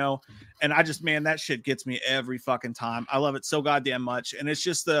sudden, you know, and I just, man, that shit gets me every fucking time. I love it so goddamn much. And it's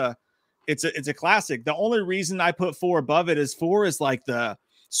just it's a classic. The only reason I put 4 above it is 4 is like the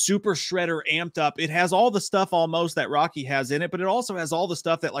super shredder amped up. It has all the stuff almost that Rocky has in it, but it also has all the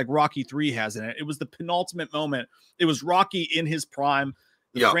stuff that like Rocky 3 has in it. It was the penultimate moment. It was Rocky in his prime.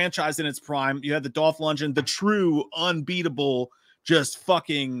 The franchise in its prime. You had the Dolph Lundgren, the true unbeatable, just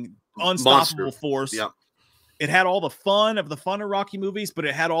fucking unstoppable force. Yeah. It had all the fun of Rocky movies, but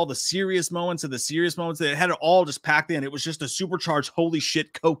it had all the serious moments of the serious moments. It had it all just packed in. It was just a supercharged, holy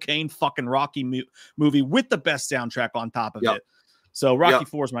shit, cocaine fucking Rocky movie with the best soundtrack on top of it. So Rocky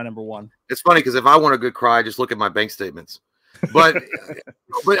 4 is my number 1. It's funny because if I want a good cry, just look at my bank statements. But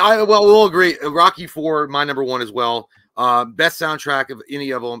we'll agree. Rocky 4, my number 1 as well. Best soundtrack of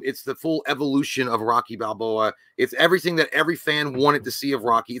any of them. It's the full evolution of Rocky Balboa. It's everything that every fan wanted to see of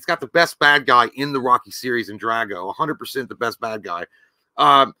Rocky. It's got the best bad guy in the Rocky series in Drago, 100% the best bad guy.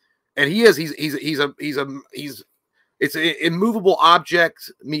 And it's an immovable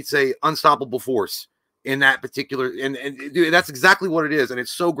object meets a unstoppable force in that particular. And dude, that's exactly what it is. And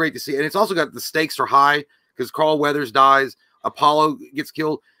it's so great to see. And it's also got the stakes are high because Carl Weathers dies, Apollo gets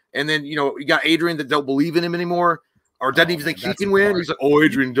killed, and then you got Adrian that don't believe in him anymore. Or doesn't even think he can win. He's like, oh,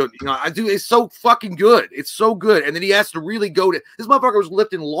 Adrian, it's so fucking good. It's so good. And then he has to really go to this motherfucker was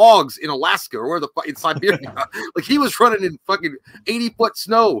lifting logs in Alaska or in Siberia. Like he was running in fucking 80-foot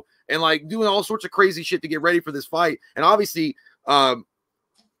snow and like doing all sorts of crazy shit to get ready for this fight. And obviously, Drago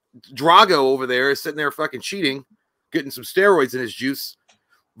over there is sitting there fucking cheating, getting some steroids in his juice.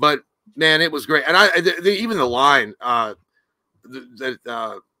 But man, it was great. And even the line that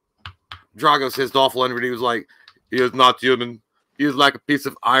Drago says, Dolph Lundgren, he was like, he is not human. He is like a piece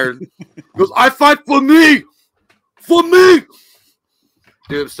of iron. He goes, I fight for me. For me.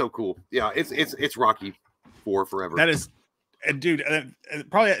 Dude, it's so cool. Yeah, it's Rocky 4 forever. That is, and dude,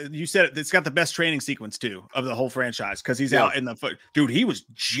 probably you said it, it's got the best training sequence too of the whole franchise because he's out in the foot. Dude, he was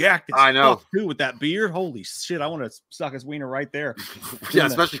jacked. I know too with that beard. Holy shit, I want to suck his wiener right there. Yeah,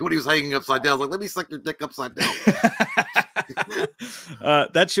 especially when he was hanging upside down. I was like, let me suck your dick upside down.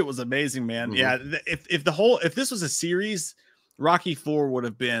 That shit was amazing, man. Yeah, if this was a series, Rocky 4 would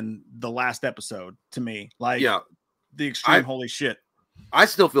have been the last episode to me. Like, the extreme holy shit. I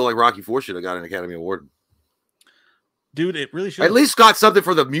still feel like Rocky 4 should have got an Academy Award. Dude, it really should. At least got something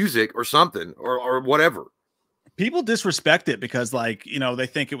for the music or something or whatever. People disrespect it because, like, they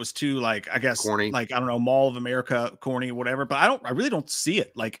think it was too, like, I guess, corny. Like, I don't know, Mall of America, corny, whatever. But I really don't see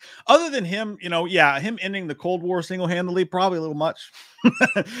it. Like, other than him, him ending the Cold War single-handedly, probably a little much.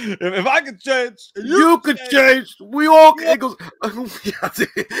 if I could change, you could change. We all can.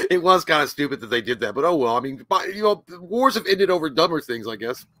 It was kind of stupid that they did that, but oh well. I mean, wars have ended over dumber things, I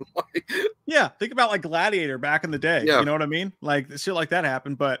guess. Yeah, think about like Gladiator back in the day. Yeah. You know what I mean? Like shit like that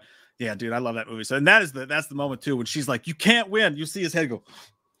happened, but. Yeah, dude, I love that movie. So, and that's the moment too when she's like, "You can't win." You see his head go,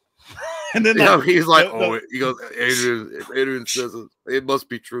 and then he's like, he goes, Adrian says it must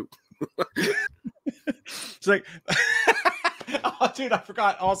be true. It's like, oh, dude, I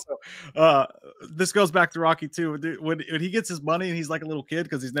forgot. Also, this goes back to Rocky too. When he gets his money and he's like a little kid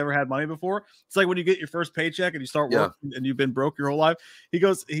because he's never had money before. It's like when you get your first paycheck and you start working and you've been broke your whole life. He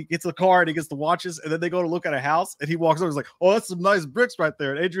gets a car and he gets the watches, and then they go to look at a house and he walks over. He's like, "Oh, that's some nice bricks right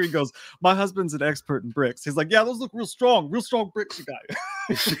there." And Adrian goes, "My husband's an expert in bricks." He's like, "Yeah, those look real strong bricks you got."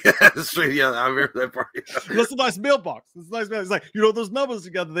 That's true. Yeah, I remember that part. That's a nice mailbox. It's a nice mailbox. He's like, those numbers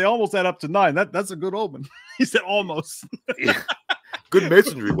together, they almost add up to 9. That's a good omen. He said almost. Yeah. Good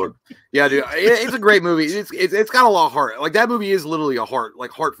masonry work. Yeah, dude, it's a great movie. It's got a lot of heart. Like that movie is literally a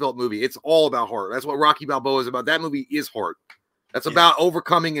heartfelt movie. It's all about heart. That's what Rocky Balboa is about. That movie is heart. That's about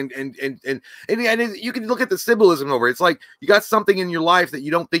overcoming and you can look at the symbolism over it. It's like you got something in your life that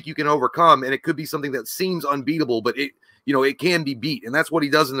you don't think you can overcome, and it could be something that seems unbeatable, but it can be beat, and that's what he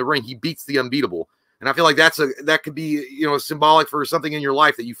does in the ring. He beats the unbeatable, and I feel like that could be symbolic for something in your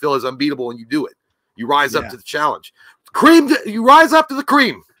life that you feel is unbeatable, and you do it. You rise up to the challenge. You rise up to the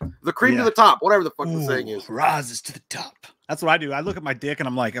cream to the top, whatever the fuck the saying is. Rises to the top. That's what I do. I look at my dick and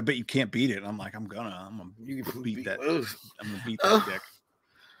I'm like, I bet you can't beat it. And I'm like, I'm gonna beat that. I'm gonna beat that dick.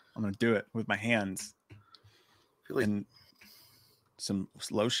 I'm gonna do it with my hands and some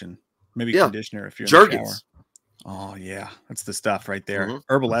lotion, maybe conditioner if you're in the shower. Oh yeah, that's the stuff right there. Mhm.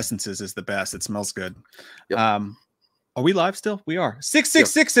 Herbal essences is the best. It smells good. Yep. Are we live still? We are.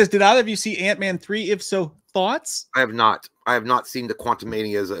 666 says, did either of you see Ant-Man 3? If so, thoughts? I have not. I have not seen the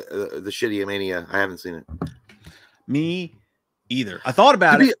Quantumania, the shitty Mania. I haven't seen it. Me either. I thought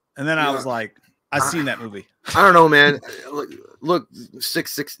about it, and then I yeah. was like, I've seen that movie. I don't know, man. Look,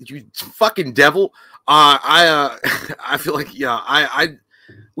 666, you fucking devil. I feel like,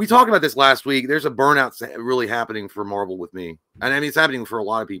 we talked about this last week. There's a burnout really happening for Marvel with me, and I mean it's happening for a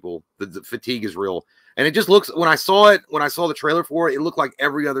lot of people. The fatigue is real, and it just looks. When I saw the trailer for it, it looked like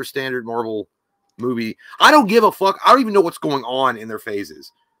every other standard Marvel movie. I don't give a fuck. I don't even know what's going on in their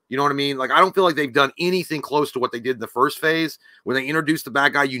phases. You know what I mean? Like, I don't feel like they've done anything close to what they did in the first phase. When they introduced the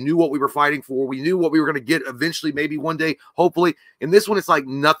bad guy, you knew what we were fighting for. We knew what we were going to get eventually, maybe one day, hopefully. In this one, it's like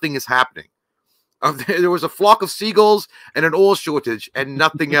nothing is happening. There was a flock of seagulls and an oil shortage and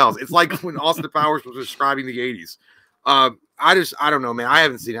nothing else. It's like when Austin Powers was describing the 80s. I don't know, man. I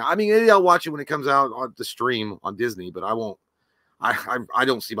haven't seen it. I mean, maybe I'll watch it when it comes out on the stream on Disney, but I won't. I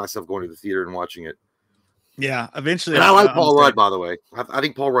don't see myself going to the theater and watching it. Yeah, eventually. And I like Paul Rudd, by the way. I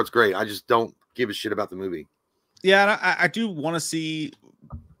think Paul Rudd's great. I just don't give a shit about the movie. Yeah, I do want to see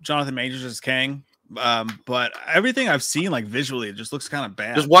Jonathan Majors as Kang, but everything I've seen, like visually, it just looks kind of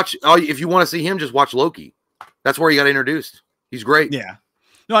bad. Just watch. If you want to see him, just watch Loki. That's where he got introduced. He's great. Yeah.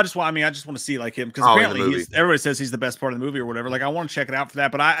 No, I just want to see like him because apparently everybody says he's the best part of the movie or whatever. Like I want to check it out for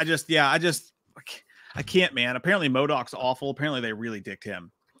that, but I can't, man. Apparently MODOK's awful. Apparently they really dicked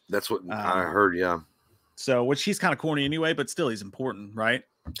him. That's what I heard. Yeah. So, which he's kind of corny anyway, but still he's important, right?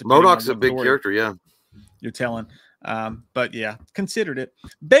 MODOK's a big character, yeah. You're telling. But yeah, considered it.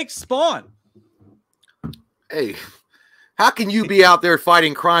 Baked Spawn. Hey, how can you be out there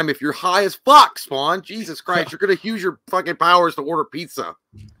fighting crime if you're high as fuck, Spawn? Jesus Christ, you're gonna use your fucking powers to order pizza.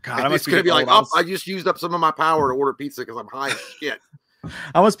 God, it's gonna be like, oh, I just used up some of my power to order pizza because I'm high as shit.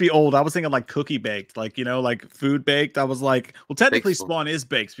 I must be old. I was thinking like cookie baked, like, you know, like food baked. I was like, well, technically Spawn is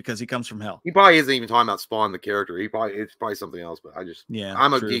baked because he comes from hell. He probably isn't even talking about Spawn the character. It's probably something else, but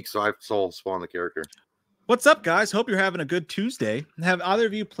I'm a geek, so I saw Spawn the character. What's up, guys? Hope you're having a good Tuesday. Have either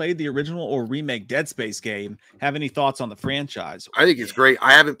of you played the original or remake Dead Space game? Have any thoughts on the franchise? I think it's great.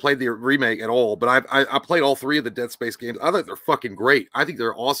 I haven't played the remake at all, but I played all three of the Dead Space games. I think they're fucking great. I think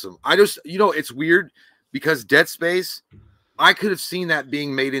they're awesome. It's weird because Dead Space, I could have seen that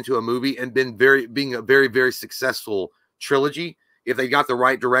being made into a movie and being a very, very successful trilogy if they got the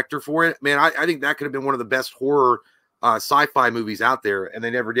right director for it. Man, I think that could have been one of the best horror sci-fi movies out there, and they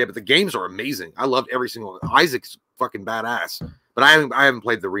never did. But the games are amazing. I loved every single one. Isaac's fucking badass. But I haven't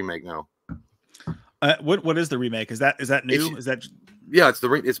played the remake now. What is the remake? Is that new? Yeah,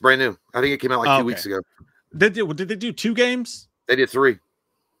 it's brand new. I think it came out like 2 weeks ago. Did they do 2 games? They did 3.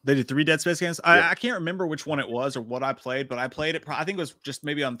 They did 3 Dead Space games. Yeah. I can't remember which one it was or what I played, but I played it. I think it was just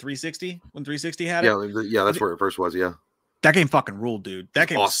maybe on 360 when 360 had it. Yeah, that's where it first was. Yeah, that game fucking ruled, dude. That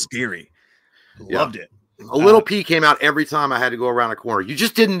game was scary. Loved it. A little pea came out every time I had to go around a corner. You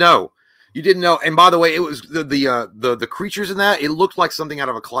just didn't know. You didn't know. And by the way, it was the creatures in that. It looked like something out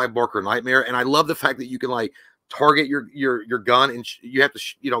of a Clive Barker nightmare. And I love the fact that you can like target your gun and you have to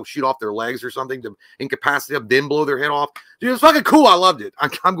shoot off their legs or something to incapacitate them, then blow their head off. Dude, it's fucking cool. I loved it.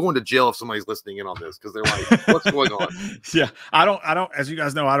 I'm going to jail if somebody's listening in on this because they're like, what's going on? Yeah, I don't. As you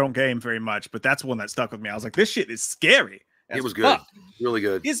guys know, I don't game very much, but that's one that stuck with me. I was like, this shit is scary. It was good. Really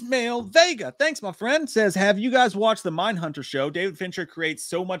good. Ismail Vega, thanks, my friend, says, have you guys watched the Mindhunter show? David Fincher creates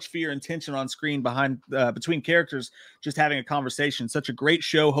so much fear and tension on screen between characters just having a conversation. Such a great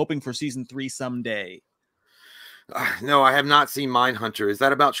show. Hoping for season 3 someday. No, I have not seen Mindhunter. Is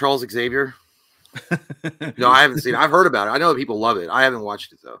that about Charles Xavier? No, I haven't seen it. I've heard about it. I know people love it. I haven't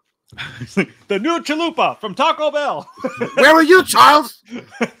watched it, though. The new chalupa from Taco Bell. Where were you, Charles?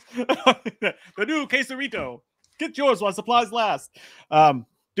 The new quesarito. Get yours while supplies last.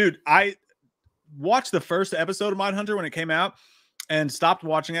 Dude, I watched the first episode of Mindhunter when it came out and stopped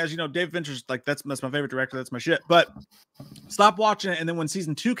watching it. As you know, David Fincher's like, that's my favorite director. That's my shit. But stopped watching it. And then when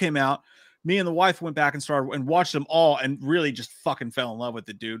season 2 came out, me and the wife went back and started and watched them all and really just fucking fell in love with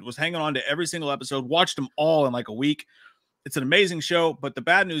it, dude. Was hanging on to every single episode, watched them all in like a week. It's an amazing show. But the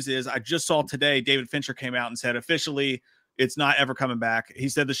bad news is I just saw today David Fincher came out and said officially it's not ever coming back. He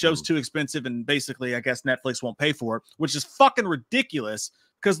said the show's too expensive and basically I guess Netflix won't pay for it, which is fucking ridiculous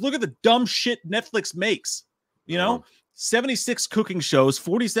because look at the dumb shit Netflix makes. You know, 76 cooking shows,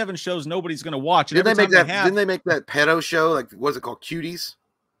 47 shows nobody's going to watch. And didn't they make that pedo show? Like, what's it called? Cuties?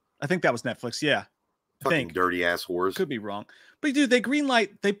 I think that was Netflix. Yeah. Fucking dirty ass whores. Could be wrong. But dude, they greenlight,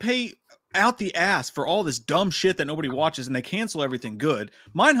 they pay out the ass for all this dumb shit that nobody watches, and they cancel everything good.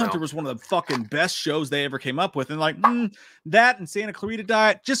 Mindhunter was one of the fucking best shows they ever came up with, and like that and Santa Clarita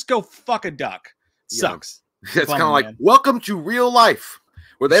Diet, just go fuck a duck. Sucks. It's kind of like welcome to real life,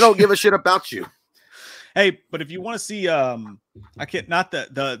 where they don't give a shit about you. Hey, but if you want to see, I can't, not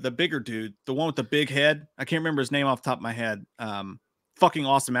the bigger dude, the one with the big head. I can't remember his name off the top of my head. Fucking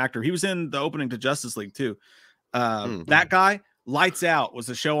awesome actor. He was in the opening to Justice League too. That guy. Lights Out was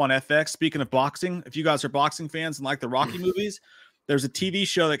a show on FX. Speaking of boxing, if you guys are boxing fans and like the Rocky movies, there's a TV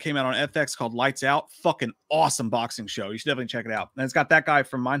show that came out on FX called Lights Out. Fucking awesome boxing show. You should definitely check it out. And it's got that guy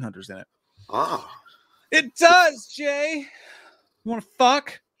from Mindhunters in it. Oh, it does, Jay. You want to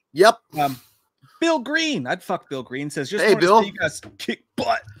fuck? Yep. Bill Green. I'd fuck Bill Green. Says, just hey, Bill. You guys kick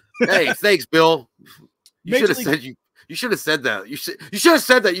butt. Hey, thanks, Bill. You should have said You should have said that. You should have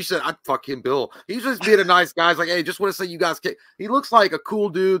said that. You said, I'd fuck him, Bill. He's just being a nice guy. He's like, hey, just want to say you guys kick. He looks like a cool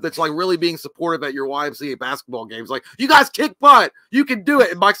dude that's like really being supportive at your YMCA basketball games. Like, you guys kick butt. You can do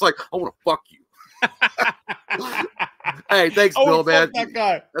it. And Mike's like, I want to fuck you. Hey, thanks, Bill, man. That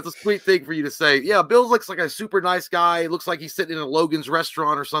guy. That's a sweet thing for you to say. Yeah, Bill looks like a super nice guy. Looks like he's sitting in a Logan's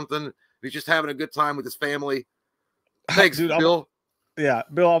restaurant or something. He's just having a good time with his family. Thanks, dude, Bill. Yeah,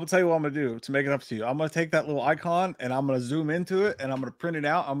 Bill, I'm gonna tell you what I'm gonna do to make it up to you. I'm gonna take that little icon and I'm gonna zoom into it and I'm gonna print it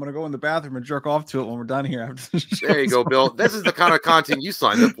out. I'm gonna go in the bathroom and jerk off to it when we're done here. After the show. There you go, Bill. This is the kind of content you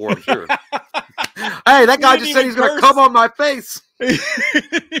signed up for, I'm sure. Hey, that guy just said he's gonna come on my face. He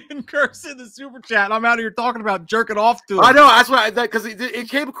didn't even curse in the super chat. I'm out here talking about jerking off to him. I know, that's why, because it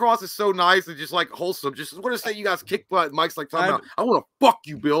came across as so nice and just like wholesome. Just want to say you guys kick butt. Mike's like talking about, I want to fuck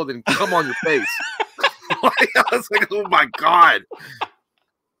you, Bill, then come on your face. I was like, oh my god.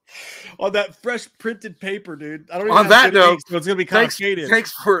 On that fresh printed paper, dude. I don't even on that note, so it's gonna be kind of shaded.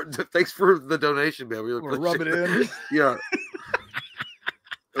 Thanks for the donation, man. We rub it in. Yeah.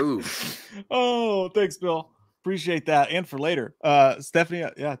 Ooh. Oh, thanks, Bill. Appreciate that. And for later, Stephanie.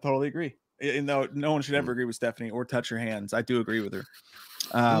 Yeah, totally agree. And though no one should ever agree with Stephanie or touch her hands, I do agree with her.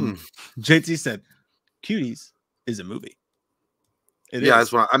 JT said, "Cuties" is a movie.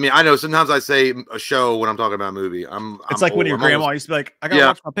 That's what I mean. I know sometimes I say a show when I'm talking about a movie. It's like when your grandma used to be like, I gotta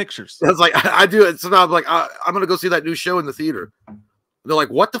watch my pictures. It's like I do it sometimes. I'm like, I'm gonna go see that new show in the theater. They're like,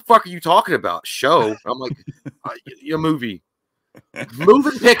 what the fuck are you talking about? Show? I'm like, your movie,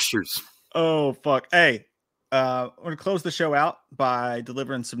 moving pictures. Oh fuck! Hey, I'm gonna close the show out by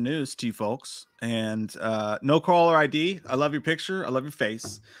delivering some news to you folks. And no caller ID. I love your picture. I love your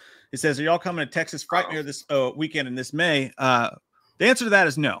face. It says, are y'all coming to Texas Fright Fair this weekend in this May? The answer to that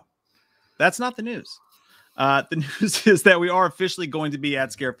is no. That's not the news. The news is that we are officially going to be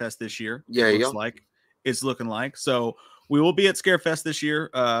at Scarefest this year. Yeah, it's looking like. So we will be at Scarefest this year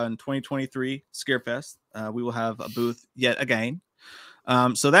in 2023 Scarefest. We will have a booth yet again.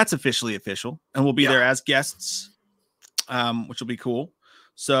 So that's officially official, and we'll be there as guests, which will be cool.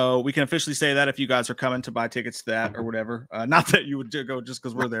 So we can officially say that if you guys are coming to buy tickets to that or whatever, not that you would go just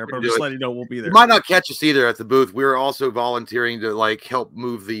because we're there, but just letting you know we'll be there. You might not catch us either at the booth. We're also volunteering to like help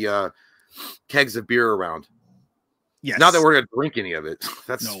move the kegs of beer around. Yes. Not that we're gonna drink any of it.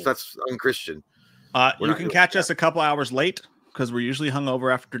 That's unchristian. You can catch us a couple hours late because we're usually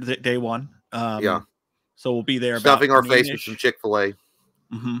hungover after day one. So we'll be there stuffing our face with some Chick-fil-A.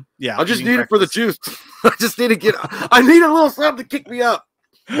 Yeah, I just need it for the juice. I just need to I need a little something to kick me up.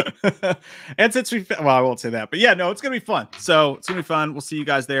 And since I won't say that, but yeah, no, it's gonna be fun. So it's gonna be fun. We'll see you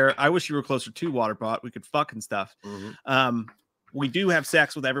guys there. I wish you were closer to Waterbot. We could fuck and stuff. We do have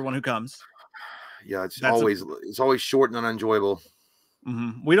sex with everyone who comes. Yeah, it's always short and unenjoyable.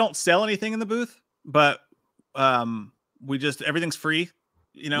 We don't sell anything in the booth, but we just everything's free.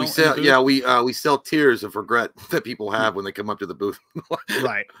 You know, we sell tears of regret that people have when they come up to the booth.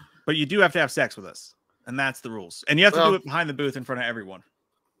 Right, but you do have to have sex with us, and that's the rules. And you have to do it behind the booth in front of everyone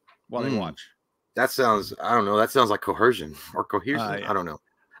while they watch. That sounds, I don't know. That sounds like coercion or cohesion. I don't know.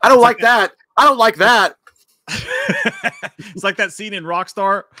 I don't like that. I don't like that. It's like that scene in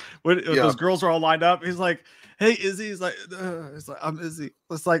Rockstar when those girls are all lined up. He's like, "Hey, Izzy." He's like, "I'm Izzy."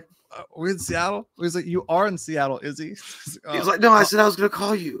 It's like, we're in Seattle. He's like, "You are in Seattle, Izzy." He's like, "No, I said I was going to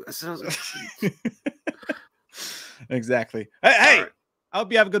call you." I said I was going to call you. Exactly. Hey, I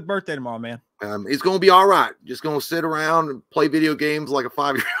hope you have a good birthday tomorrow, man. It's going to be all right. Just going to sit around and play video games like a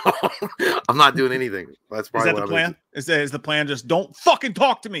 5-year-old. I'm not doing anything. That's probably the plan. Is the plan just don't fucking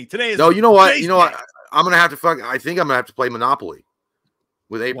talk to me today? Is no, you know what? You know what? I'm going to have to I think I'm going to have to play Monopoly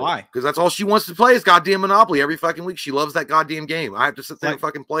with April. Why? Because that's all she wants to play is goddamn Monopoly every fucking week. She loves that goddamn game. I have to sit there and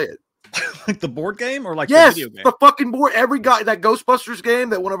fucking play it. Like the board game or like the video game? The fucking board. Every guy, that Ghostbusters game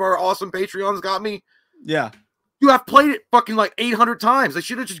that one of our awesome Patreons got me. Yeah. Dude, I've played it fucking like 800 times. They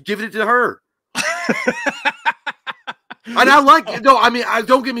should have just given it to her. And I like, no, I mean,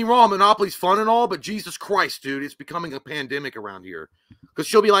 don't get me wrong, Monopoly's fun and all, but Jesus Christ, dude, it's becoming a pandemic around here. Because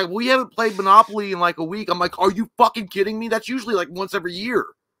she'll be like, we haven't played Monopoly in like a week. I'm like, are you fucking kidding me? That's usually like once every year.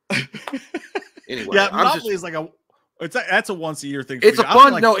 Anyway, Yeah, Monopoly is like that's a once a year thing. It's a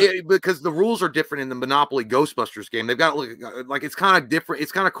fun, because the rules are different in the Monopoly Ghostbusters game. They've got like it's kind of different.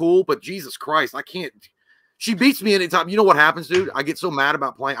 It's kind of cool, but Jesus Christ, I can't. She beats me anytime. You know what happens, dude? I get so mad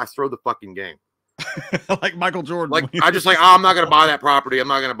about playing, I throw the fucking game. Like Michael Jordan. Like I just like, oh, I'm not gonna buy that property. I'm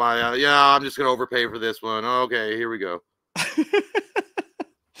not gonna buy that. Yeah, I'm just gonna overpay for this one. Okay, here we go.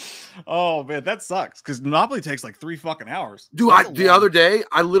 Oh man, that sucks because Monopoly takes like 3 fucking hours. Dude, the other day,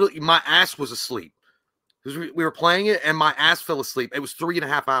 I literally my ass was asleep because we were playing it and my ass fell asleep. It was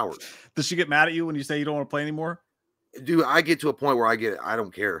 3.5 hours. Does she get mad at you when you say you don't want to play anymore? Dude, I get to a point where I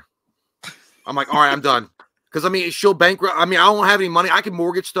don't care. I'm like, all right, I'm done. Because I mean, she'll bankrupt. I mean, I don't have any money. I can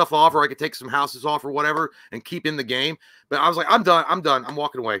mortgage stuff off, or I could take some houses off, or whatever, and keep in the game. But I was like, I'm done. I'm done. I'm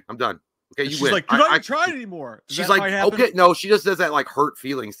walking away. I'm done. Okay, you she's win. Like, you're not even trying anymore. She's like, okay, no, she just does that like hurt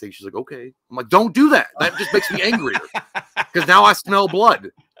feelings thing. She's like, okay. I'm like, don't do that. That just makes me angrier. Because now I smell blood.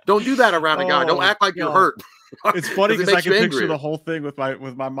 Don't do that around a guy. Don't act like you're hurt. It's funny because I can picture the whole thing with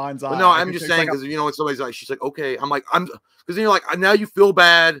my mind's eye. Well, no, I'm just saying because when somebody's like, she's like, okay. I'm like, because then you're like, now you feel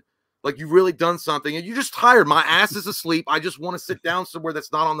bad. Like you've really done something and you're just tired. My ass is asleep. I just want to sit down somewhere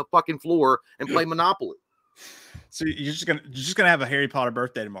that's not on the fucking floor and play Monopoly. So you're just gonna have a Harry Potter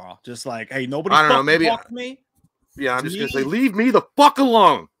birthday tomorrow. Just like, hey, nobody. I don't know. Maybe talk to me. Yeah, I'm just gonna say, leave me the fuck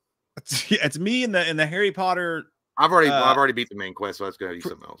alone. It's me in the Harry Potter. I've already beat the main quest, so that's gonna be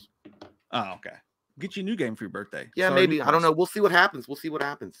something else. Oh, okay. Get you a new game for your birthday. Yeah, maybe. I don't know. We'll see what happens.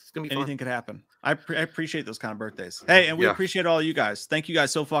 It's gonna be anything could happen. I appreciate those kind of birthdays. Hey, and we appreciate all you guys. Thank you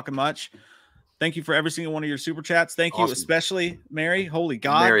guys so fucking much. Thank you for every single one of your super chats. Thank you, especially Mary. Holy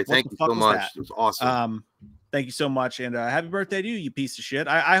God, Mary, thank you so much. It was awesome. Thank you so much, and happy birthday to you, you piece of shit.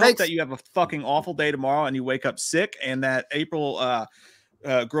 I hope that you have a fucking awful day tomorrow, and you wake up sick, and that April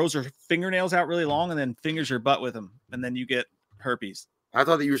grows her fingernails out really long, and then fingers your butt with them, and then you get herpes. I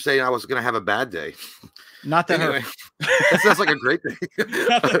thought that you were saying I was going to have a bad day. Not that anyway, that sounds like a great thing.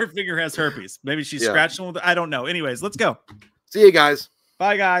 Not that her finger has herpes. Maybe she's scratching with it. I don't know. Anyways, let's go. See you guys.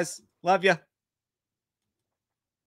 Bye, guys. Love you.